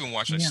 I mean, even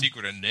watching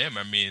Secret of Nim.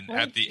 I mean,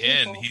 at the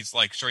end, he's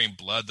like showing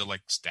blood. They're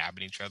like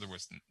stabbing each other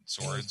with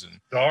swords and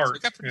Dark.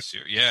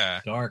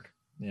 Yeah. Dark.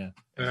 Yeah.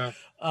 Yeah.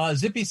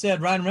 Zippy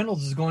said Ryan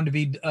Reynolds is going to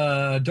be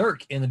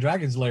Dirk in the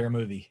Dragon's Lair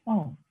movie.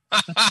 Oh,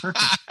 that's perfect.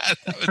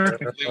 That would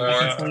Perfect. totally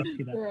work. Totally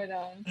see that. Right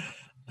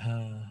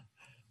on.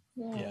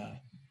 Yeah.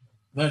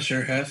 Not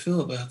sure how I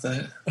feel about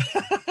that.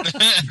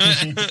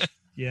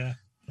 Yeah.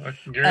 I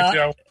can guarantee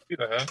I won't see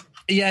that.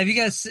 Yeah. Have you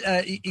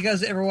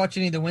guys ever watch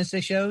any of the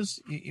Wednesday shows?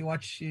 You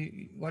watch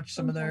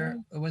some of their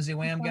Wednesday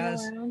Wham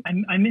guys?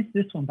 I missed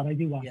this one, but I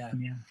do watch Yeah.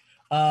 them. Yeah.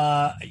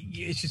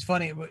 It's just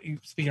funny.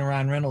 Speaking of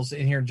Ryan Reynolds,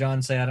 in here,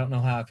 John say, I don't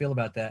know how I feel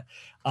about that.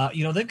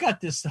 They've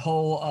got this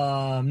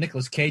whole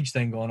Nicolas Cage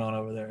thing going on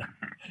over there.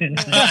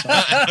 It's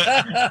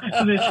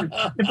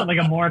like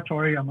a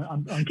moratorium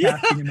on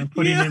casting him and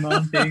putting him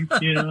on things,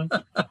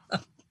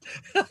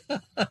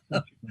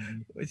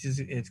 Which is,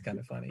 it's kind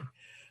of funny.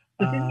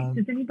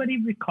 Does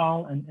anybody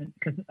recall, and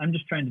because I'm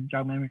just trying to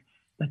jog my memory,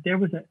 that there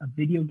was a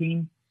video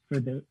game for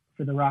the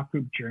rock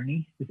group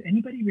Journey? Does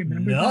anybody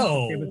remember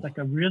that? There was like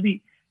a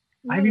really...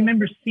 I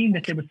remember seeing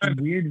that there was some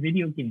weird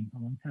video game a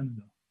long time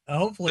ago.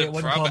 Hopefully it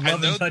wasn't called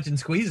Love and Touch and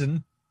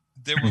Squeezing.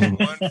 There was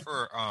one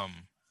for,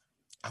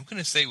 I'm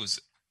going to say it was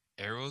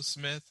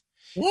Aerosmith.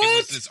 What? It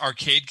was this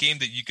arcade game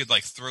that you could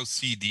like throw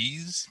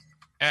CDs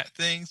at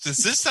things. Does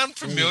this sound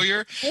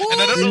familiar? What?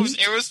 And I don't know if it was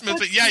Aerosmith,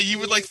 but yeah, you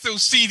would like throw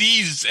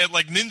CDs at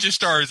like Ninja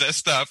Stars at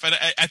stuff. And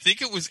I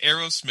think it was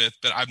Aerosmith,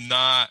 but I'm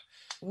not.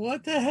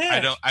 What the heck?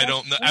 I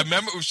don't know. I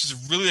remember it was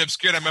just really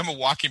obscure. I remember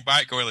walking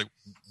by it going like,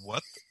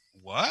 what?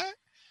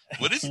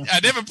 What is? I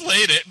never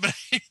played it, but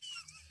I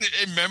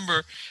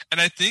remember,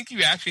 and I think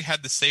you actually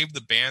had to save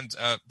the bands,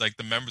 like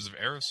the members of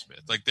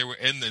Aerosmith, like they were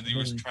in there. You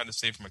were trying to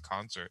save from a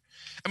concert.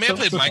 I mean, I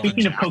played Michael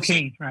Speaking Jackson. of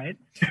cocaine, right?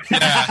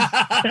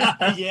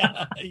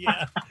 Yeah.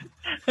 Yeah.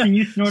 Can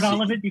you snort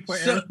all of it before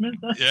Aerosmith?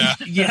 Yeah.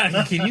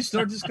 Yeah. Can you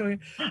snort this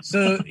cocaine?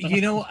 So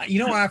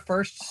where I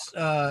first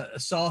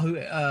saw who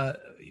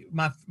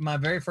my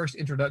very first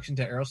introduction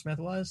to Aerosmith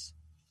was.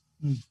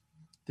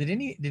 Did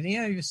any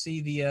of you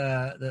see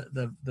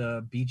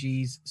the Bee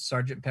Gees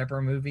Sgt.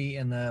 Pepper movie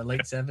in the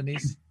late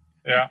 70s?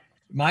 Yeah.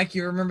 Mike,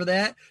 you remember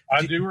that?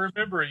 I do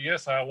remember it.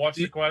 Yes, I watched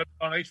it quite a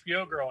bit on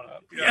HBO growing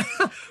up. Yeah.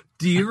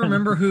 Do you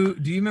remember who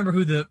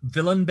the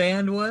villain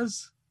band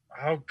was?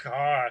 Oh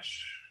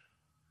gosh.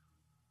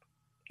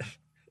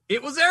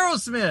 It was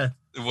Aerosmith.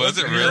 Was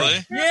it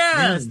really?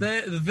 Yes,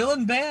 the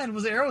villain band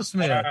was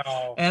Aerosmith.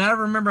 Wow. And I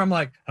remember I'm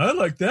like, I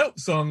like that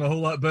song a whole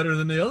lot better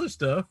than the other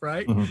stuff,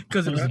 right?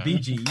 Because it was the Bee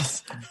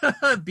Gees.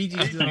 Bee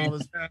Gees doing all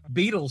this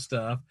Beatles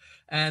stuff.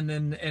 And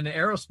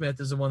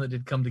Aerosmith is the one that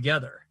did Come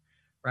Together,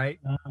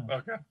 right?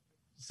 Okay.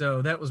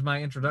 So that was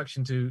my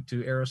introduction to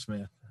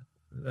Aerosmith.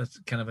 That's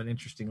kind of an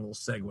interesting little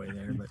segue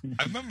there. But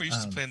I remember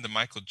used to playing the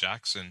Michael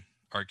Jackson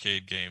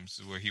arcade games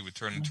where he would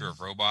turn into a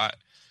robot.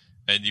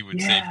 And you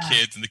would save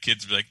kids, and the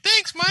kids would be like,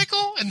 "Thanks,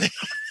 Michael," and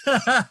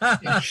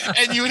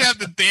and you would have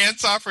the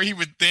dance off, or he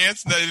would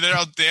dance, and they'd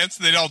all dance,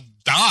 and they'd all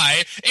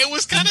die. It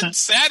was kind of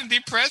sad and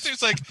depressing.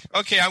 It's like,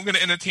 okay, I'm going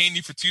to entertain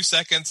you for 2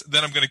 seconds,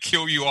 then I'm going to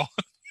kill you all.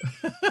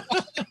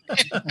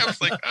 I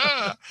was like,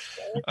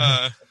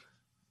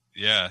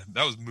 yeah,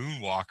 that was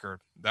Moonwalker.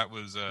 That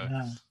was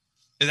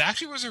it.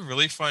 Actually, was a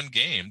really fun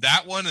game.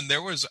 That one, and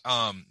there was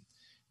a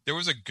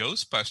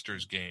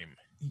Ghostbusters game.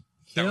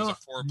 That was a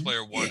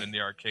 4-player one in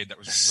the arcade. That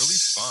was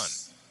really fun.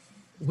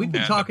 We've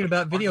been talking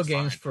about video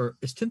games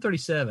it's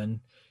 10:37.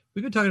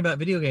 We've been talking about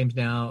video games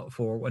now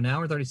for an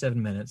hour and 37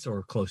 minutes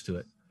or close to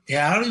it.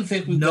 Yeah, I don't even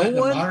think we've gotten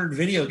to modern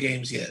video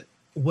games yet.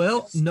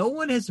 Well, no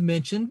one has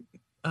mentioned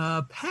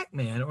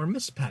Pac-Man or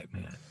Miss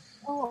Pac-Man.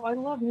 Oh, I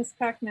love Miss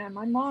Pac-Man.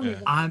 My mom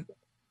even.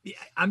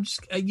 I'm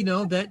just,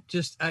 that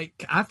just, I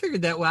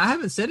figured that. Well, I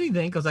haven't said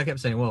anything because I kept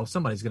saying, well,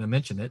 somebody's going to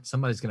mention it.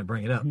 Somebody's going to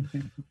bring it up.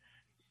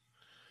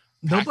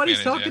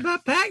 Nobody's talked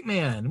about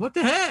Pac-Man. What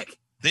the heck?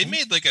 They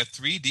made like a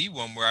 3D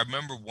one where I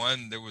remember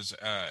one. There was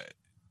it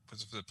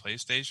for the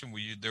PlayStation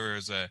where there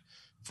was a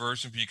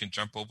version where you can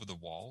jump over the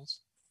walls.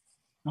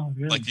 Oh,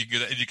 really? Like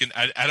you can.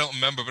 I don't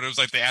remember, but it was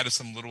like they added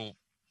some little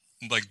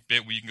like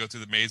bit where you can go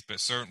through the maze, but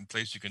certain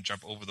place you can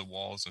jump over the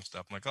walls and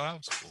stuff. I'm like, oh, that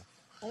was cool.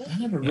 I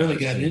never really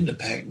got into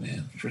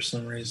Pac-Man for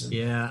some reason.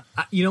 Yeah,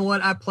 you know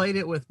what? I played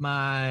it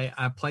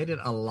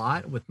a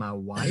lot with my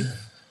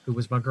wife, who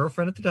was my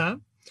girlfriend at the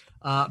time.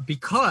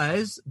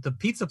 Because the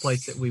pizza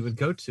place that we would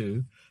go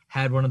to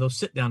had one of those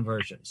sit-down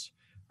versions,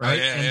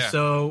 right?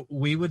 So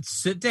we would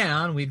sit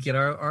down, we'd get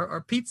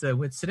our pizza,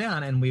 we'd sit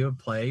down, and we would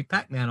play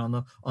Pac-Man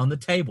on the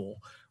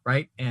table,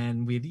 right?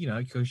 And we'd,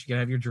 because you could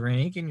have your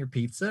drink and your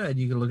pizza, and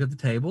you could look at the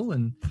table,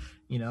 and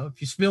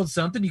if you spilled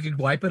something, you could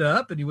wipe it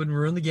up, and you wouldn't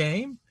ruin the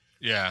game.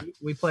 Yeah,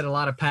 we played a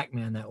lot of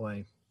Pac-Man that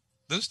way.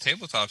 Those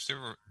tabletops,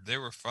 they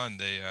were fun.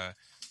 They,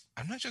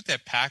 I'm not sure if they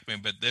have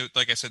Pac-Man, but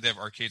like I said, they have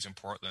arcades in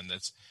Portland.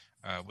 That's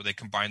where they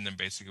combine them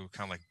basically with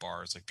kind of like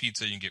bars, like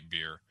pizza, you can get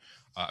beer.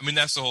 I mean,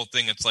 that's the whole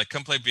thing. It's like,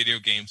 come play video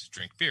games,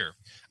 drink beer.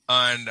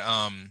 And,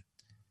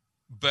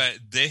 but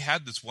they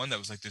had this one that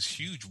was like this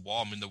huge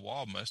wall. I mean, the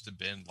wall must have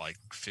been like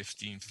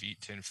 15 feet,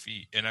 10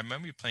 feet. And I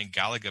remember you playing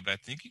Galaga, but I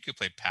think you could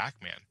play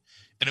Pac-Man.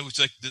 And it was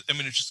like,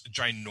 it's just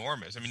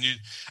ginormous. I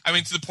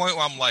mean, to the point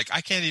where I'm like,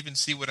 I can't even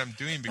see what I'm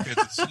doing because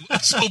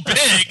it's so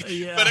big.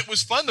 Yeah. But it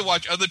was fun to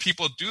watch other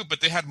people do it.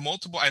 But they had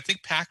multiple. I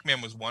think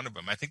Pac-Man was one of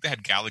them. I think they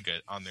had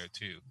Galaga on there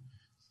too.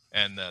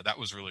 And that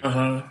was really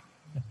cool.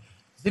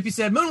 Zippy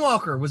said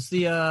Moonwalker was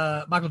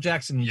the Michael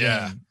Jackson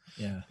game.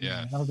 Yeah,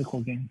 that was a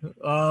cool game.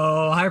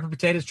 Oh, Hyper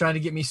Potato's trying to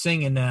get me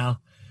singing now.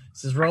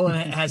 Says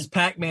Roland has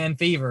Pac-Man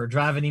fever,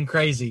 driving him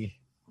crazy.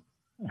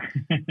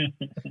 I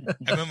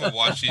remember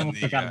watching I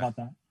forgot about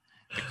that.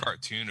 the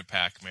cartoon of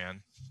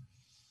Pac-Man.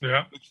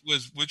 Yeah,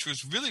 which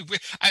was really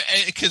weird.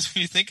 Because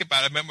when you think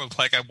about it, I remember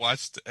like I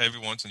watched every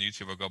once on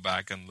YouTube. I'll go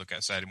back and look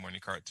at Saturday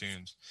morning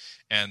cartoons,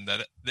 and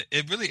that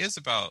it really is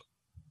about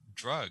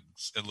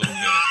drugs a little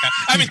bit.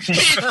 I mean, he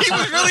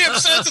was really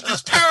obsessed with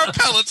these power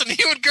pellets, and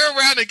he would go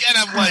around again.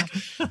 I'm like,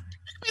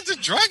 he's a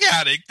drug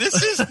addict.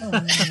 This is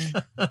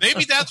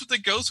maybe that's what the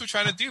ghosts were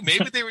trying to do.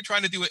 Maybe they were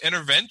trying to do an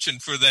intervention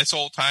for this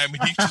whole time,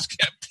 and he just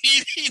kept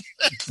eating.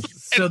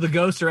 So the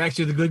ghosts are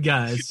actually the good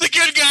guys. The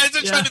good guys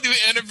are trying to do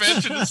an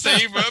intervention to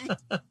save him.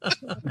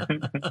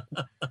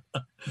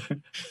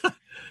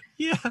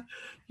 Yeah.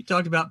 You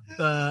talked about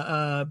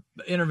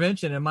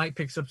intervention, and Mike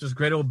picks up this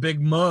great old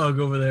big mug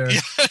over there.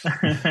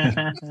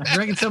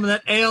 Drinking some of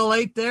that ale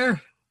 8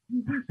 there?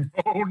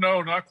 Oh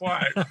no, not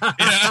quite.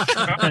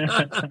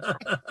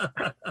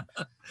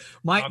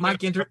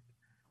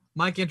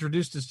 Mike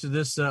introduced us to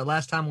this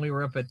last time we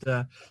were up at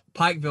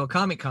Pikeville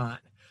Comic Con.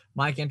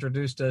 Mike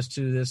introduced us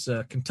to this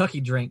Kentucky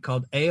drink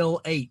called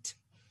Ale 8.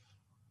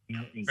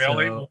 Ale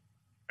 8.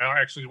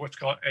 Actually, what's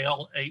called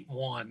Ale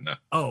 8-1.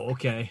 Oh,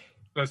 okay.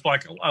 That's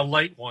like a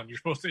late one. You're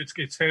supposed to.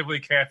 It's heavily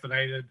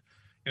caffeinated.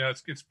 You know,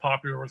 it's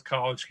popular with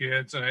college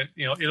kids, and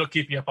it'll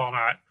keep you up all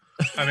night.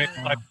 I mean,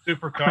 like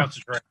super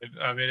concentrated.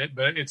 I mean,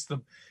 but it's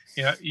the,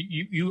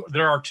 you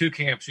there are two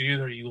camps.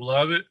 Either you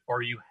love it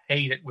or you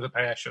hate it with a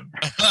passion,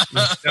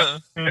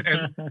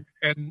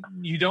 and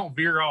you don't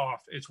veer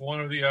off. It's one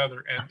or the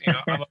other.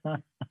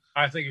 And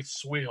I think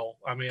it's swill.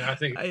 I mean, I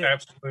think it's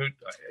absolute.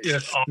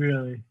 It's awesome.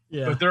 Really,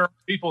 yeah. But there are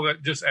people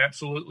that just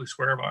absolutely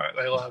swear by it.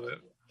 They love it.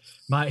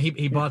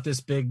 He bought this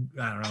big,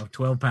 I don't know,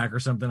 12-pack or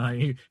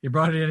something. He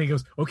brought it in and he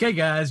goes, okay,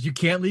 guys, you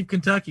can't leave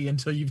Kentucky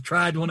until you've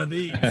tried one of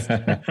these.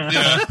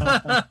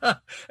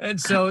 And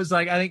so it's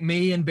like, I think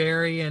me and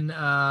Barry and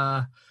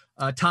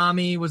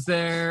Tommy was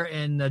there,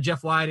 and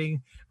Jeff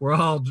Whiting we're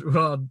all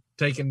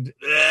taking.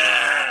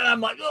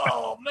 I'm like,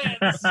 oh man,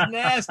 this is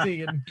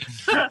nasty. And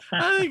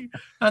I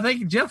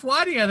think Jeff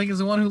Whiting, is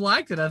the one who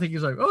liked it. I think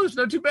he's like, oh, it's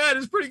not too bad.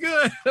 It's pretty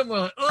good. I'm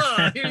like,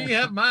 oh, here you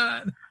have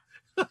mine.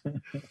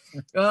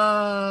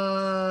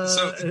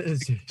 So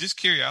just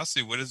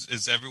curiosity, what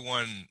is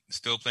everyone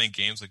still playing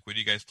games? Like, what are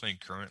you guys playing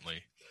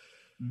currently?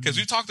 Because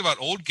we talked about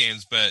old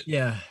games, but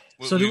yeah,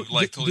 so we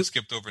totally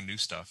skipped over new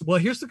stuff. Well,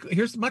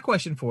 here's my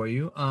question for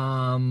you.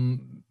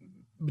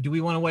 Do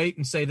we want to wait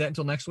and save that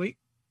until next week?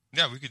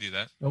 Yeah, we could do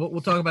that.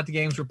 We'll talk about the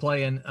games we're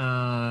playing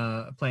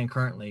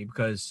currently,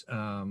 because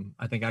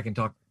I think I can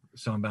talk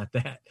some about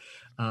that.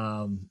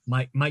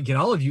 Might get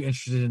all of you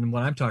interested in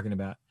what I'm talking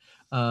about.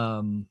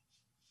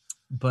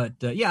 But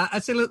yeah,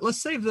 I'd say let's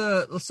save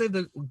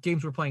the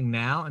games we're playing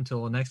now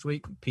until next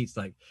week. Pete's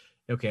like,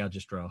 okay, I'll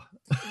just draw.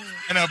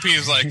 I know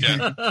Pete's like,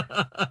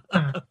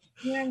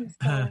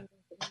 Yeah.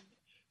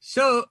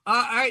 So all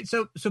right,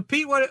 so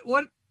Pete,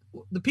 what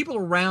the people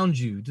around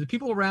you? Do the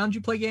people around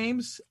you play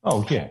games?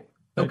 Oh yeah,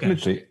 Okay.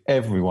 Literally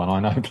everyone I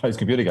know plays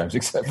computer games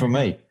except for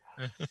me.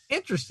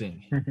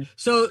 Interesting.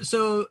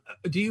 So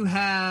do you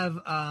have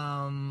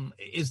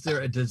is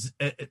there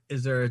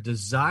a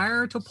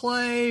desire to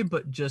play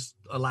but just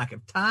a lack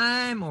of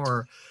time,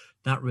 or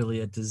not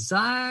really a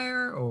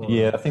desire? Or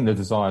Yeah, I think the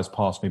desire's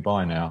passed me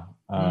by now.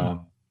 I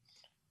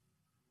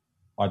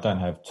don't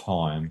have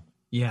time.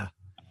 Yeah.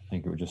 I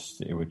think it would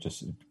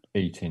just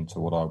eat into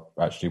what I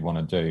actually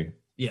want to do.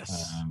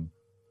 Yes.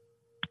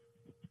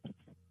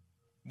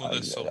 well,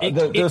 It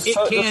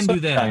can do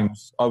that.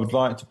 Games I would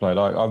like to play.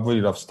 Like, I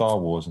really love Star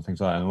Wars and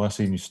things like that. And when I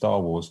see new Star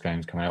Wars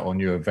games come out, or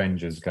new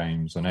Avengers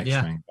games and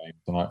X-Men games,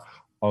 I'm like,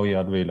 oh yeah,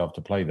 I'd really love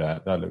to play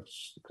that.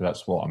 Because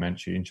that's what I'm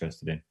actually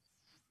interested in.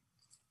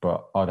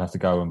 But I'd have to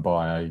go and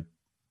buy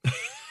a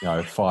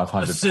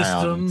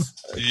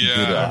 £500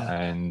 computer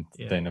and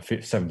then a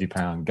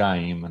 £70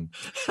 game, and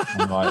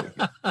I'm like,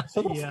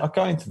 I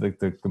go into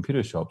the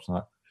computer shops and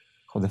I'm like,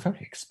 oh, they're very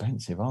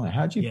expensive, aren't they?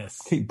 How do you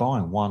keep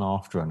buying one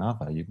after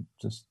another? You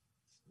just,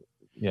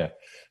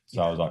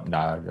 So I was like,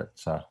 no,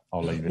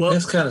 I'll leave it. Well,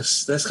 that's kind of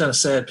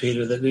sad,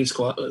 Peter. That new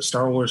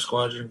Star Wars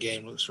Squadron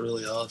game looks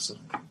really awesome.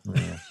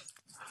 Yeah.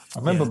 I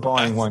remember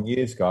buying one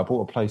years ago. I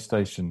bought a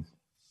PlayStation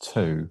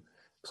 2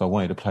 because I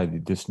wanted to play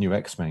this new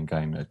X-Men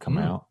game that had come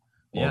out,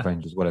 or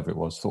Avengers, whatever it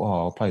was. Thought,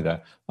 I'll play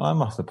that. And I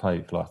must have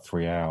played for like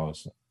 3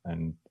 hours,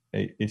 and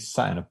it's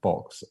sat in a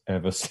box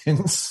ever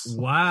since.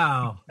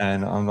 Wow.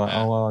 And I'm like,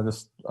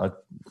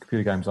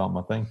 computer games aren't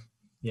my thing.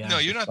 Yeah. No,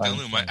 you're not the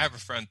only one. I have a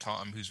friend,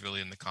 Tom, who's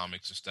really into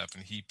comics and stuff,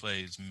 and he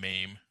plays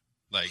MAME,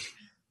 like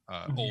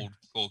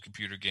old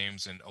computer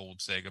games and old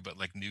Sega, but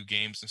like new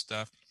games and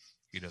stuff,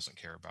 he doesn't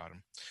care about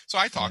them. So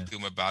I talked to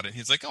him about it, and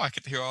he's like, oh, I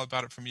get to hear all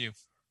about it from you.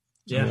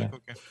 Yeah. Like,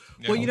 okay.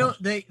 Yeah. Well,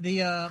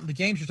 the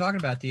games you're talking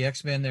about, the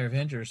X-Men, the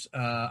Avengers.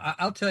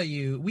 I'll tell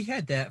you, we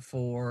had that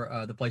for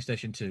the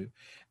PlayStation 2,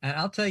 and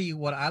I'll tell you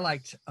what I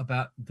liked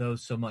about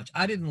those so much.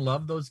 I didn't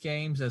love those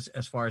games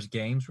as far as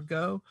games would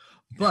go,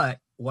 but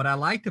what I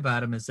liked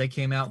about them is they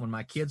came out when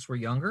my kids were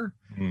younger,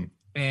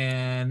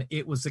 and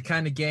it was the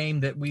kind of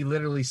game that we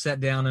literally sat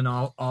down and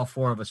all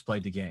four of us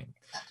played the game.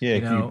 Yeah,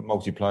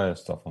 multiplayer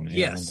stuff on it.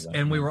 Yes,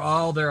 and we were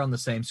all there on the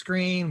same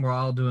screen. We're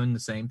all doing the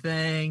same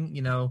thing.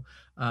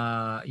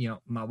 My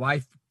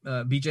wife,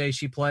 BJ,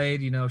 she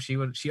played.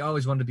 She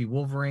always wanted to be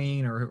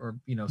Wolverine or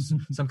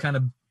some kind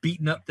of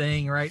beaten up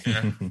thing, right?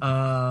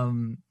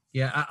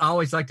 I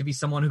always liked to be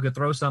someone who could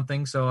throw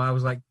something. So I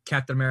was like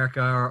Captain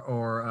America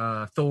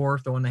or Thor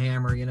throwing the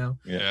hammer.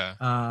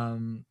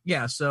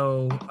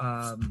 So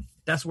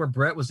that's where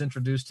Brett was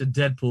introduced to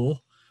Deadpool.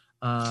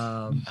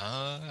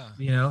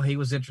 He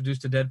was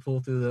introduced to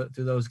Deadpool through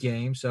those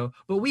games. So,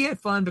 but we had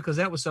fun because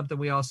that was something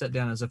we all sat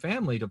down as a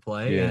family to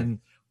play, and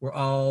we're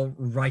all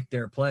right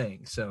there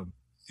playing. So,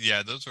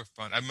 yeah, those were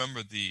fun. I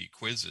remember the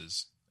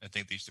quizzes. I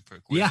think they used to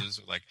put quizzes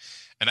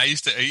and I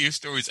used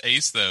to always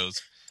ace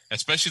those,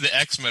 especially the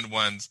X-Men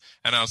ones.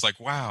 And I was like,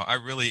 wow, I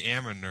really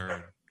am a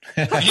nerd.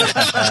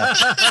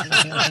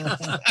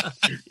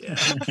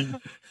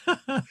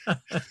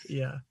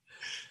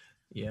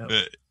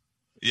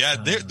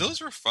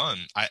 Those were fun.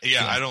 I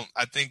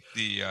think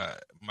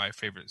my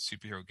favorite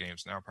superhero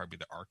games now are probably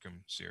the Arkham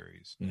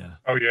series. Yeah.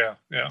 Oh yeah.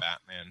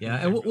 Batman. Yeah,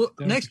 and we'll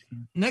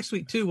next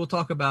week too, we'll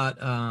talk about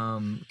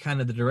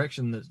kind of the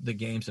direction that the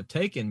games have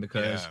taken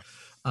because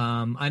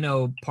I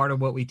know part of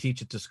what we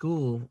teach at the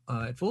school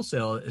at Full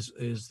Sail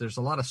is there's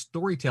a lot of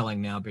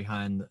storytelling now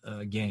behind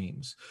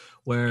games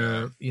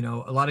where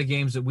a lot of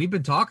games that we've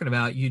been talking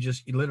about, you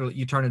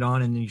literally turn it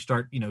on and then you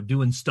start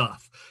doing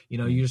stuff.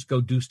 You just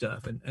go do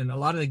stuff, and a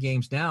lot of the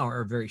games now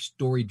are very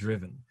story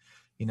driven.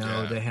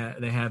 They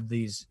have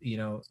these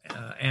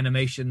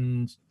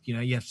animations. You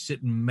have to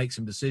sit and make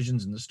some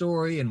decisions in the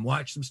story and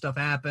watch some stuff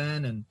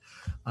happen, and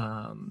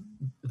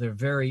they're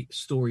very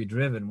story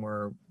driven.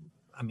 Where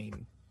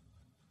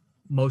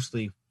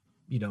mostly,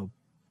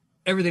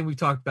 everything we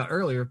talked about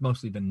earlier have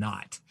mostly been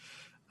not.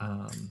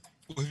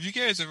 Have you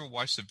guys ever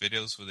watched the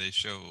videos where they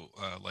show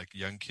like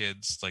young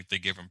kids, like they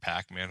give them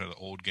Pac-Man or the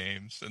old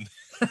games, and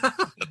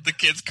the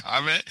kids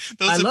comment?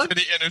 Those are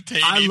pretty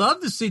entertaining. I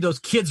love to see those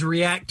kids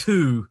react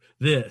to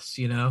this.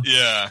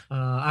 Yeah.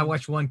 I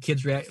watched one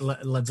kids react.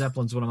 Led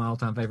Zeppelin's one of my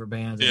all-time favorite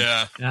bands.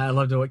 And I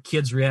love to watch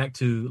kids react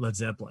to Led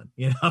Zeppelin.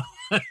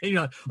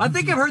 I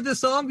think I've heard this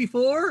song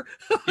before.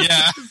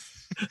 Yeah.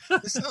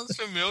 This sounds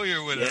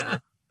familiar,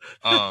 whatever.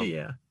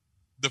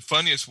 The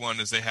funniest one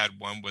is they had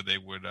one where they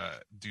would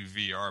do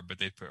VR, but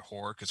they put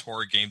horror, because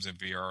horror games in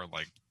VR are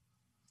like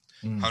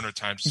 100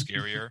 times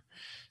scarier.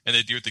 And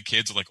they do it to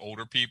kids like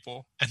older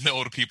people, and the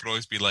older people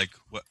always be like,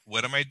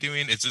 what am I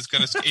doing? Is this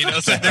gonna so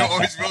they're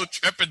always real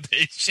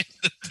trepidation.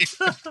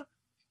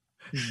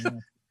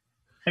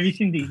 Have you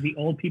seen the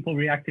old people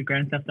react to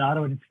Grand Theft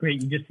Auto? And it's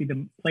great. You just see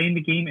them playing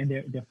the game and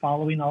they're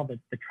following all the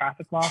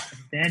traffic laws,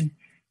 and then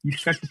you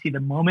start to see the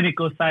moment it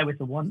goes sideways.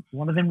 So one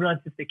of them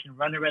realizes they can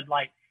run a red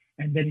light,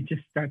 and then it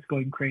just starts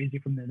going crazy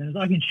from there. Then it's,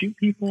 I can shoot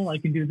people, I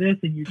can do this,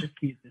 and you just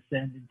see it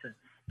descend into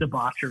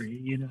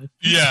debauchery.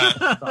 Yeah,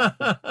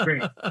 awesome.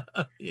 Great.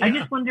 Yeah. I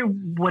just wonder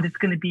what it's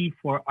going to be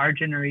for our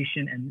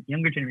generation and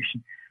younger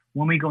generation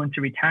when we go into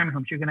retirement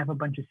homes. You're going to have a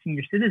bunch of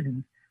senior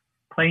citizens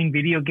playing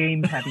video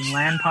games, having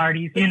LAN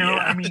parties.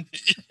 I think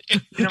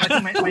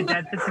my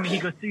dad said to me, he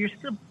goes, "So you're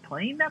still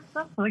playing that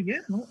stuff?" I'm like, yeah,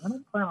 no, I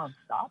don't plan on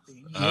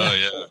stopping.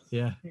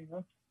 Yeah.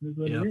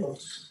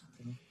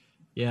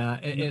 Yeah,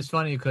 it's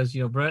funny because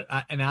Brett,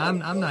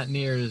 I'm not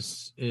near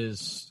as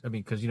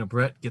because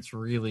Brett gets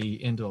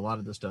really into a lot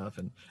of the stuff,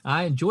 and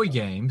I enjoy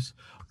games,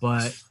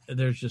 but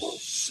there's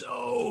just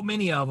so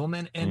many of them,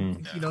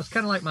 and it's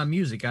kind of like my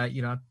music. I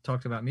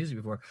talked about music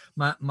before.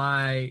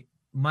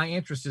 My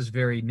interest is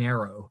very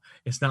narrow.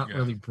 It's not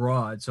really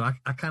broad. So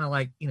I kind of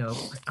like,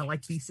 I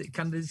like these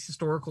kind of these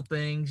historical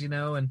things,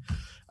 and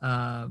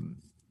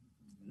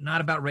not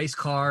about race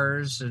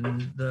cars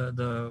and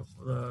the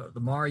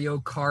Mario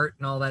Kart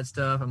and all that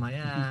stuff. I'm like,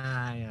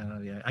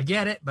 I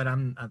get it, but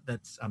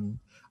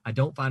I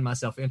don't find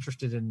myself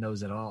interested in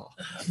those at all.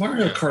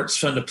 Mario Kart's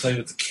fun to play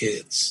with the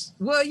kids.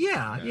 Well,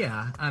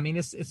 yeah. I mean,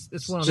 it's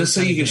one of those just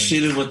so you can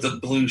shoot it with the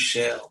blue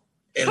shell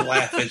and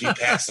laugh as you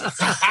pass it.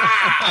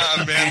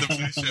 Man, the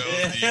blue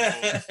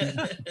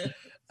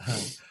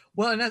shell.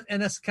 Well,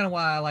 and that's kind of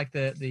why I like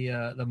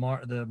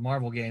the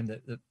Marvel game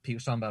that Pete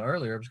was talking about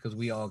earlier, because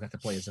we all got to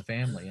play as a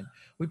family, and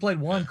we played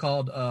one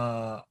called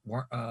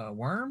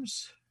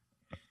Worms.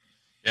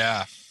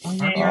 Yeah,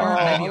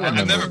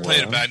 I've never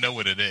played it, but I know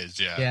what it is.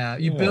 Yeah,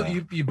 you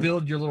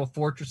build your little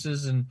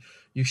fortresses and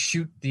you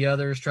shoot the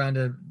others trying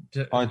to.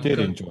 I did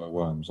enjoy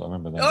Worms. I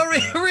remember that. Oh,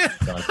 really?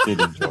 I did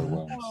enjoy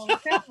Worms.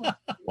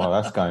 Well,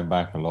 that's going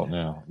back a lot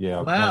now.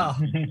 Yeah. Wow.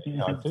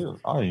 I do.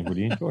 I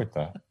really enjoyed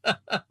that.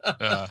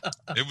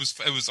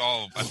 It was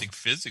all, I think,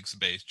 physics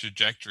based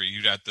trajectory.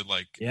 You'd have to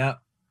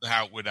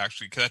how it would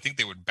actually, because I think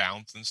they would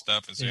bounce and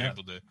stuff, and so you're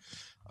able to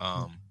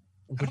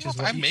Which is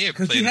what I may have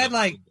because played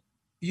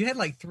you had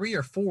like 3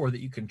 or 4 that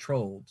you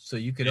controlled, so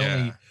you could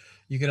Yeah.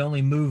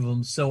 only move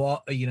them.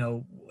 So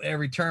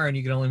every turn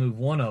you could only move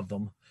one of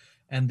them,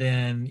 and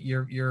then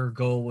your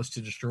goal was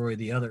to destroy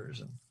the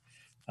others.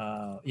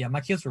 And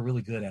my kids were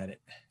really good at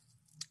it.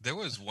 There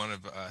was one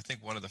of I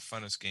think one of the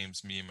funnest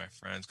games me and my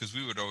friends, because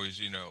we would always,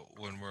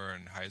 when we're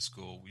in high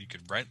school, you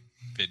could rent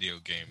video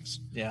games.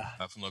 Yeah.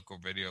 From local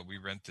video, we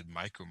rented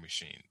Micro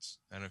Machines.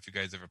 I don't know if you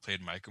guys ever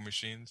played Micro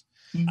Machines.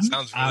 Mhm.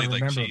 Sounds really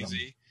like remember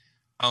cheesy.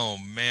 Oh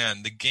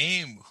man, the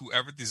game,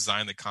 whoever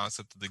designed the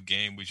concept of the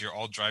game was you're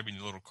all driving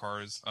your little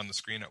cars on the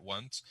screen at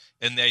once.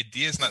 And the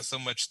idea is not so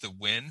much to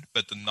win,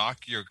 but to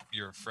knock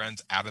your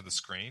friends out of the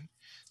screen.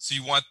 So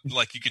you want,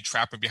 like, you could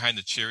trap them behind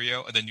the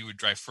Cheerio, and then you would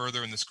drive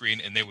further in the screen,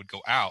 and they would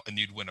go out, and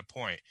you'd win a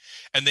point.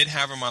 And they'd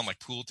have them on, like,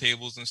 pool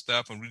tables and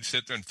stuff, and we'd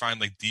sit there and find,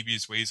 like,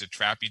 devious ways to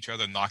trap each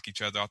other, knock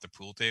each other off the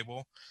pool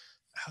table.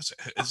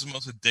 It was the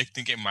most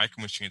addicting game.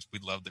 Micro Machines, we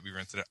loved it. We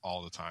rented it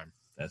all the time.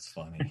 That's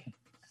funny.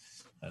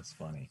 That's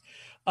funny.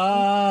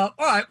 All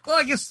right. Well,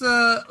 I guess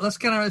let's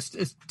kind of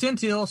it's 10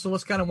 till, so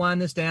let's kind of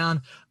wind this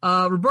down.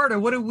 Roberta,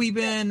 what have we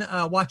been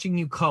watching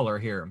you color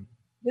here?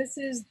 This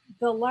is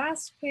the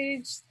last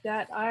page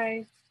that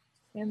I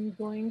am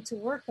going to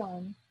work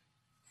on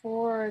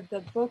for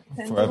the book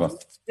Pendulum. Forever.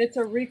 It's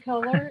a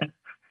recolor.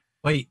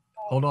 Wait,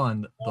 hold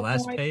on. The Black last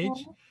and white page?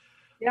 color.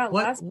 Yeah,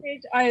 What- last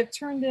page. I have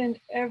turned in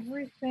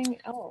everything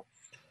else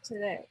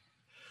today.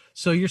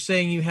 So you're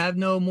saying you have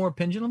no more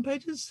pendulum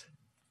pages?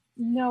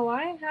 No,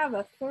 I have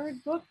a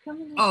third book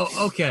coming.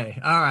 Oh, okay.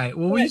 All right.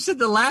 Well, when you said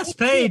the last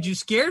page, you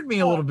scared me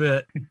a little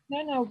bit.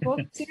 No, book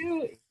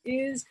 2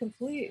 is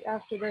complete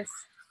after this.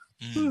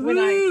 When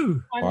I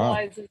Woo-hoo.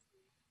 finalize it.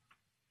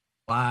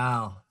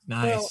 Wow.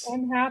 Nice. So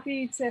I'm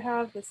happy to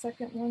have the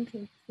second one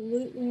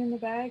completely in the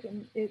bag,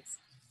 and it's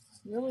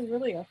really,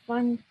 really a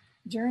fun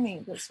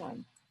journey, this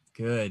one.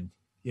 Good.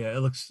 Yeah, it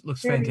looks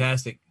Very-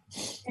 fantastic.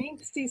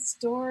 Angsty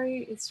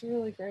story. It's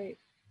really great.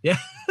 Yeah.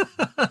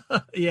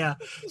 Yeah.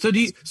 So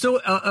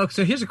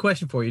so here's a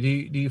question for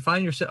you. Do you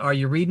find yourself, are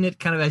you reading it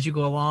kind of as you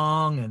go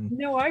along? And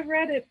No, I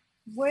read it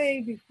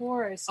way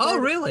before I started. oh,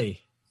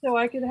 really? So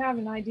I could have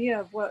an idea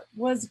of what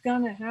was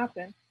going to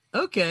happen.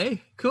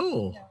 Okay,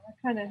 cool. Yeah, that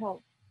kind of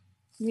helped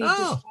me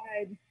Oh.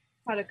 decide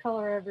how to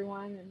color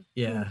everyone and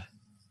Yeah.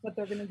 what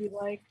they're going to be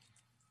like,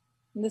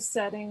 and the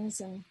settings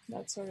and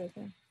that sort of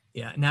thing.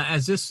 Yeah. Now,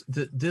 as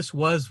this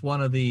was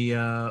one of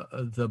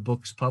the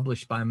books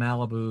published by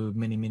Malibu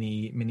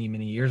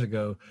many years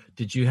ago.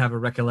 Did you have a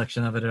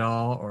recollection of it at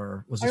all,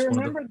 or was this I one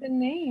remember the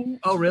name.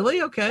 Oh,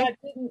 really? Okay.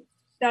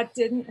 That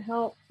didn't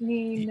help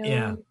me know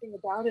Yeah. anything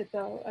about it,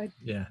 though.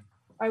 Yeah.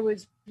 I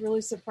was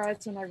really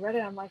surprised when I read it.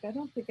 I'm like, I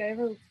don't think I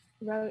ever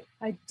read it.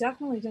 I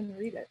definitely didn't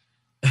read it.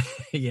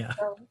 Yeah.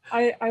 So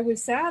I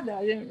was sad that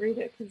I didn't read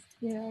it because,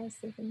 I was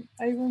thinking,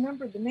 I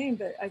remembered the name,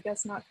 but I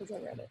guess not because I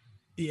read it.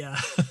 Yeah.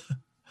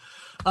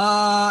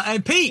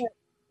 And Pete,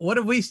 what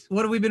have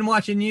we been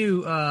watching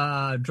you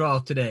draw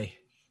today?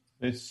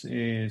 This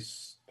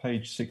is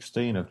page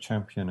 16 of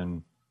Champion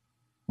and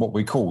what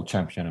we call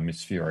Champion and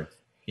Miss Fury.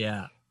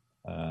 Yeah.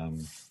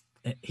 Um,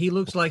 He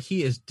looks like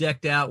he is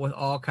decked out with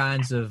all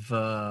kinds of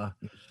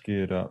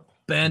geared up.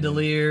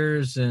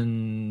 bandoliers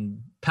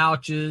and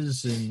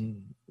pouches,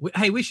 and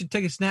hey, we should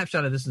take a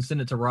snapshot of this and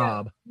send it to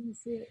Rob. Let me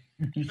see it.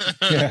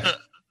 Yeah.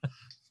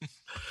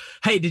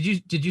 Hey, did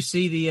you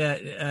see the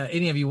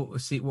any of you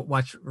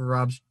watch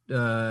Rob's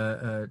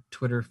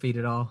Twitter feed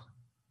at all?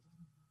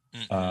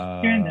 Here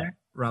and there.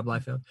 Rob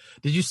Liefeld.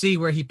 Did you see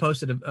where he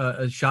posted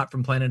a shot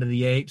from Planet of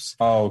the Apes?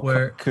 Oh,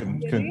 Where- couldn't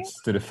Did he?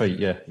 do the feet.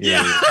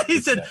 Yeah. He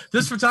said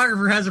this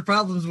photographer has a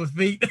problems with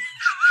feet.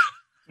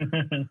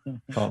 Can't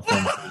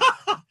find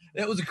it.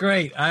 It was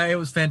great. It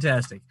was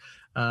fantastic.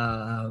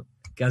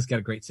 Guy's got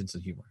a great sense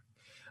of humor.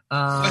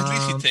 At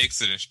least he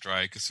takes it in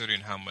stride,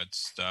 considering how much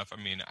stuff.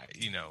 I mean,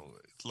 you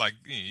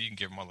can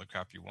give him all the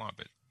crap you want,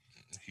 but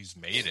he's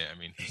made it. I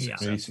mean, he's Yeah.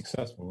 Really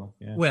successful.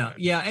 Yeah. Well,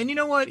 yeah, and you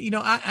know what?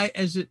 I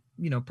as it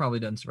probably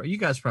doesn't surprise you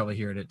guys. Probably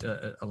hear it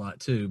a lot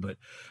too. But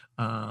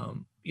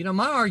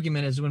my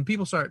argument is when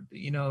people start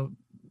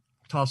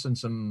tossing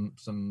some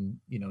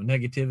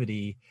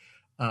negativity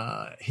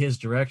his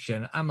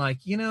direction, I'm like,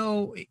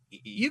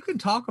 you can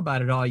talk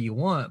about it all you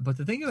want, but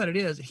the thing about it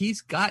is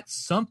he's got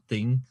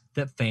something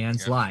that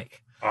fans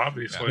like.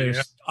 Obviously,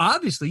 yeah.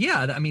 Obviously,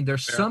 yeah. I mean,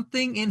 there's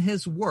something in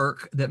his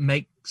work that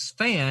makes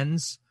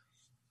fans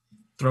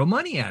throw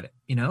money at it,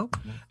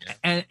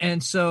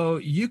 and so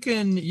you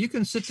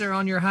can sit there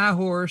on your high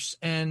horse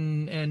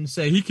and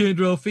say he can't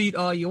draw feet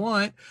all you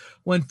want,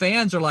 when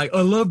fans are like,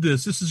 I love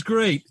this is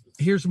great,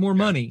 here's more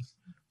money,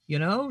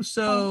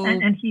 so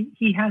and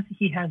he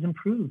has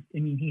improved. I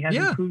mean, he has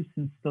improved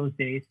since those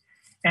days,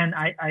 and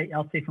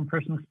I'll say from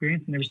personal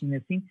experience and everything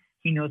I've seen,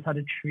 he knows how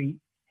to treat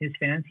his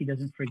fans. He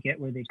doesn't forget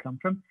where they come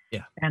from.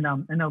 Yeah. And I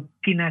know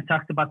Pete and I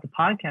talked about the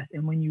podcast,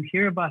 and when you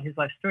hear about his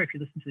life story, if you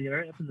listen to the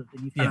other episodes,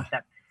 and you find out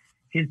that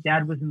his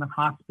dad was in the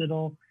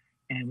hospital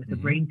and with a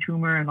brain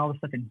tumor and all this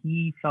stuff, and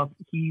he felt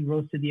he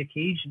rose to the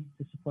occasion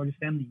to support his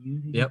family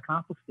using his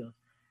comic book skills.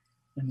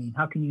 I mean,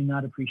 how can you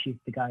not appreciate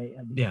the guy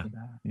at least Yeah. for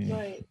that?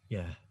 Right.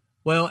 Yeah.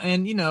 Well,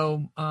 and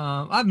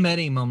I've met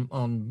him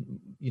on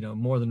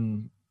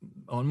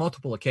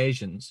multiple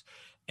occasions,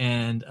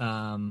 and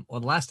the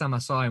last time I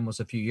saw him was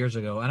a few years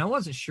ago, and I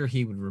wasn't sure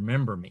he would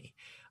remember me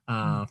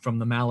from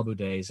the Malibu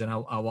days. And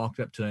I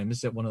walked up to him. This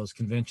is at one of those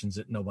conventions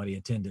that nobody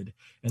attended,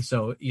 and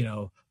so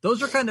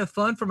those are kind of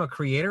fun from a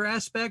creator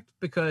aspect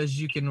because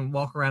you can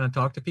walk around and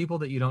talk to people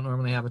that you don't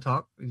normally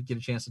get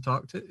a chance to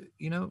talk to.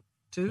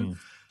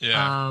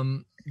 Yeah.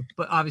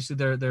 But obviously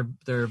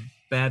they're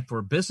bad for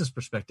a business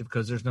perspective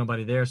because there's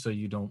nobody there, so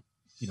you don't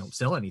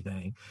sell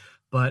anything.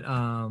 But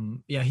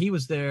he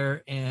was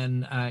there,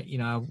 and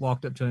I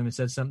walked up to him and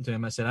said something to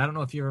him. I said, I don't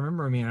know if you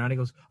remember me or not. He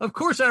goes, of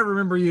course I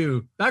remember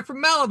you, back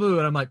from Malibu.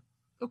 And I'm like,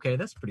 okay,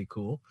 that's pretty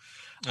cool.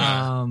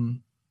 Yeah.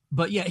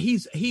 But yeah,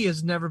 he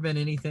has never been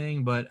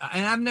anything and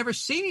I've never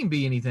seen him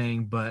be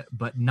anything but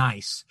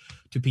nice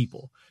to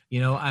people.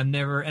 I've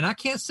never, and I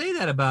can't say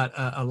that about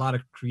a lot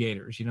of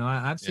creators.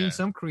 I've seen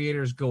some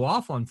creators go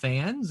off on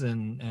fans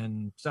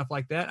and stuff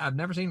like that. I've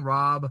never seen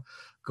Rob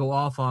go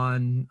off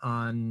on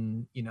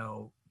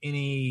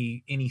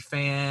any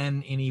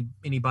fan,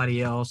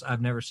 anybody else.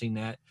 I've never seen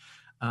that.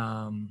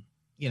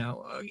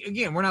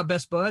 Again, we're not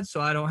best buds,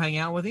 so I don't hang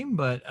out with him,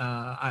 but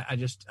I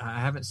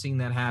haven't seen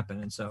that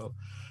happen. And so,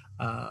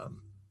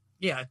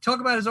 talk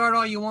about his art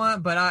all you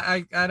want, but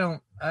I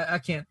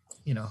can't,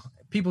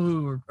 people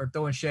who are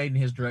throwing shade in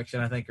his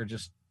direction, I think are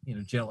just,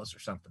 jealous or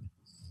something.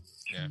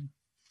 Yeah.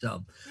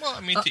 So, well,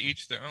 I mean, to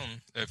each their own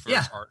for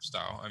his art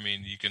style. I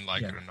mean, you can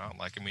like it or not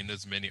like. I mean,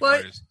 there's many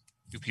artists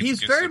who people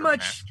he's very much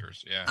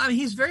masters. Yeah. I mean,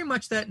 he's very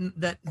much that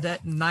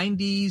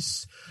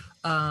 90s,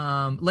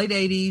 late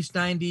 80s,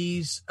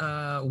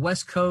 90s,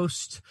 West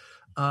Coast,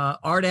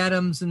 Art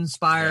Adams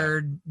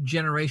inspired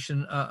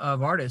generation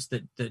of artists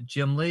that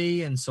Jim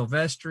Lee and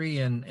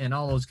Silvestri and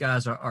all those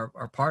guys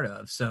are part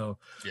of. So,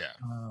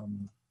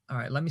 all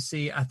right, let me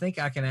see. I think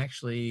I can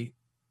actually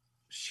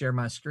share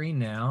my screen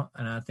now,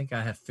 and I think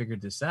I have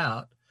figured this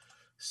out.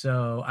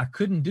 So I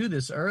couldn't do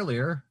this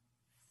earlier,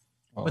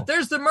 but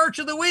there's the merch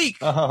of the week.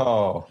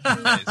 Oh,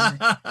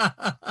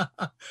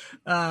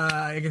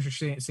 I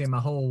guess you're seeing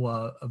my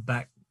whole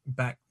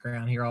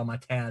background here, all my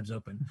tabs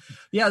open.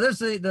 Yeah, there's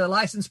the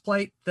license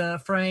plate, the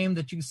frame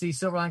that you can see,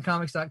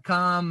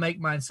 silverlinecomics.com, make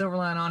mine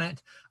Silverline on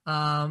it.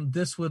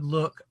 This would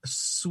look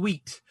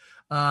sweet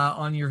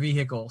on your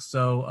vehicle.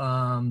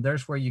 So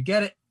there's where you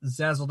get it,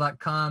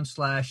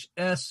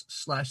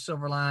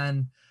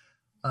 zazzle.com/s/silverline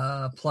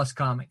plus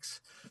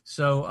comics.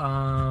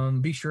 So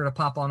be sure to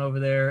pop on over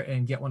there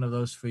and get one of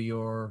those for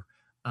your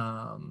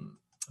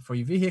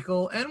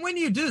vehicle. And when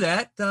you do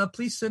that,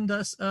 please send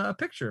us a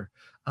picture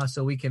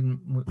so we can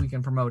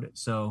promote it.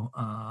 So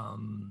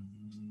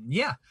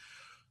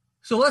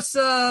So let's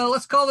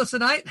call this a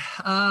night.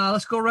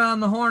 Let's go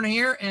around the horn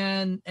here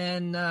and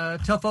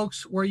tell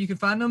folks where you can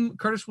find them.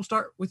 Curtis, we'll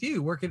start with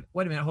you. Wait a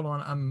minute, hold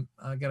on.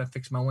 I gotta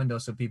fix my window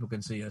so people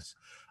can see us.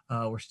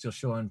 We're still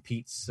showing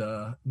Pete's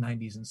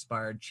 90s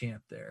inspired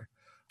chant there.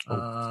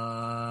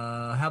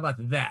 How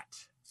about that?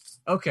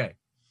 Okay.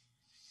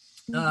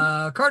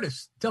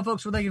 Curtis, tell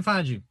folks where they can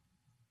find you.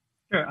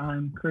 Sure.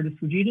 I'm Curtis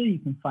Fujita. You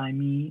can find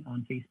me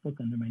on Facebook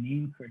under my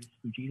name, Curtis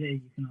Fujita.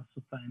 You can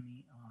also find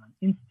me on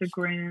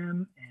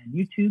Instagram and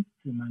YouTube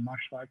through my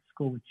martial arts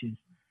school, which is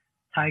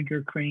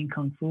Tiger Crane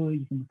Kung Fu.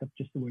 You can look up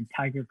just the word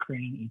Tiger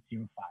Crane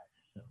 805.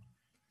 So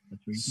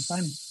that's where you can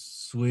find me.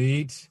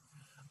 Sweet.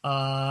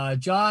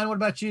 John, what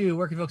about you?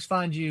 Where can folks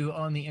find you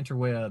on the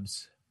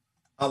interwebs?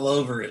 All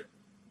over it.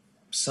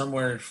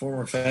 Somewhere in form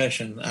or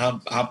fashion. I'll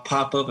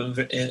pop up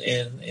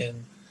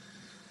in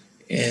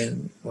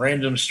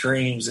random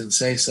streams and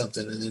say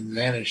something and then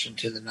vanish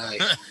into the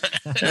night.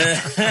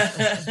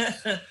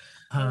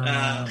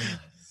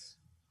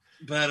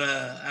 But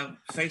I'm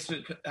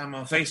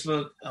on Facebook,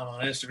 I'm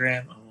on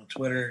Instagram, I'm on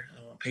Twitter,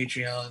 I'm on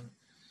Patreon.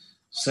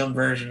 Some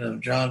version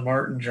of John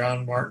Martin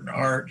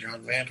Art,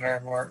 John Vampire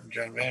Martin,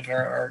 John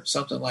Vampire Art,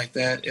 something like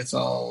that. It's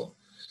all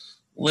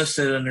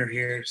listed under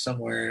here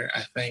somewhere,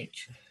 I think.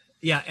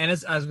 Yeah, and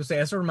as I was going to say,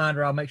 as a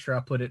reminder, I'll make sure I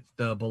put it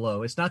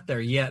below. It's not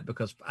there yet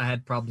because I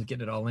had problems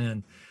getting it all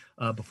in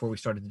before we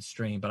started the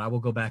stream, but I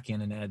will go back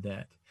in and add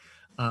that.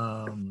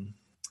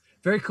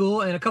 Very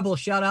cool. And a couple of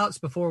shout outs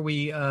before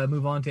we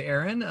move on to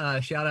Aaron.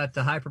 Shout out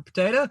to Hyper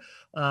Potato.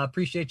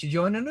 Appreciate you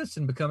joining us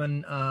and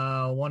becoming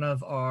one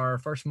of our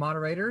first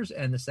moderators,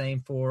 and the same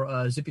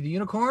for Zippy the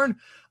Unicorn.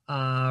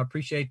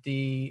 Appreciate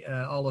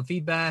all the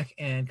feedback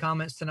and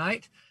comments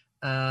tonight.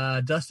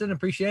 Dustin,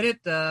 appreciate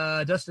it.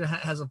 Dustin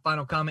has a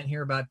final comment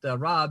here about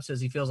Rob. Says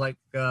he feels like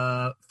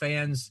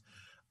fans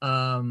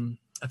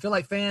I feel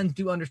like fans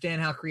do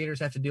understand how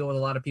creators have to deal with a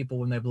lot of people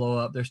when they blow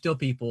up. They're still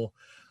people.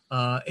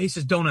 He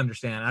says don't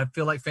understand. I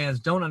feel like fans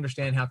don't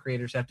understand how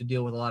creators have to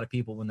deal with a lot of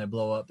people when they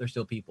blow up. They're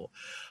still people.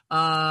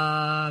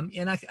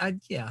 And I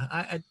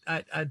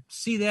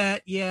see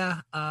that. Yeah.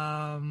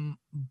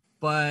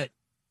 But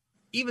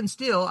even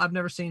still, I've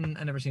never seen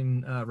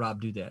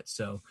Rob do that.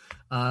 So,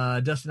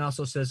 Dustin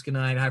also says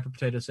goodnight. Hyper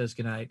Potato says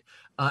goodnight.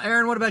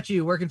 Aaron, what about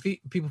you? Where can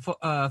people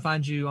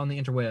find you on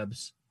the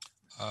interwebs?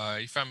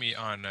 You found me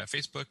on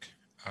Facebook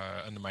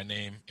under my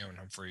name, Aaron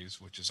Humphreys,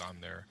 which is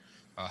on there.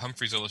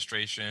 Humphreys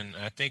Illustration.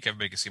 And I think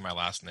everybody can see my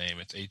last name.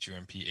 It's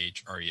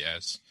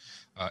HUMPHRES.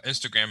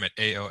 Instagram at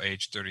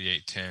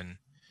AOH3810.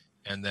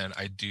 And then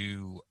I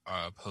do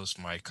post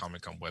my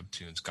comic on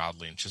Webtoons,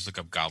 Godlings. Just look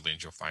up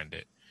Godlings, you'll find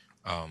it.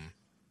 I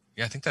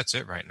think that's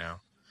it right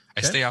now.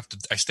 Okay.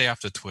 I stay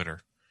off the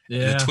Twitter.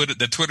 Yeah.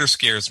 The Twitter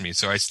scares me,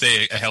 so I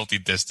stay a healthy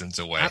distance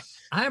away.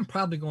 I am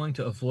probably going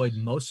to avoid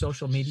most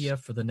social media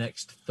for the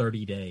next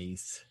 30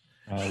 days.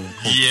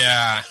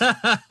 Yeah,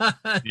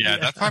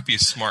 that'd probably be a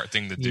smart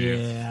thing to do.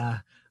 Yeah.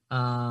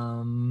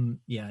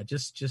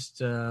 Let's just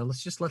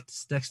let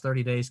this next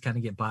 30 days kind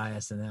of get by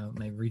us, and then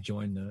maybe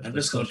rejoin the. I'm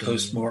just going to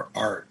post more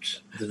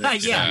art the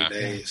next 30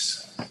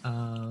 days.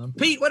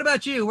 Pete, what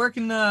about you? Where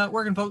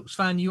can folks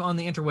find you on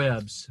the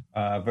interwebs?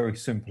 Very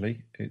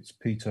simply, it's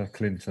Peter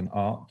Clinton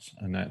Art,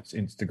 and that's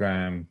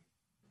Instagram,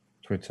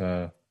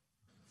 Twitter.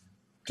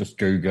 Just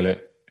Google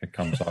it; it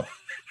comes up.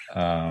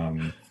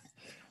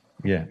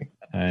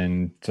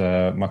 And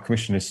my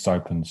commission list is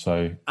open.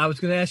 So I was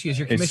going to ask you: is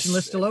your commission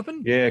list still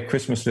open? Yeah,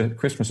 Christmas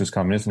is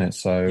coming, isn't it?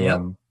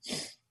 So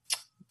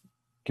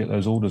get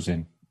those orders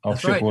in. I'll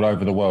ship all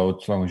over the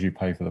world as long as you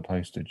pay for the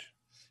postage.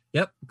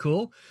 Yep,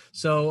 cool.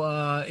 So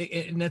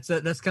and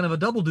that's kind of a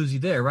double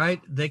doozy there, right?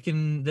 They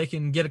can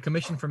get a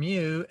commission from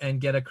you and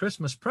get a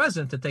Christmas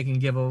present that they can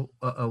give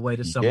away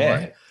to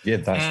someone. Yeah,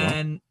 that's right.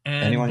 And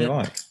anyone you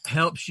like.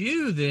 Helps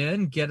you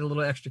then get a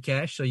little extra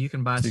cash so you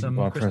can buy some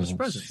Christmas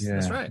presents. Yeah,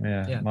 that's right.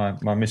 Yeah.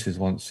 My missus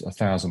wants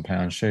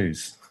 £1,000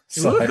 shoes.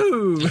 So,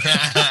 woohoo!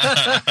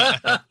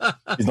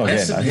 He's not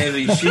getting some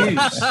heavy shoes.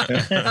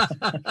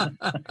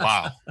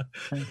 Wow.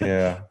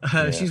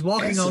 Yeah. She's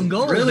walking on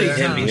gold. Really there,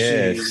 heavy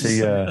shoes.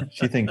 Yeah,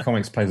 she thinks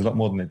comics pays a lot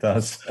more than it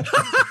does.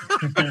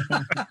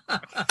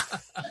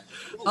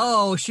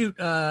 Oh shoot!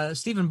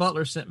 Stephen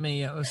Butler sent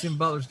me. Stephen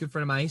Butler's a good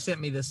friend of mine. He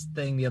sent me this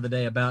thing the other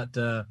day about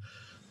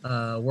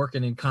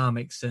working in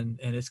comics, and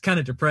it's kind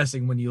of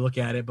depressing when you look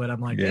at it. But I'm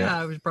like,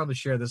 I would probably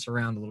share this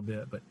around a little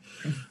bit. But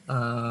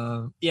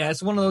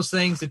it's one of those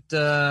things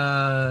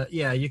that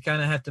you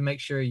kind of have to make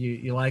sure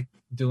you like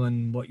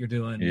doing what you're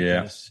doing.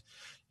 Yeah.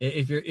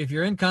 If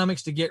you're in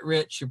comics to get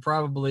rich,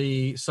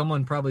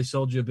 someone probably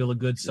sold you a bill of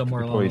goods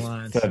somewhere along the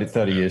lines.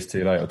 30 years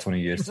too late or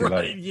 20 years too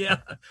late. Yeah,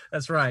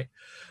 that's right.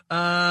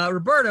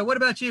 Roberta, what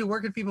about you?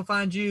 Where can people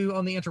find you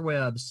on the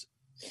interwebs?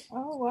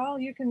 Oh, well,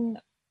 you can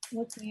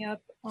look me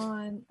up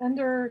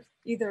under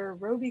either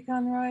Roby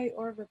Conroy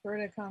or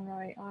Roberta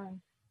Conroy on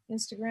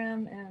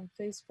Instagram and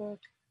Facebook.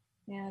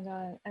 And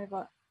I have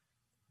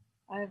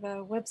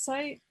a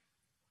website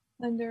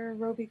under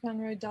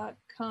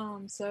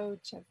robyconroy.com, so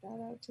check that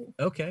out too.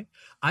 Okay.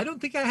 I don't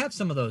think I have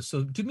some of those.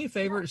 So do me a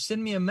favor,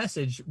 send me a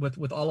message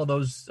with all of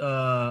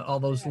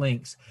those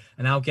links,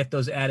 and I'll get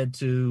those added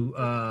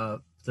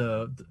to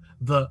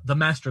the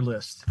master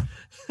list.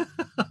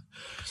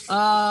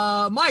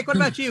 Mike, what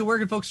about you? Where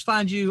can folks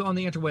find you on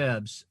the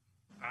interwebs?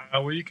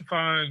 Well, you can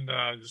find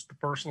just the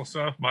personal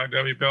stuff, Mike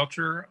W.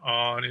 Belcher,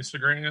 on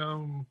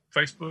Instagram,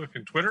 Facebook,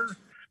 and Twitter.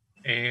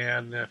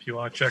 And if you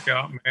want to check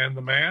out Man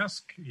the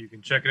Mask, you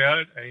can check it out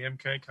at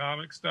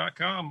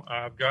amkcomics.com.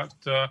 I've got,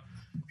 if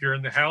you're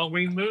in the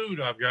Halloween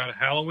mood, I've got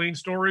Halloween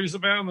stories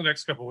about in the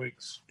next couple of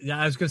weeks. Yeah,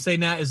 I was going to say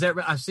now,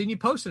 I've seen you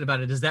posted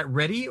about it. Is that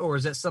ready, or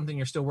is that something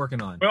you're still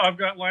working on? Well, I've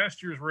got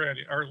last year's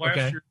ready, or last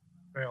year's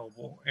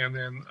available. And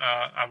then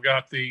I've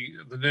got the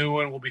new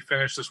one will be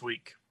finished this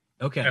week.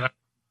 Okay. And I'm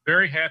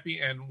very happy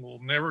and will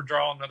never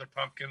draw another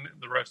pumpkin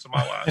the rest of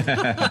my life.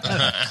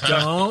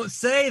 Don't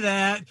say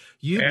that.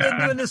 You've been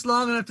doing this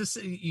long enough to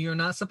say you're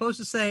not supposed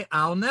to say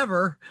I'll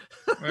never.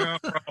 Well,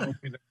 probably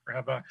never. How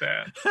about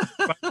that?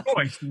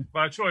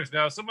 By choice.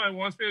 Now, if somebody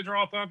wants me to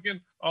draw a pumpkin,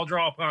 I'll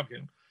draw a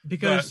pumpkin.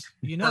 Because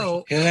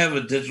he'll have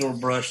a digital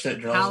brush that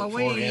draws it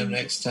for him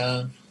next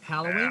time.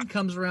 Halloween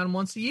comes around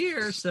once a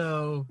year,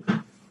 so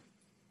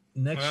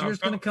next year's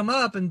going to come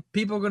up, and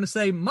people are going to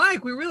say,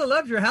 Mike, we really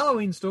loved your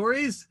Halloween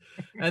stories.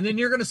 And then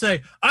you're going to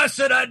say, I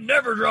said I'd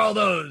never draw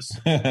those.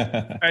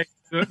 Hey,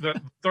 the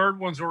third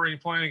one's already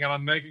planning, and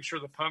I'm making sure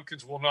the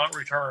pumpkins will not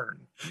return.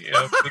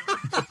 Yeah,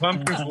 the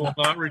pumpkins will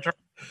not return.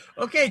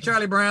 Okay,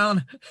 Charlie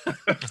Brown.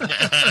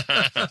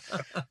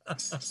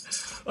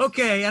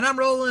 Okay, and I'm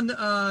Roland.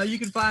 You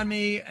can find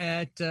me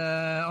at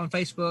on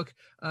Facebook,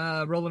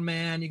 Roland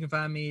Man. You can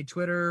find me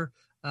Twitter,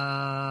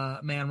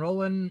 Man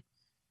Roland,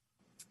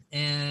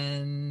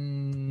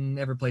 and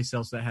every place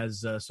else that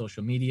has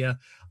social media.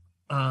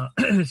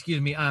 Excuse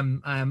me.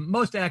 I'm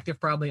most active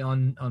probably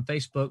on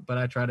Facebook, but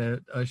I try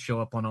to show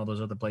up on all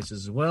those other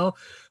places as well,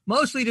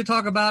 mostly to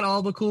talk about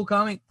all the cool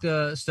comic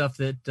stuff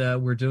that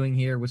we're doing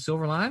here with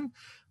Silverline.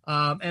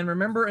 And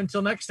remember,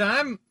 until next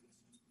time.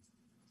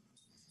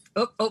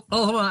 Hold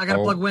on! I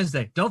gotta plug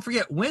Wednesday. Don't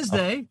forget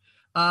Wednesday.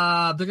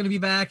 They're going to be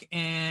back,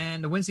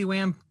 and the Wednesday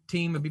Wham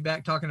team will be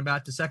back talking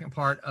about the second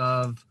part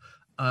of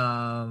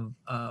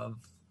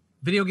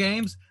video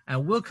games,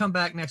 and we'll come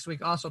back next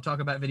week, also talk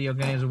about video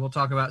games, and we'll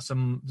talk about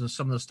some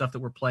of the stuff that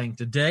we're playing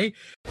today.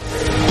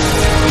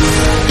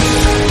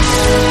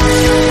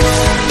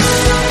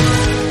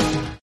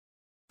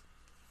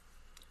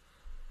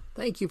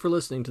 Thank you for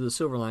listening to the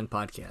Silverline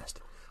Podcast.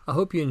 I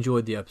hope you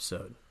enjoyed the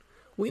episode.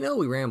 We know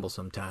we ramble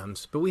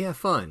sometimes, but we have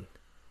fun.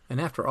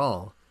 And after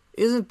all,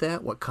 isn't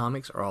that what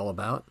comics are all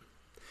about?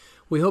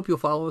 We hope you'll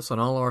follow us on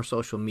all our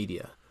social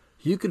media.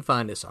 You can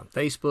find us on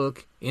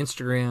Facebook,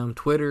 Instagram,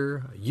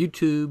 Twitter,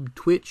 YouTube,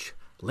 Twitch,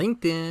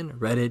 LinkedIn,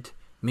 Reddit,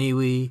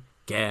 MeWe,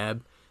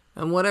 Gab,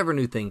 and whatever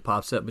new thing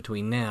pops up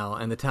between now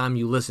and the time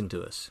you listen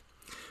to us.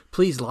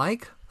 Please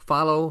like,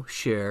 follow,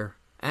 share,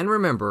 and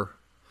remember,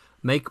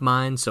 make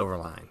mine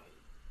Silverline.